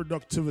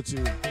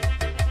productivity.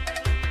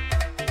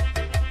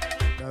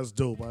 That's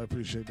dope. I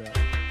appreciate that.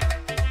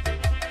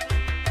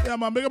 Yeah,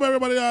 man. Big up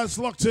everybody that's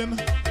locked in.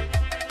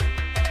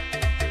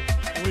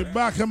 We're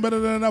back and better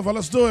than enough.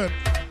 Let's do it.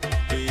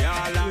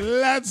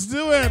 Let's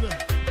do it.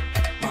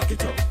 Back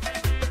it up.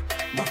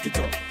 Back it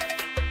up.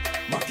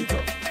 Back it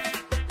up.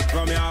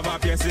 From you have a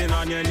piercing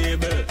on your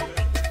navel.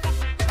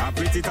 A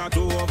pretty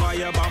tattoo over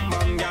your bum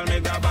bum, girl.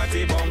 Make that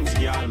body bounce,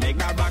 girl. Make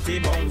that body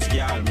bounce,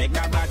 girl. Make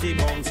that body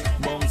bounce,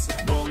 bounce,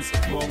 bounce,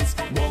 bounce,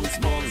 bounce,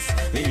 bounce.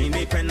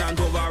 Independent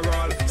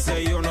overall.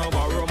 Say you know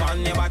borrow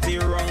man, your body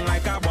run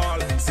like a ball.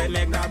 Say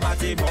make that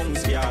body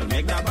bounce, girl.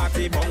 Make that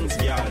body bounce,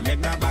 girl.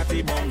 Make that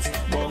body bounce,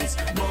 bounce,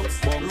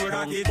 bounce, bounce. Road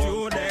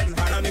attitude then,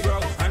 hand on the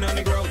ground, hand on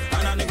the ground,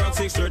 hand on the ground.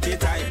 6:30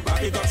 tight.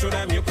 Back it up, show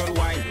them you could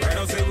wine. Right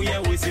now say we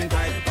ain't wasting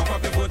time. Pop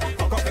up your foot,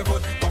 pop up your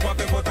foot, pop up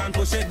your foot and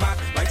push it back.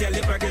 Like your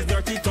lip like it's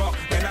dirty talk,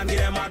 then I give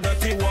them a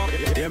dirty walk.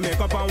 You make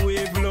up and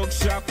wave look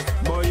sharp,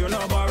 but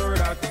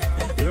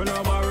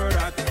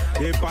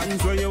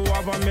pants where you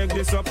have and make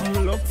this up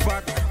look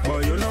fat.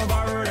 But you know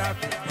borrow that,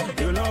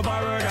 you know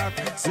borrow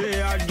that. Say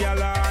hot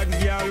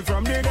girl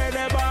from the day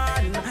they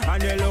born.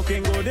 And you're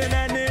looking good in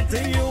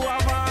anything you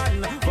have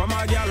on. From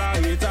a girl a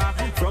hater,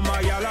 from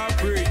a girl a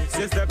pre.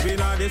 Say step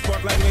in on the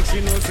spotlight, make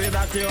she know say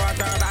that you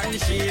hotter than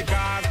she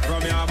can.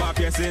 From your have a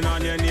piercing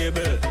on your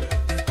navel.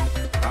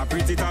 A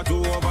pretty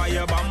tattoo over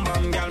your bum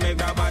bum, girl, make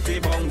that body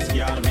bounce,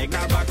 girl, make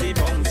that body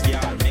bounce,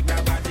 girl, make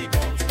that body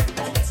bounce,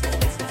 bounce,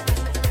 bounce.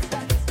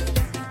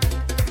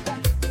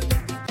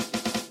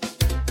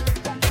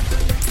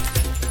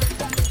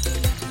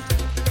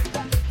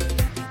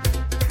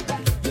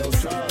 Yo,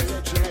 sir,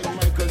 you like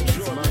Michael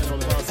Jordan from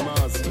Boss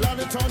Mars. Love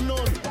it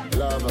unknown,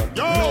 lava.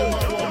 Yo,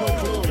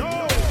 yo,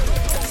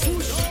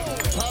 swoosh,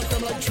 pass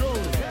them like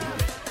drone.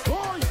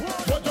 Boy,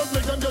 what just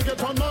make them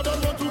get on mad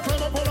and want to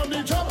climb up on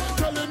the job?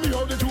 Telling me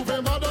how the two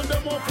mad and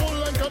them more full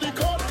like a the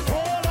cut.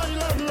 Whole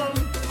island run,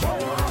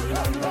 whole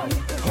island run,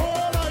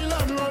 whole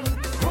island run,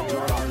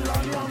 whole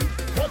island run.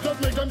 What just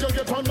make them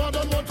get on mad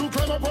and want to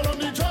climb up on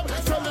the job?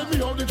 Telling me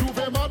how the two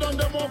mad and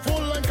them more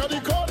full like a the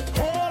cut.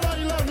 Whole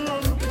island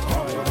run,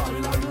 whole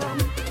island run,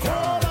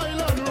 whole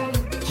island run,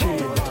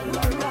 whole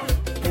island run.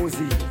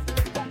 Posey,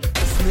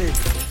 Snake,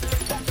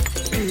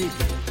 Pig,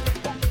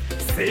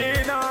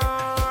 Sina.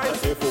 I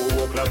say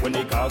 4 o'clock when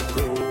the cock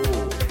crow,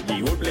 the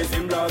whole place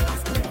in block,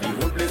 the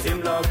whole place in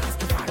block.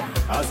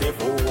 I say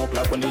 4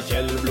 o'clock when the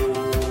shell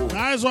blow.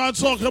 That's what I'm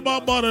talking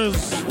about,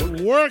 brothers.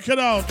 Work it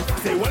out.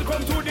 Say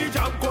welcome to the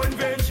job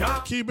convention.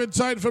 Keep it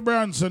tight for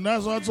Branson.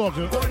 That's what I'm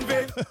talking.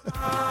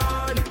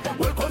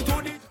 Welcome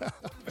to the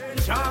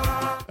convention.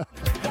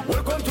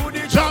 Welcome to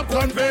the job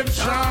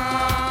convention.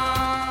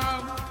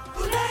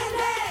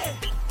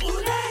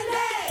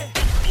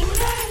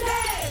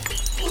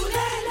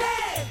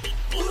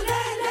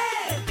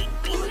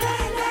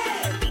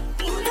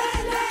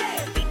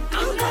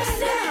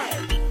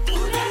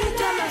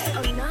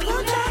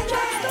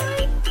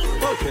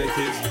 Okay,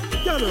 kids,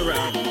 gather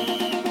around.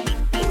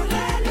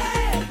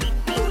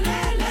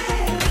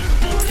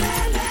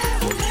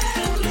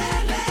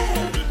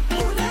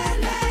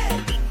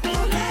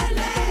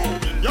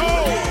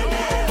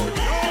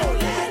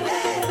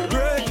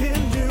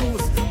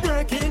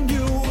 Breaking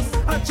news,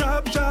 a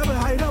job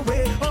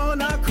hideaway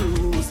on a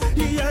cruise.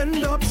 He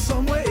end up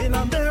somewhere in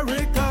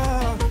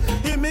America.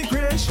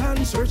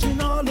 Immigration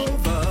searching all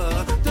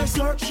over. They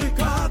search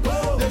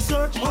Chicago, they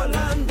search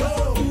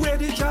Orlando. Where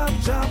the job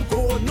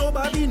go,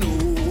 nobody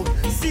knew.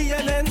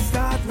 CNN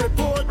start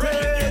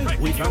reporting.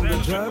 We found a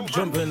job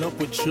jumping up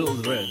with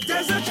children.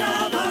 There's a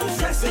job on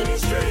Sesame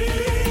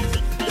Street.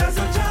 There's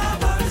a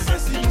job on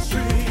Sesame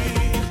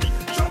Street.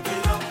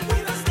 Jumping up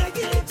with a snake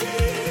in the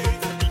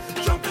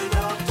teeth. Jumping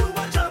up to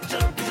a job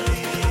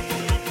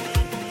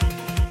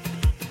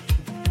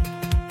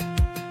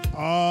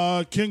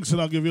Kingston,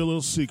 I'll give you a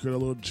little secret, a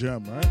little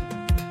gem, right?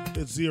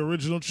 It's the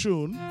original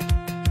tune,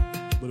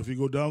 but if you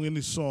go down in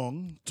the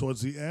song,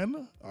 towards the end,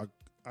 I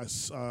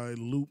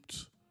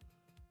looped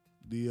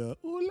the ooh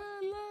la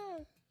la,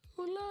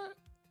 ooh la,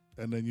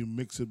 and then you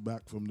mix it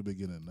back from the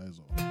beginning. That's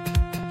all.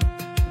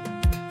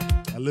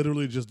 I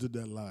literally just did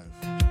that live.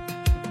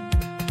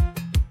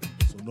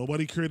 So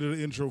nobody created an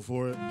intro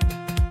for it.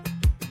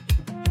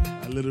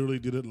 I literally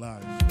did it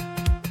live.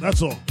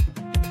 That's all.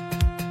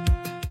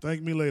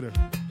 Thank me later.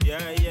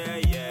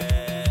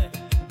 Yeah.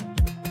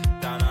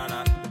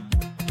 Da-na-na.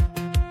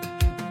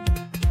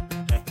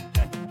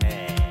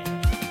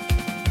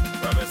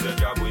 Promise a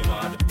job we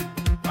mad.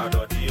 A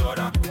dirty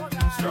order.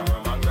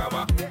 Stronger man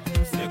grabber.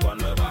 Stick on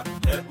the back.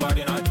 Head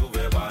body not too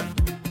very bad.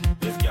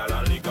 This girl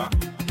and liquor.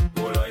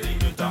 Gold oil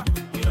glitter.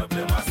 We don't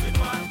play massive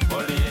man.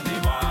 Only in the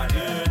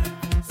morning.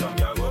 Some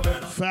girl go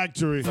bend up.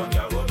 Factory. Some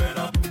girl go bend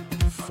up.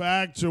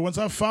 Factory. Once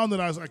I found it,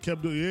 I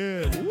kept doing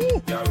it. Yeah.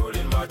 Woo. Girl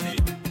rolling body.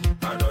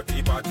 A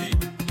dirty party.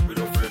 We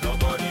don't afraid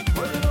nobody.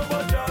 What you know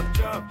about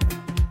job?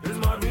 It's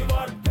mad we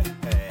mad.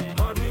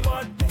 Mad we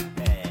mad.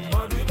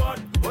 Mad we mad.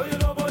 What you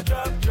know about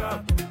job?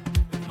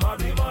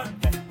 Mad we mad.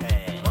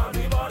 Mad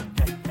we mad.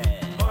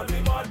 Mad we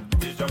mad.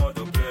 Teach them how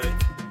to play.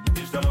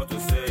 Teach them how to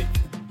say.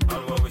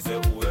 And when we say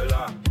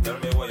ooh-la, tell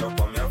me what you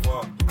come here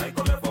for. I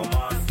come here for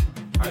mass.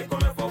 I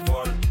come here for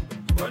fun.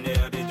 When you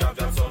hear the job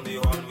sound the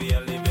horn, we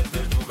ain't leaving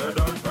till you get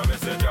done.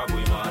 Promise a job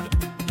we mad.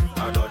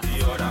 A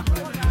dirty order.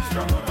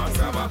 Strong on my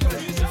grabber.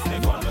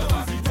 Stick on the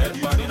back.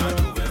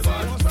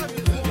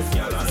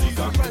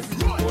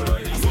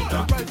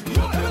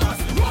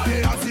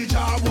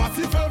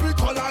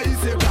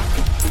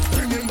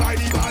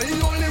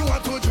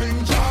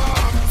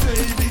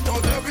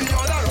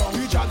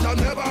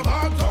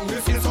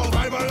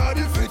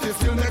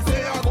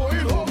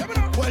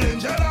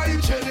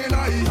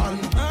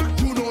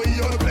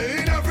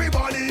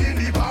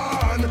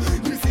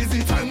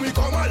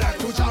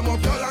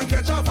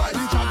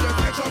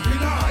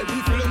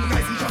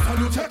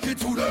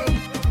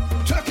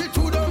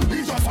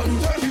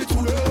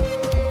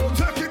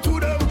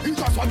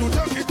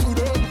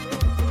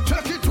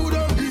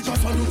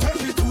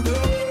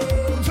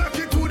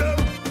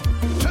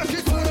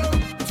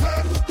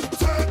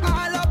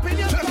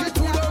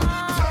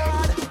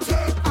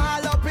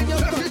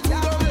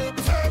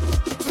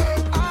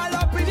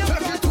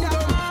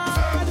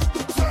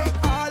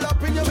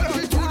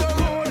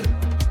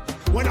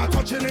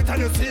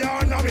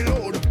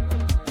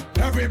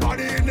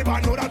 Everybody in the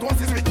band know that once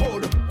is we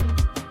code.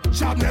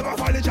 Job never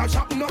fall, the job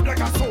chopping up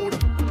like a sword.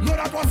 Know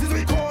that once is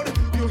we code.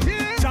 You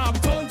hear?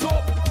 Job turned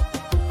up.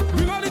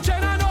 We got the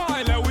chain and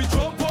oil, let we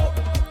jump up.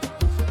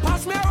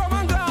 Pass me a rum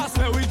and glass,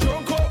 let we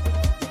drunk up.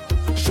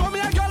 Show me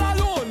a girl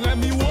alone, let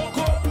me walk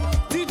up.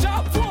 The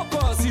job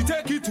focus, he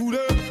take it to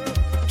them.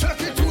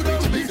 Take it to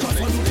them. He just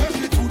want to take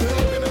it to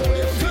them.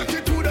 Take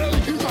it to them.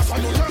 He just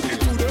want to take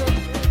it to them.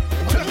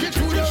 Take it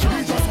to them.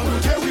 He just want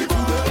to take it to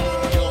them.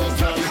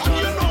 And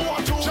you know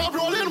what to. Job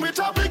rolling with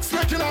a big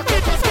snake in a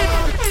caucus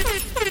bag.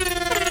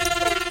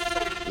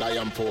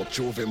 Lion pork,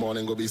 Juve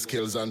morning go be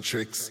skills and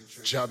tricks.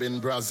 Job in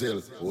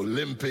Brazil,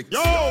 Olympics.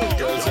 Yo!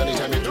 Girls,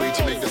 anytime you do it,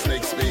 you make the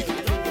snake speak.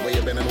 The way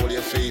you bend and hold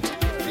your feet,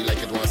 feel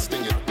like it wants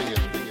sting it, sting it,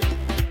 sting it.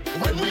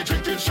 When we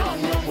drink it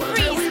strong, well,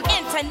 Freeze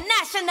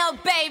International,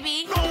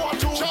 baby. know what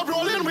to. Job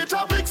rolling with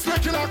a big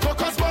snake in a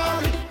caucus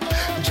bag.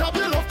 Job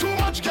you love too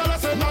much, girl, I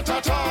said not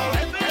at all.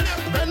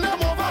 Bend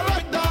them over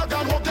like dog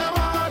and hook them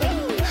hard.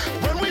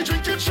 When we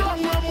drink it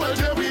strong, well,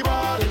 there we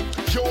bad.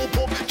 Yo,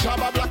 pop, Job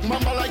a black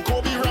mamba like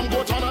Kobe Ram,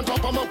 go turn on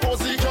top of my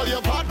posy. Girl,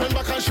 your part, bend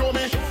back and show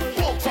me.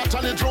 Poke fat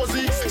and it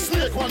rosy.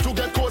 Snake want to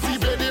get cozy,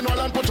 bathing all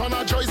and put on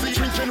a jersey.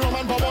 Drinking rum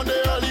and bob on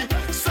the early.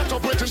 Set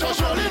up waiting for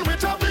rolling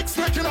with a big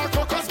snake in a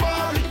caucus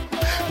bag.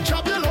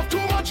 Job you love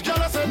too much, girl,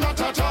 I said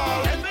not at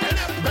all.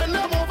 Bend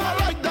them over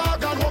like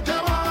dog and hook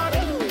them hard.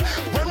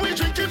 When we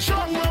drink it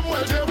strong,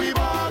 well, there we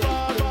bad.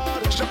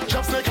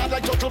 Job snake hard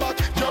like turtle back.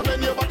 Girl,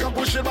 bend your back and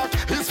push it back.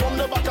 He's from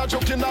the back, a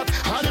joking that.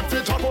 And if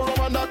it up or rum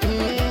and that.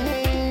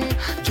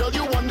 Girl,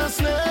 you want the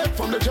snake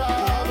from the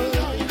job.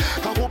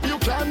 I hope you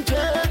can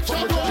take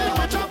from the job.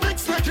 With a big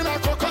snake in a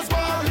caucus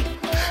bag.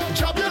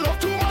 Job you love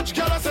too much,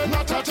 girl, I said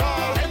not at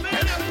all.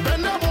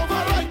 Bend them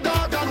over like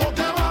dog and hook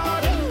them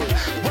hard.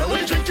 When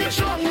we drink it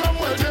strong,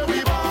 well, there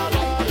we bad.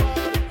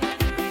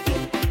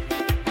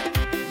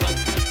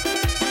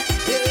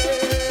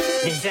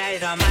 This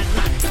is a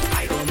madman.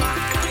 I don't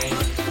mind.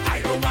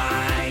 I don't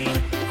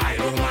mind. I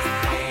don't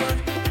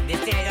mind.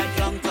 This is a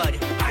drunkard.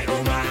 I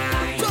don't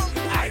mind.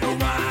 I don't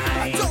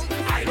mind.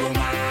 I don't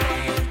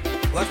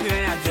mind. Watch me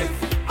when I drift.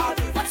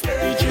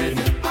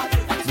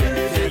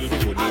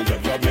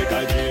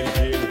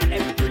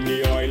 Bring the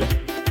oil,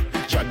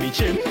 Job me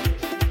chin.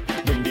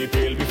 Bring the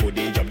pail before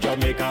they job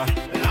Jamaica.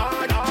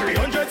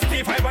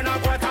 365 and a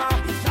quarter.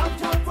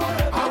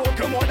 I walk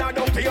your mother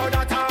down to your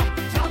daughter.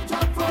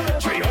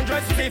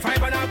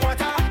 365 and a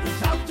quarter.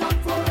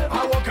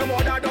 I walk your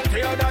mother down to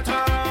your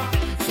daughter.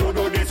 So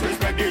don't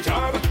disrespect the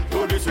job.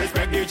 Don't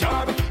disrespect the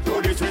job.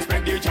 Don't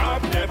disrespect the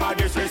job. Never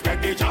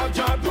disrespect the job.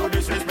 Don't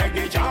disrespect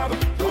the job.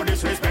 Don't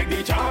disrespect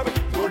the job.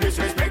 Don't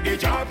disrespect the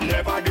job.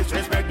 Never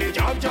disrespect the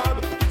job.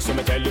 So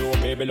me tell you,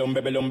 babylon,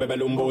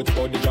 both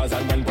about the jazz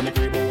and one pony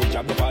crebo.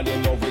 Job to fall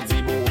in love with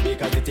Zebo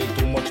because they take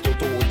too much to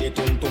toe. They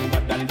tun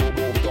bad than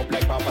Bobo. Top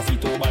like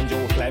Papacito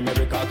Banjo. Climb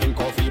every cock in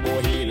coffee,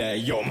 boy, heal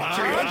yo man.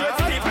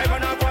 365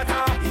 and a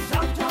quarter.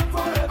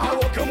 I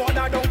walk your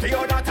mother down to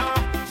your daughter.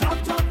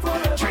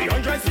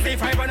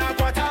 365 and a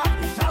quarter.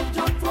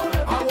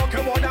 I walk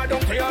your mother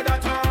down to your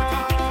daughter.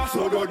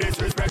 So don't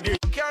disrespect it.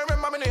 Can't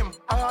remember my name.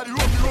 I had the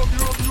rum.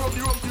 I had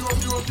the rum.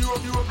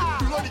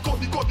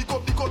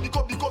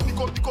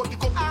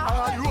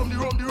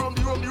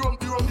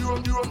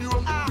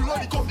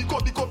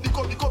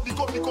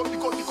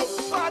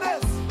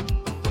 Baddest.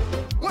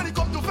 When it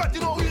comes to fat,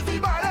 you know who is the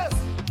baddest.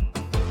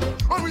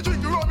 When we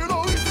drink the rum, you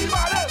know who is the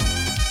baddest.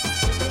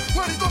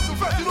 When it comes to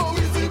fat, you know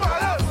who is the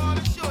baddest.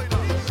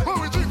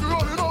 When we drink the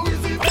rum, you know who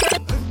is the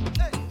baddest.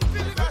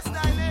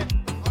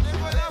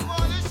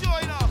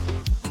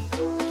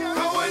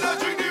 Now when I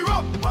drink the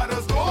rum,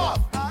 manners go off.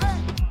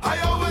 I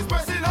always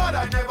press it hard,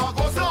 I never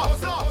go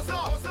soft.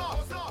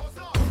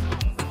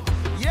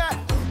 Yeah.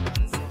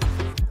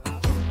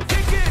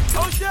 Kick it,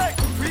 oh shake,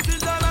 Freeze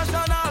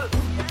International.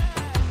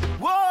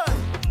 One.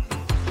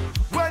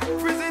 When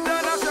Freeze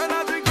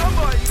International drink a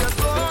boy, he just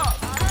go off.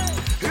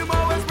 Him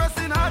always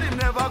pressing hard, he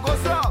never go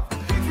soft.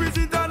 Freeze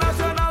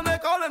International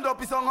make all end up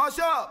his song hush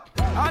up.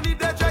 And if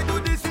they try to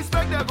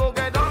disrespect, they go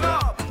get on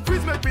up.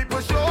 Freeze make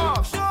people show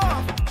off. Show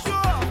off.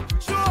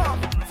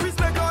 Freeze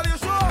make all you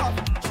show off.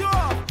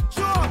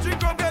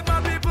 Drink up, get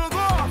my people go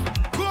off.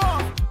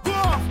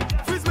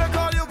 Freeze make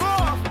all you go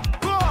off.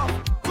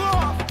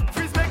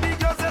 Freeze make the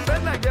girls and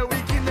bend like they're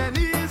weak in their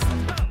knees.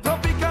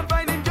 Don't pick and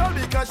find him girl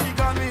because she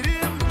gone with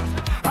him.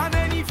 And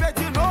any fat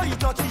you know he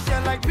touch his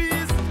shell like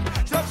peas.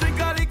 Just drink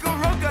a little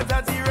rum cause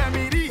that's the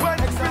remedy. When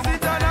Freeze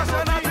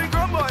International drink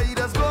rum boy he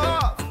just go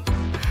off.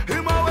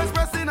 Him always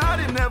pressing hard,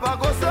 he never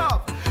go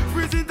soft.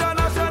 Freeze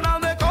International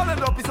make all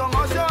end up his song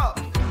hush up.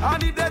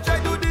 And if they try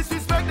to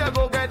disrespect, they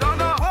go get on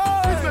up.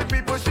 Freeze make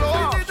people show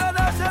off. Freeze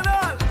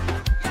International.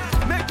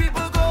 Make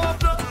people go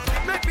up, look.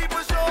 Make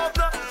people show up,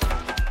 look.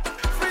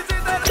 Freeze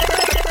International.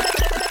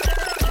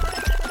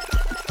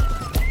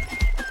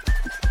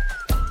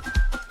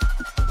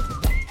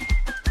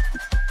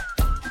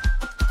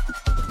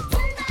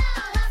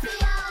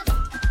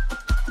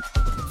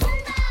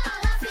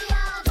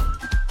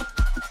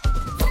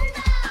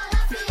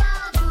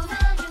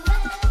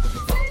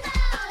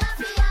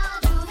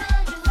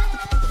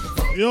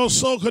 Yo,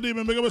 so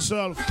Kadim, big up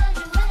yourself.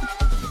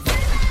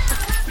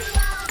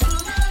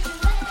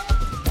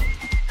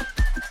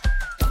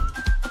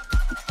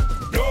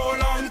 No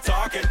long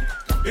talking,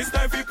 it's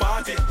time for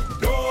party.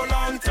 No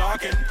long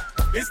talking,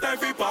 it's time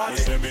for party. You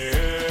see me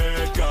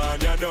head gone,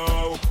 you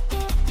know,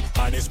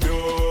 and it's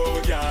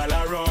blue, y'all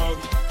are wrong.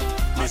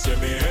 You see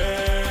me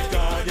head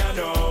gone, you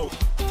know,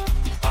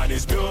 and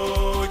it's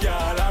blue,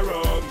 y'all are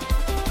wrong.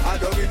 I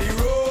dug in the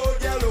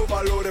road, y'all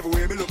overload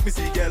everywhere me look, me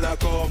see y'all a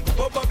come.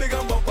 Bumper big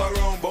and bumper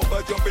round,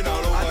 bumper jumping all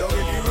over. I dug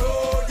in the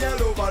road,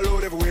 y'all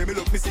overload everywhere me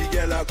look, me see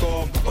y'all a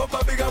come.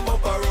 Bumper big and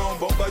bumper round,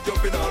 bumper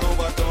jumping all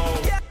over town.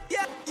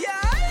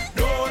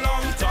 No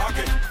long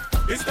talking,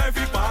 it's time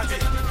for party.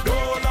 No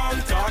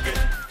long talking,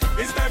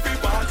 it's time for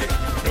party.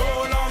 No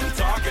long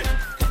talking,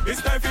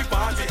 it's time for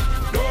party.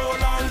 No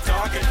long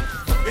talking,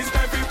 it's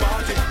time for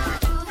party.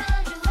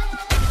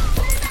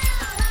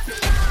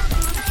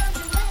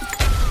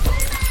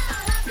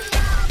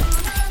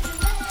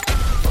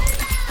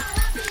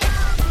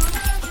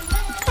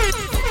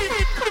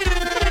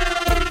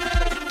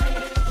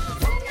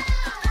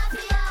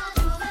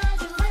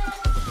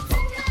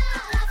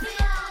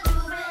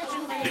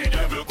 The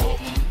devil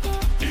come,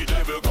 the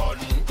devil gone.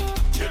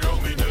 Chill on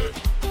me neck,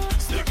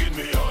 stick in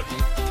me hand,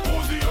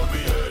 Uzi on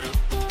me head.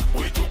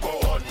 We took a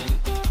one,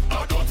 I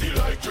dirty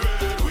like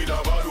dread with a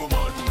bad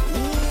woman.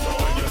 So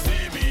when you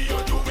see me, you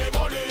do me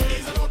money.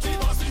 It's a dirty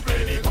massive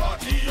any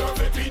party or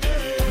happy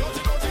day.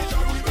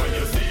 When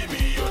you see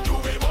me, you do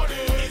me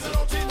money. It's a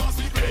dirty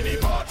massive any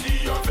party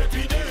or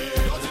happy day.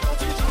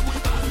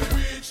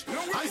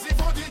 I see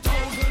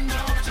 40,000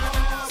 jobs.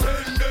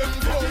 Send them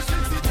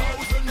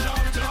 60,000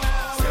 jobs.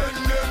 Send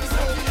them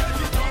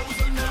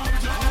 70,000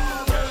 jobs.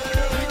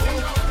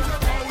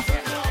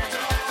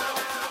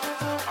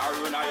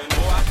 Aruna, you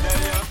know I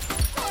tell ya.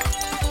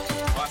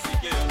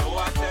 Wasike, you know I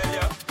tell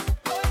ya.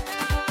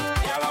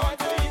 Girl, I want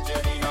to eat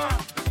your dinner.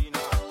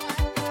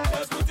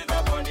 Just put it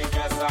up on the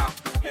dresser.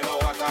 You know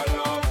what I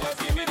love. Just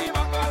give me the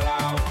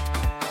bacalao.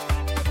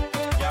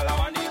 Girl, I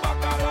want the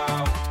bacalao.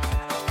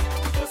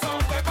 Put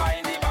some pepper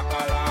in the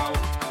bacalao.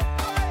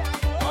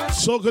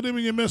 So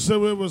Kadim, you missed it.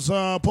 It was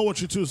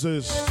Poetry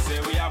Tuesdays. Say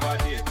we have a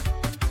date.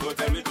 Don't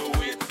tell me to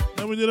wait.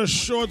 Then we did a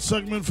short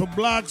segment for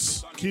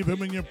blacks. Keep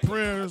him in your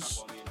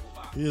prayers.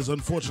 He is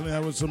unfortunately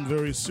having some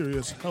very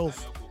serious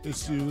health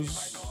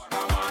issues.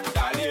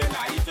 Darling,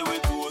 I eat it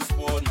with 2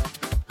 spoons.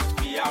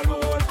 Be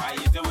alone. I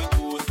eat it with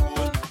 2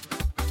 spoons.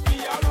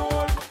 Be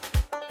alone.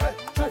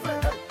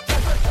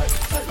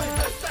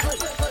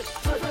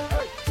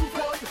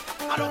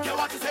 I don't care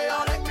what you say, I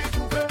like me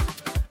duvet.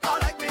 I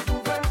like me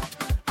duvet.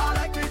 I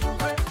like me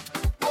duvet.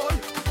 Boy,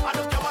 I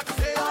don't care what you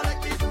say, I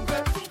like me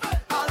duvet.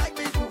 I like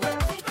me duvet.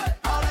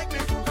 I like me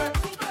duvet.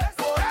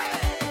 Boy,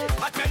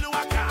 I tell you I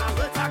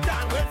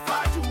can't wait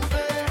for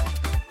duvet.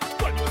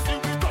 When you see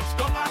we touch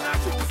down on a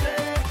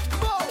Tuesday,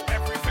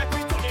 every fete we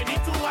turn it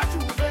into a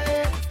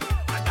duvet.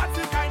 And that's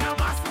the kind of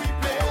mass we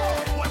play.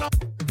 When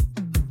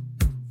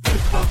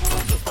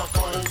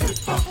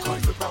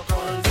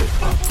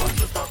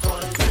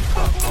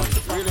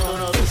Really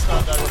don't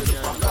understand that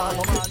again.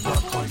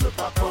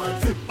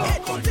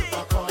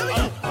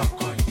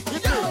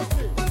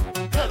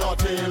 Head or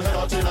tail,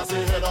 I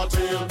say head or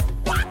tail.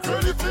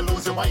 Girl, if you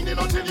lose your mind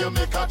until you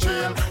make a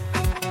trail.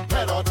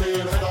 Head or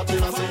tail,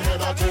 I say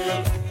head or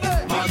tail.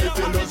 Man, if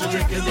you lose your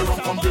drinking, you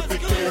don't come to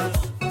big tail.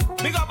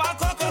 Big up our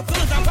cocoa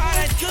foods and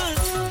parrot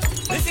goods.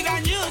 This is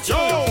on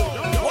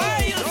YouTube.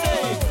 Why you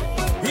say?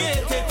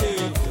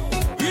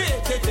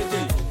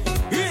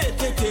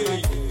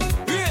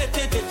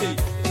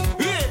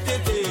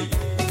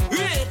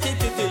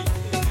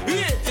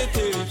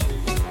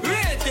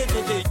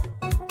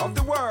 Of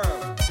the world.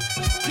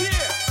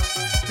 Yeah.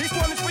 This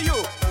one is for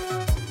you.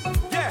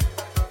 Yeah.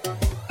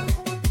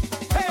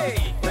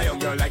 Hey. The young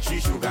girl like she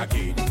sugar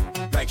cane.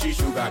 Like she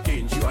sugar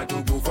cane. She want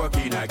to go for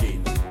cane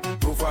again.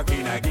 Go for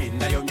cane again.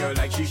 The young girl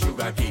like she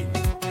sugar cane.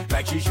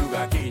 Like she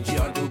sugar cane. She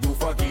want to go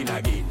for cane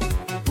again.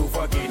 Go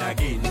for cane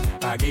again.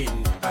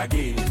 Again.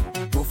 Again.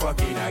 Go for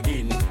cane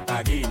again.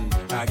 Again.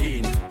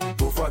 Again.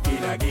 Go for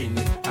cane again.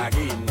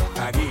 Again.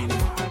 Again.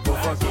 Go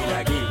for cane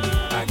again.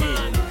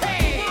 Again.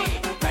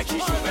 Hey. Like she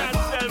sugar cane.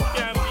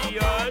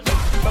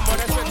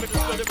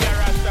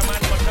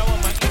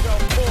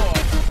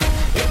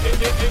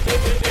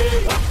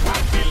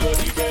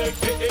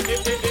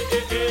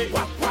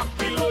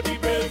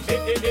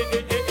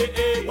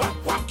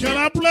 Can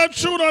I play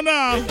tune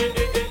now? I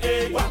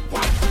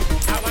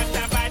want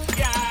a bad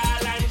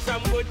girl and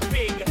some good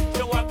pig.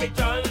 So walk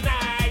it all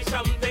night,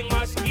 something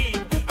must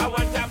give. I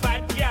want a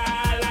bad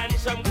girl and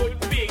some good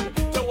pig.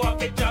 So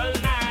walk it all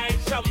night,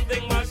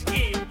 something must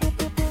give.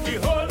 The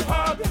whole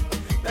hog,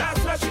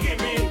 that's what she give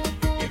me.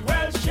 It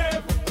well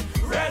shaped,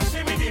 red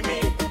shimmy me.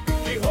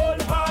 The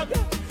whole hog,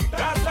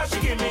 that's what she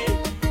give me.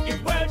 It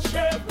well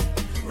shaped,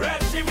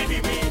 red shimmy me.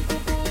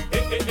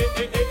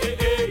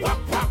 Wap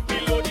wap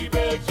below the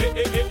belt.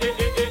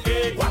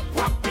 Wap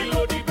wap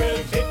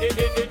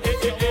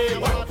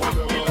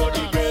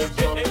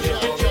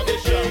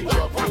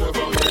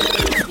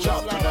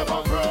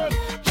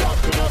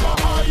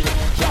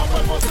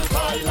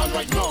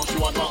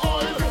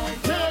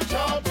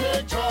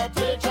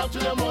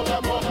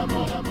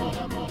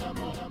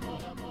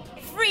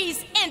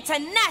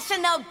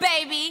international,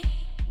 baby.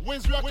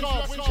 Wins records.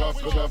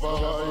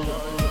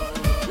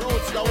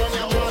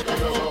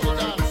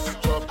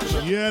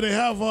 Yeah, they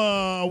have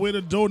a way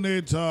to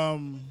donate.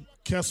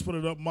 Kes put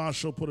it up,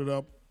 Marshall put it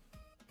up.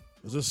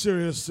 It's a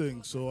serious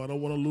thing, so I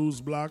don't want to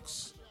lose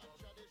Blacks.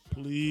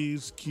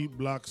 Please keep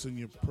Blacks in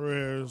your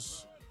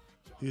prayers.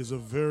 He's a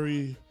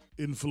very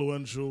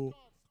influential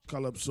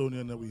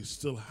Calypsonian that we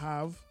still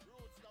have.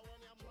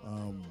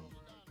 And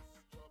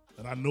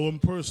I know him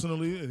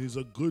personally, and he's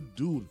a good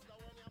dude.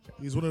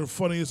 He's one of the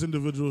funniest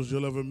individuals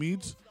you'll ever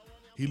meet.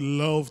 He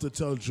loves to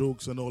tell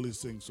jokes and all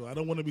these things. So I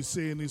don't want to be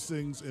saying these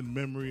things in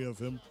memory of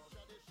him.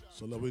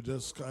 So let me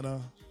just kind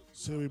of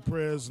say we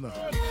prayers now.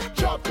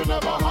 Job to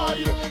never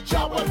hide.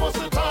 Job when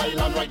versatile,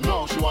 and right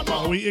now she want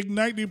my. We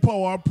ignite the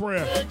power of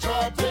prayer. Take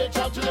job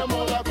to your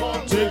mother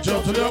come. Take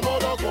job to your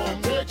mother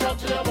come. Take job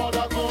to your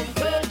mother come.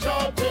 Take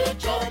job to your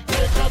mother come.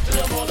 Take job to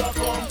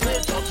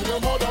your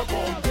mother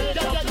come. Take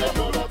job to your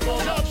mother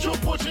come. Job she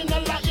pushing the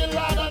Latin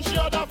lad and she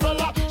other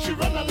fella. She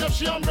run and left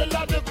she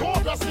umbrella. The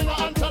cobra singer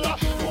and tell her.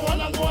 Go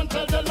on and go and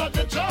tell the lad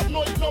the job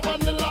no it's no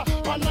vanilla.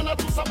 Banana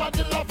to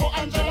Sabatilla for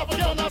Angela for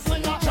Fiona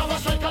singer. Java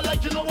striker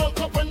like you know World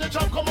Cup when the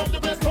job come up the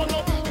best turn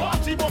up.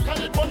 Party buck and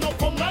it burn up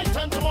from night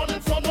time to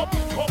morning sun up.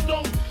 Come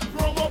down,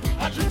 rum up.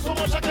 I drink so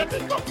much I can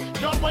think up.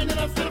 Girl whining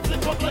and still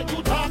flick up like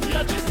you talk.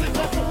 Yeah, just slip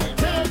up.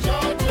 Take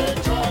job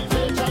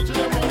to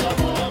the mother.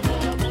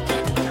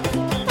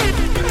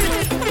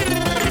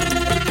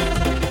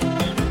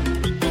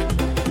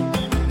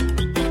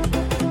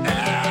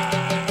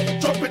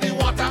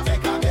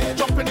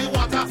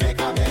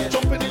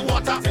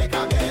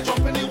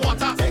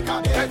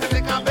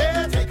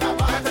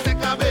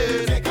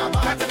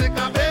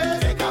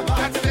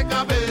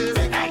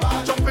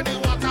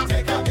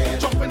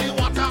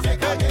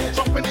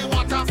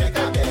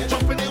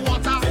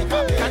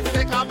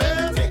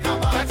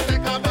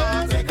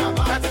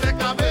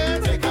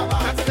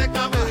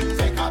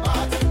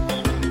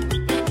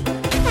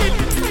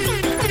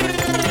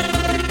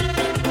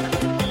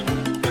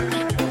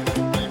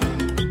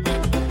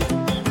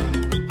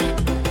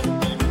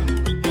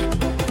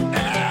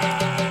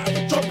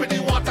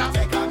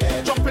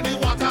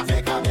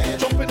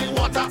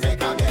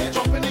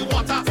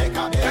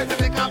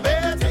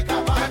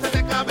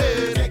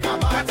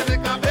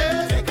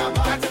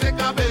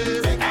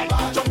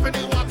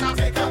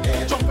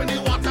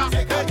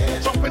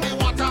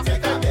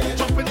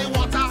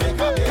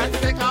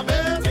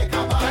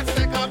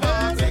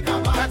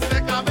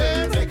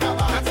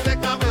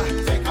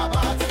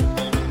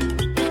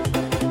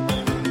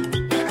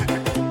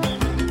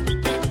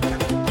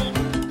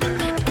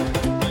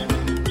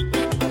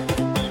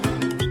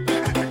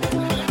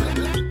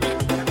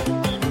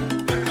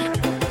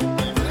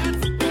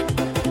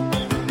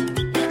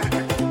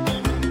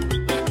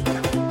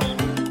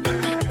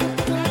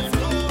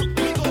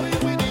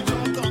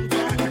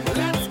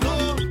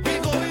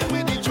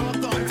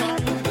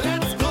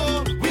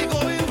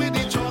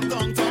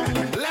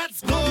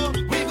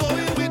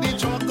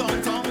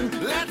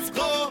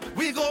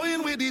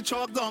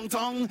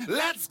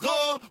 Let's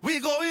go, we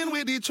go in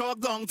with the chalk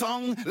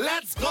downtown.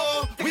 Let's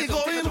go, we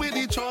go in with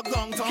the chalk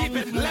downtown.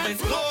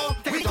 Let's go,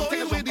 we go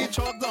in with the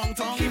chalk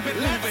downtown.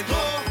 Let's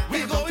go,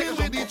 we go in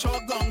with the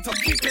chalk downtown.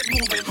 Keep it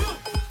moving.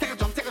 Take a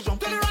jump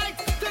to the right,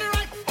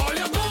 all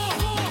you go.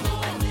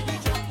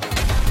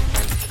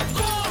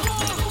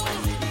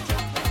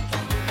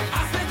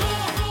 I said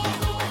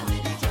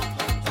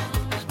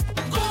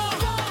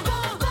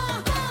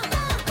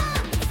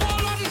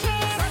follow the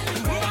chase,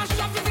 we are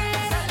shopping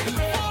there.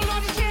 Follow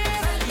the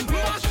chase, we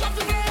are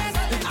shopping there.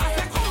 I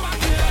said come back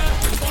here,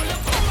 all you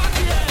come back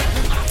here.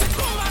 I said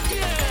come back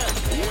here.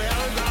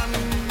 Well done,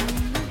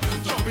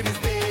 jump in the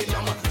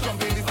stadium,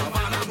 jump in the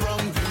Savannah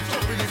grounds,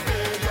 jump in the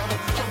stadium,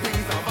 jump in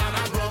the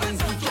Savannah grounds,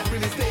 jump in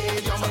the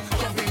stadium,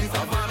 jump in the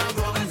Savannah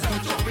grounds,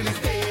 jump in the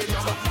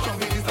stadium,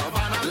 jump in the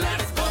Savannah.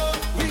 Let's go,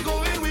 we go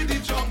in with the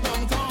chalk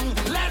downtown.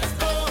 Let's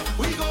go,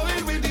 we go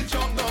in with the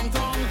chalk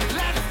downtown.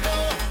 Let's go,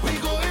 we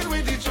go in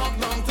with the chalk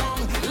downtown.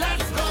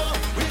 Let's go,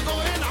 we go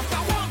in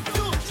after 1,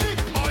 2,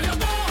 3. All you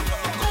go,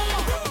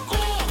 go,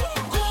 go,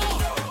 go,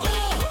 go,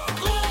 go,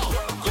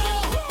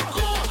 go,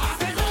 go. I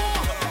say go,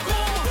 go,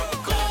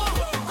 go,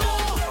 go, go,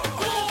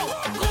 go,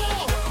 go,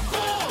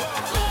 go.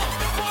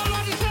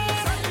 Follow the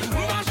chase,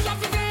 we are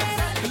shopping there.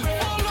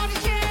 Follow the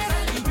chase,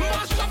 we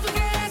are shopping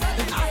there.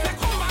 I say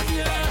come back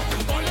here,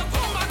 all you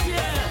come back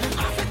here.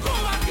 I say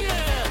come back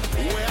here.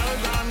 Well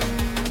done,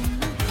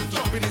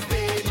 jump in the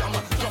stadium,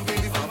 jump in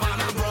the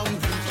Savannah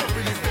grounds, jump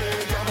in the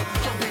stadium,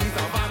 jump in the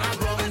Savannah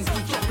grounds,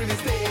 jump in the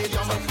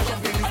stadium,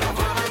 jump in the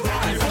Savannah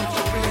grounds,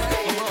 jump in the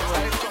stadium.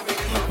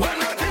 When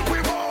I think we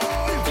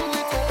won't do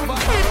it over,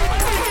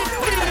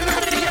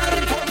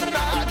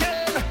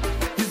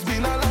 it's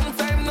been a long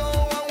time now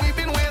and we've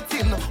been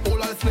waiting.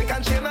 All our snake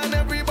and chain and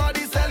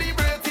everybody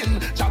celebrating.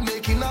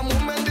 Jamaican a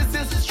moment, this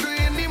is history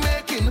in the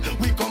making.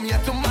 We come here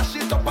to mash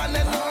it up and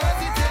then no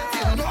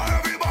hesitating. No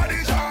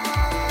everybody jump.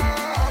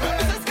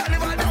 This is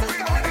carnival,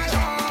 everybody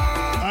jump.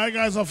 All right,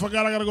 guys, I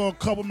forgot I got to go a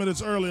couple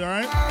minutes early, all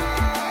right?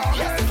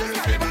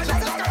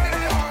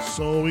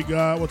 So we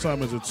got, what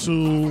time is it?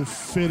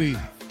 2:50.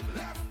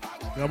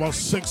 Got about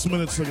 6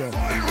 minutes to go.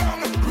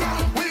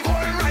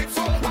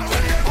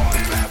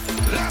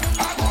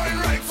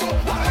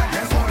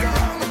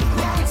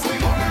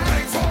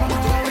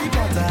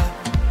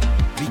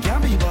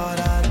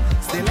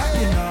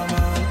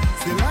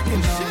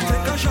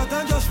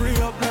 Free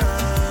up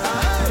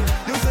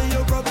now. You say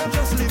your problem,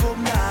 just leave up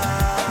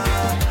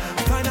now.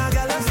 Find a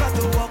girl and start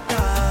to walk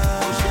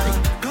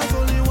now. Cause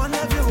only one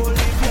of you will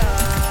leave ya.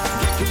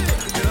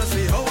 You don't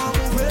see how I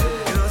move it.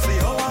 You don't see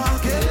how I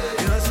act it.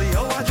 You don't see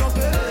how I jump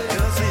it. You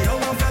don't see how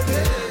I flat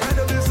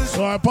it.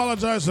 So I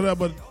apologize for that,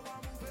 but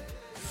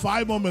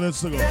 5 more minutes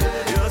to go. You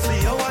don't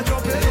see how I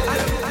jump it.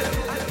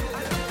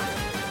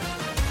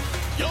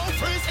 Yo,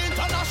 Freeze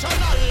International.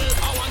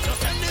 I want to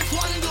send this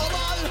one global.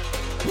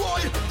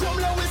 Boy, come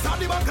let we start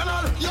the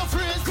bacchanal. Your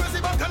Freeze,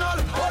 crazy bacchanal.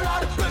 Oh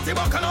Lord, plenty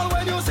bacchanal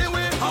when you see we.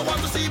 I want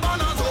to see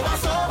bananas over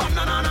so.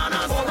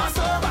 Bananas over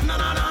so.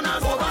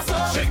 Bananas over so.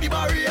 Shake the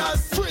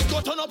barriers. Freeze, go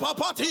turn up a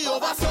party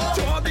over so.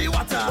 Throw up the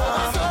water.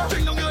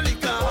 Drink down your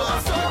liquor.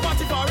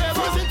 Party forever.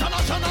 Freeze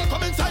International,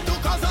 come inside to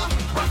Casa.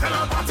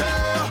 Bacchanal party.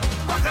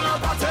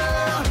 Bacchanal party.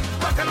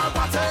 Bacchanal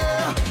party.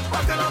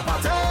 Bacchanal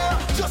party.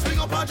 Just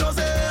bring up a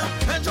Jose.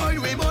 Enjoy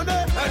we money.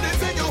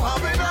 Anything you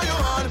have in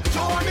your hand.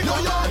 Show me no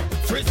yard.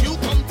 Freeze, you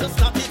come to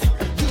stop it.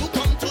 You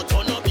come to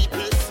turn up the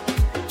place.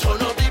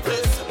 Turn up the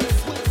place.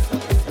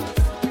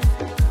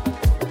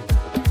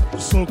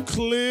 So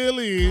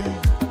clearly,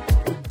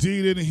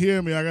 D didn't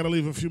hear me. I gotta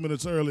leave a few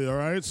minutes early, all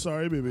right?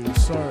 Sorry, baby.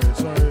 Sorry.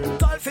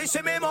 Goldfish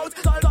in me mouth.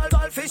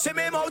 Goldfish in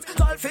me mouth.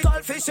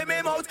 Goldfish in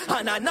me mouth.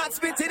 And I'm not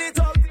spitting it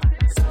out.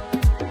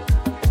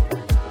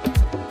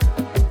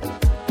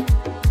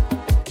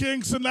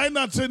 Kingston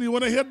 910, you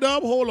wanna hear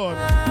dub? Hold on.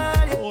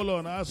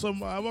 I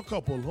have a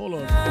couple. Hold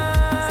on.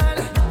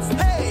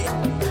 Hey,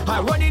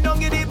 I run it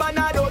down in the band,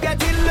 I don't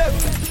get it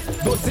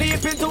left. Go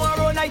sleep in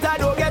tomorrow night, I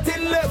don't get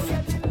it left.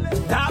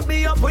 Tap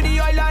me up with the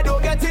oil, I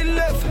don't get it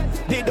left.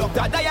 The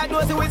doctor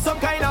diagnosed me with some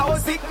kind of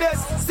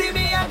sickness. See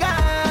me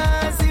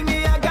again, see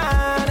me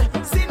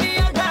again, see me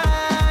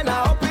again.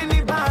 I up in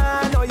the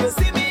band, oh you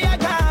see me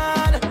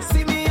again,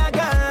 see me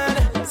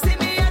again, see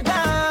me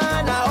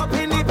again. I up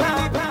in the band.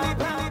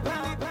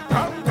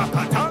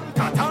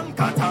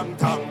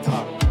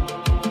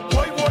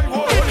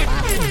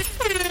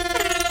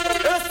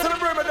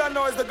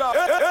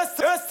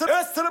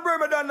 Yes, to the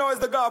Birmingham noise,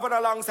 the governor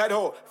alongside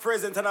ho.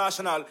 Freeze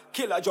International,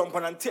 killer jump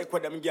on and take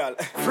with them girl.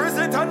 Freeze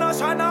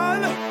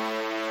International.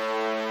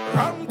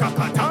 Ram ka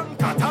ka tang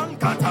ka tang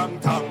ka tang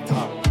tang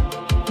tang.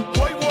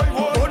 Boy boy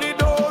boy. Bonnie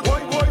dog.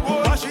 Boy boy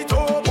boy.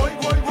 Mashito. Boy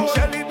boy boy.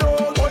 Shelly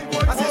dog. Boy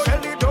boy boy. I say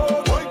Shelly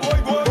dog. Boy boy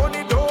boy.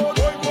 Bonnie dog.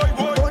 Boy boy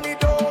boy. Bonnie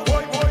dog.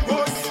 Boy boy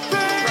boy.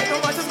 Right now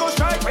matches go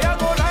strike. Fire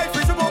go live.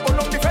 Freeze go burn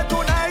on the fed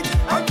tonight.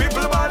 And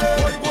people ball.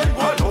 Boy boy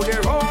boy. All how they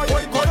run.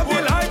 Boy boy boy.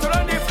 The light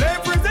on the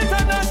flame. Freeze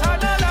International.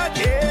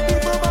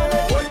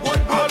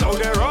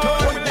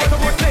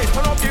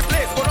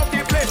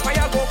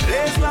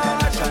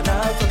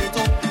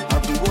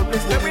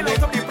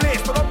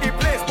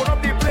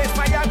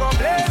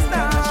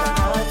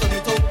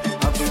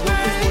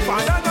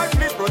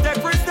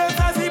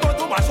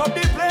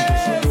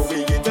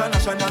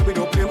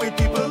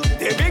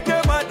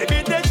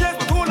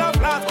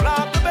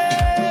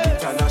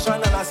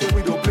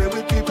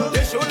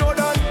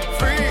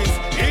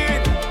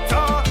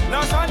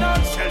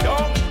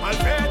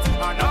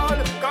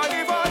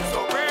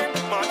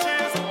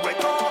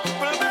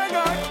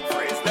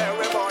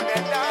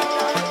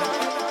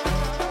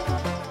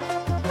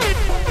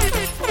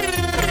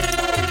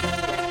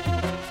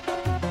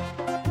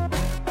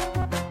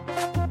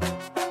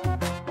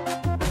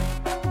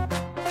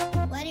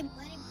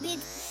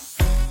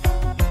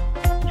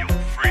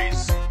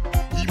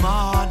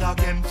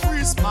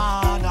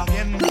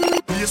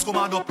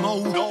 Mad up now,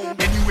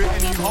 anyway,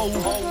 anyhow.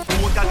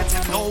 Don't get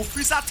it low.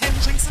 Freeze at 10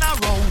 drinks in a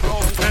row.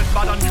 Red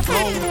bad on the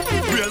crowd,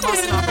 real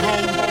mass in a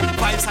crowd.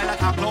 Vibes high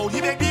like a cloud.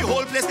 He make the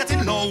whole place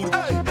getting loud.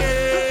 Hey.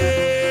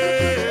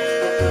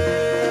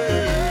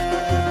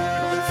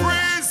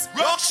 Freeze,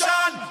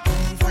 Ruction.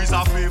 Freeze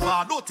a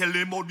favor, don't tell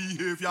him about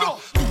behavior.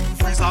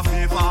 Freeze a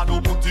favor,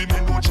 don't put him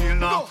in no jail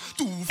now.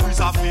 Freeze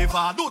a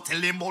favor, don't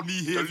tell him about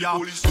behavior.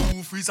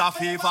 Freeze a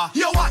favor.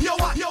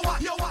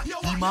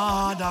 He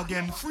mad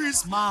again,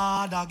 freeze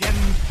mad again.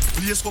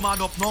 Please come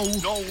mad up now.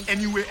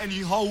 Anyway,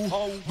 anyhow.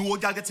 No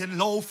girl getting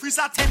low. Freeze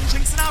at 10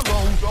 drinks in a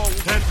row.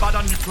 Head bad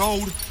on the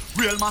crowd.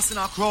 Real mass in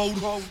a crowd.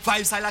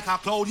 Vibes high like a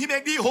cloud. He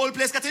make the whole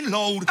place getting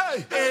loud.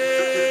 Hey.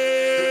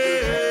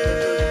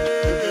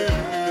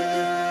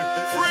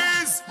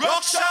 Freeze,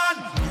 Ruction.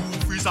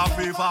 Freeze a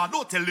favor,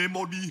 don't tell him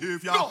about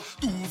behavior.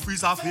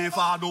 Freeze a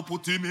favor, don't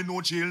put him in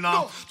no jail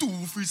now.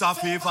 Freeze a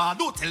favor,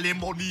 don't tell him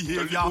about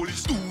behavior.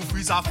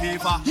 Freeze a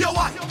favor.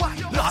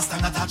 Last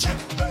time that I check,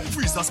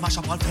 Freeze a smash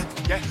up all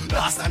fed.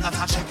 Last time that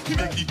I check, he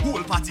make the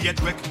whole party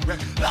get wreck.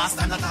 Last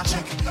time that I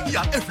check, he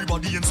had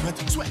everybody in sweat.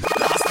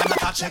 Last time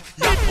that I check,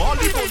 he had all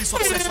the police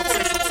obsessed.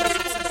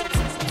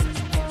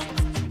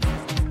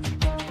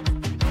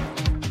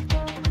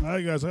 All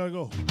right, guys, I gotta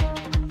go.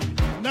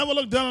 Never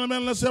look down on a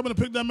man unless you're able to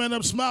pick that man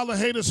up. Smile, the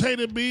haters hate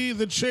it. Be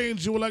the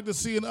change you would like to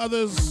see in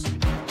others.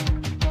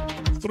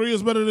 3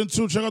 is better than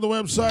 2. Check out the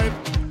website.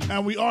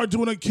 And we are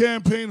doing a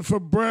campaign for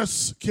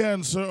breast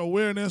cancer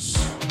awareness.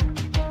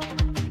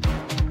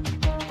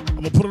 I'm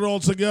going to put it all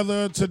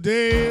together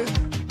today,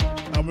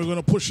 and we're going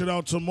to push it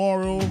out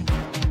tomorrow.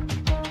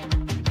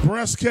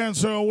 Breast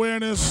cancer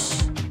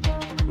awareness.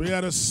 We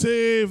got to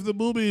save the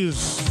boobies.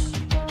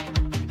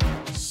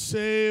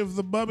 Save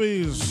the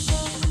bubbies.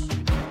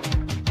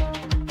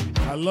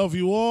 I love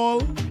you all.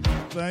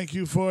 Thank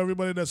you for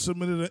everybody that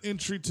submitted an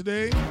entry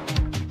today.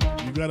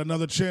 You got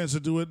another chance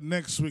to do it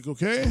next week,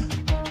 okay?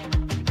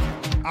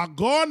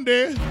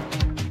 Agonde.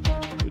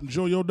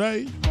 Enjoy your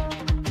day.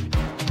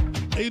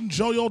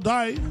 Enjoy your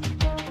day.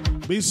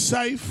 Be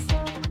safe.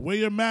 Wear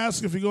your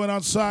mask if you're going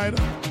outside.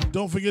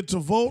 Don't forget to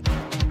vote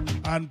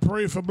and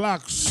pray for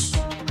blacks.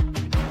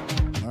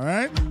 All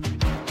right?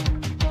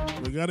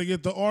 We got to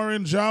get the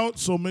orange out,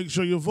 so make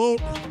sure you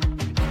vote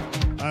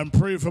and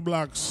pray for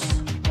blacks.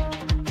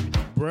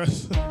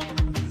 Breast.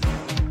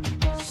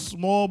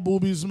 Small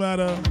boobies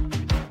matter.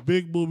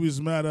 Big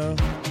boobies matter.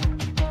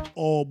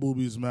 All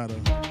boobies matter.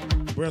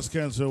 Breast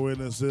cancer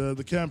awareness.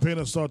 The campaign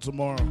will start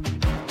tomorrow.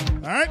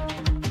 All right?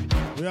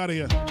 We out of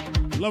here.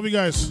 Love you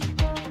guys.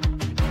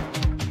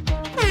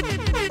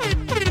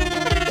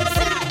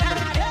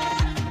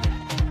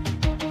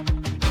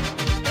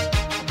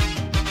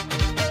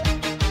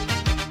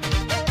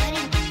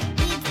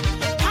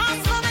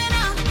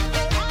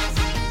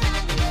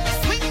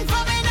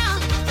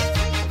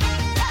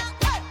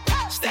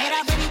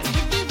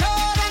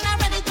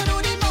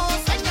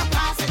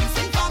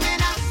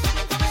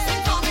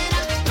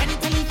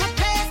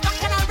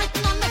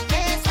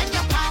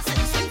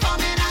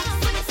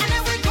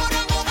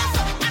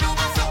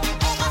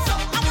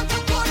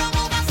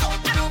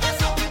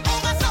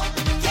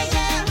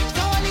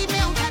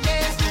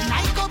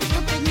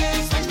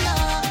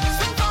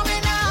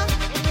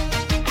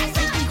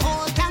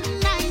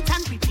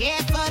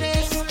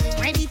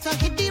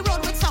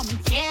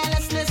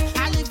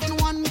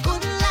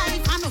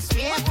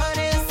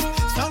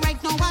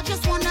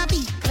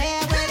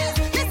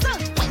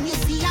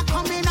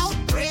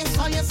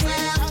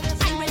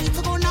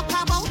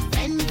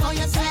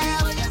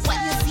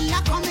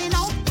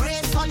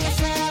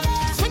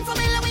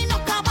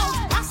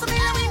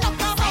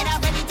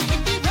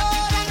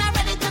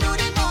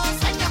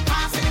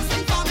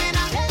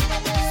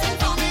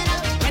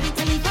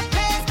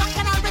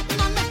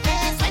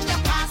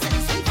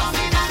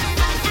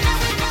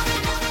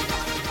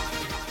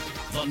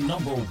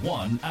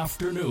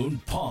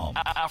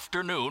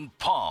 Afternoon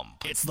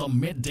Pump. It's the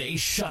Midday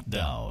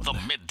Shutdown. The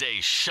Midday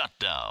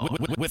Shutdown.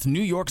 With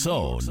New York's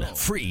own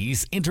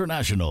Freeze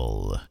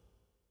International.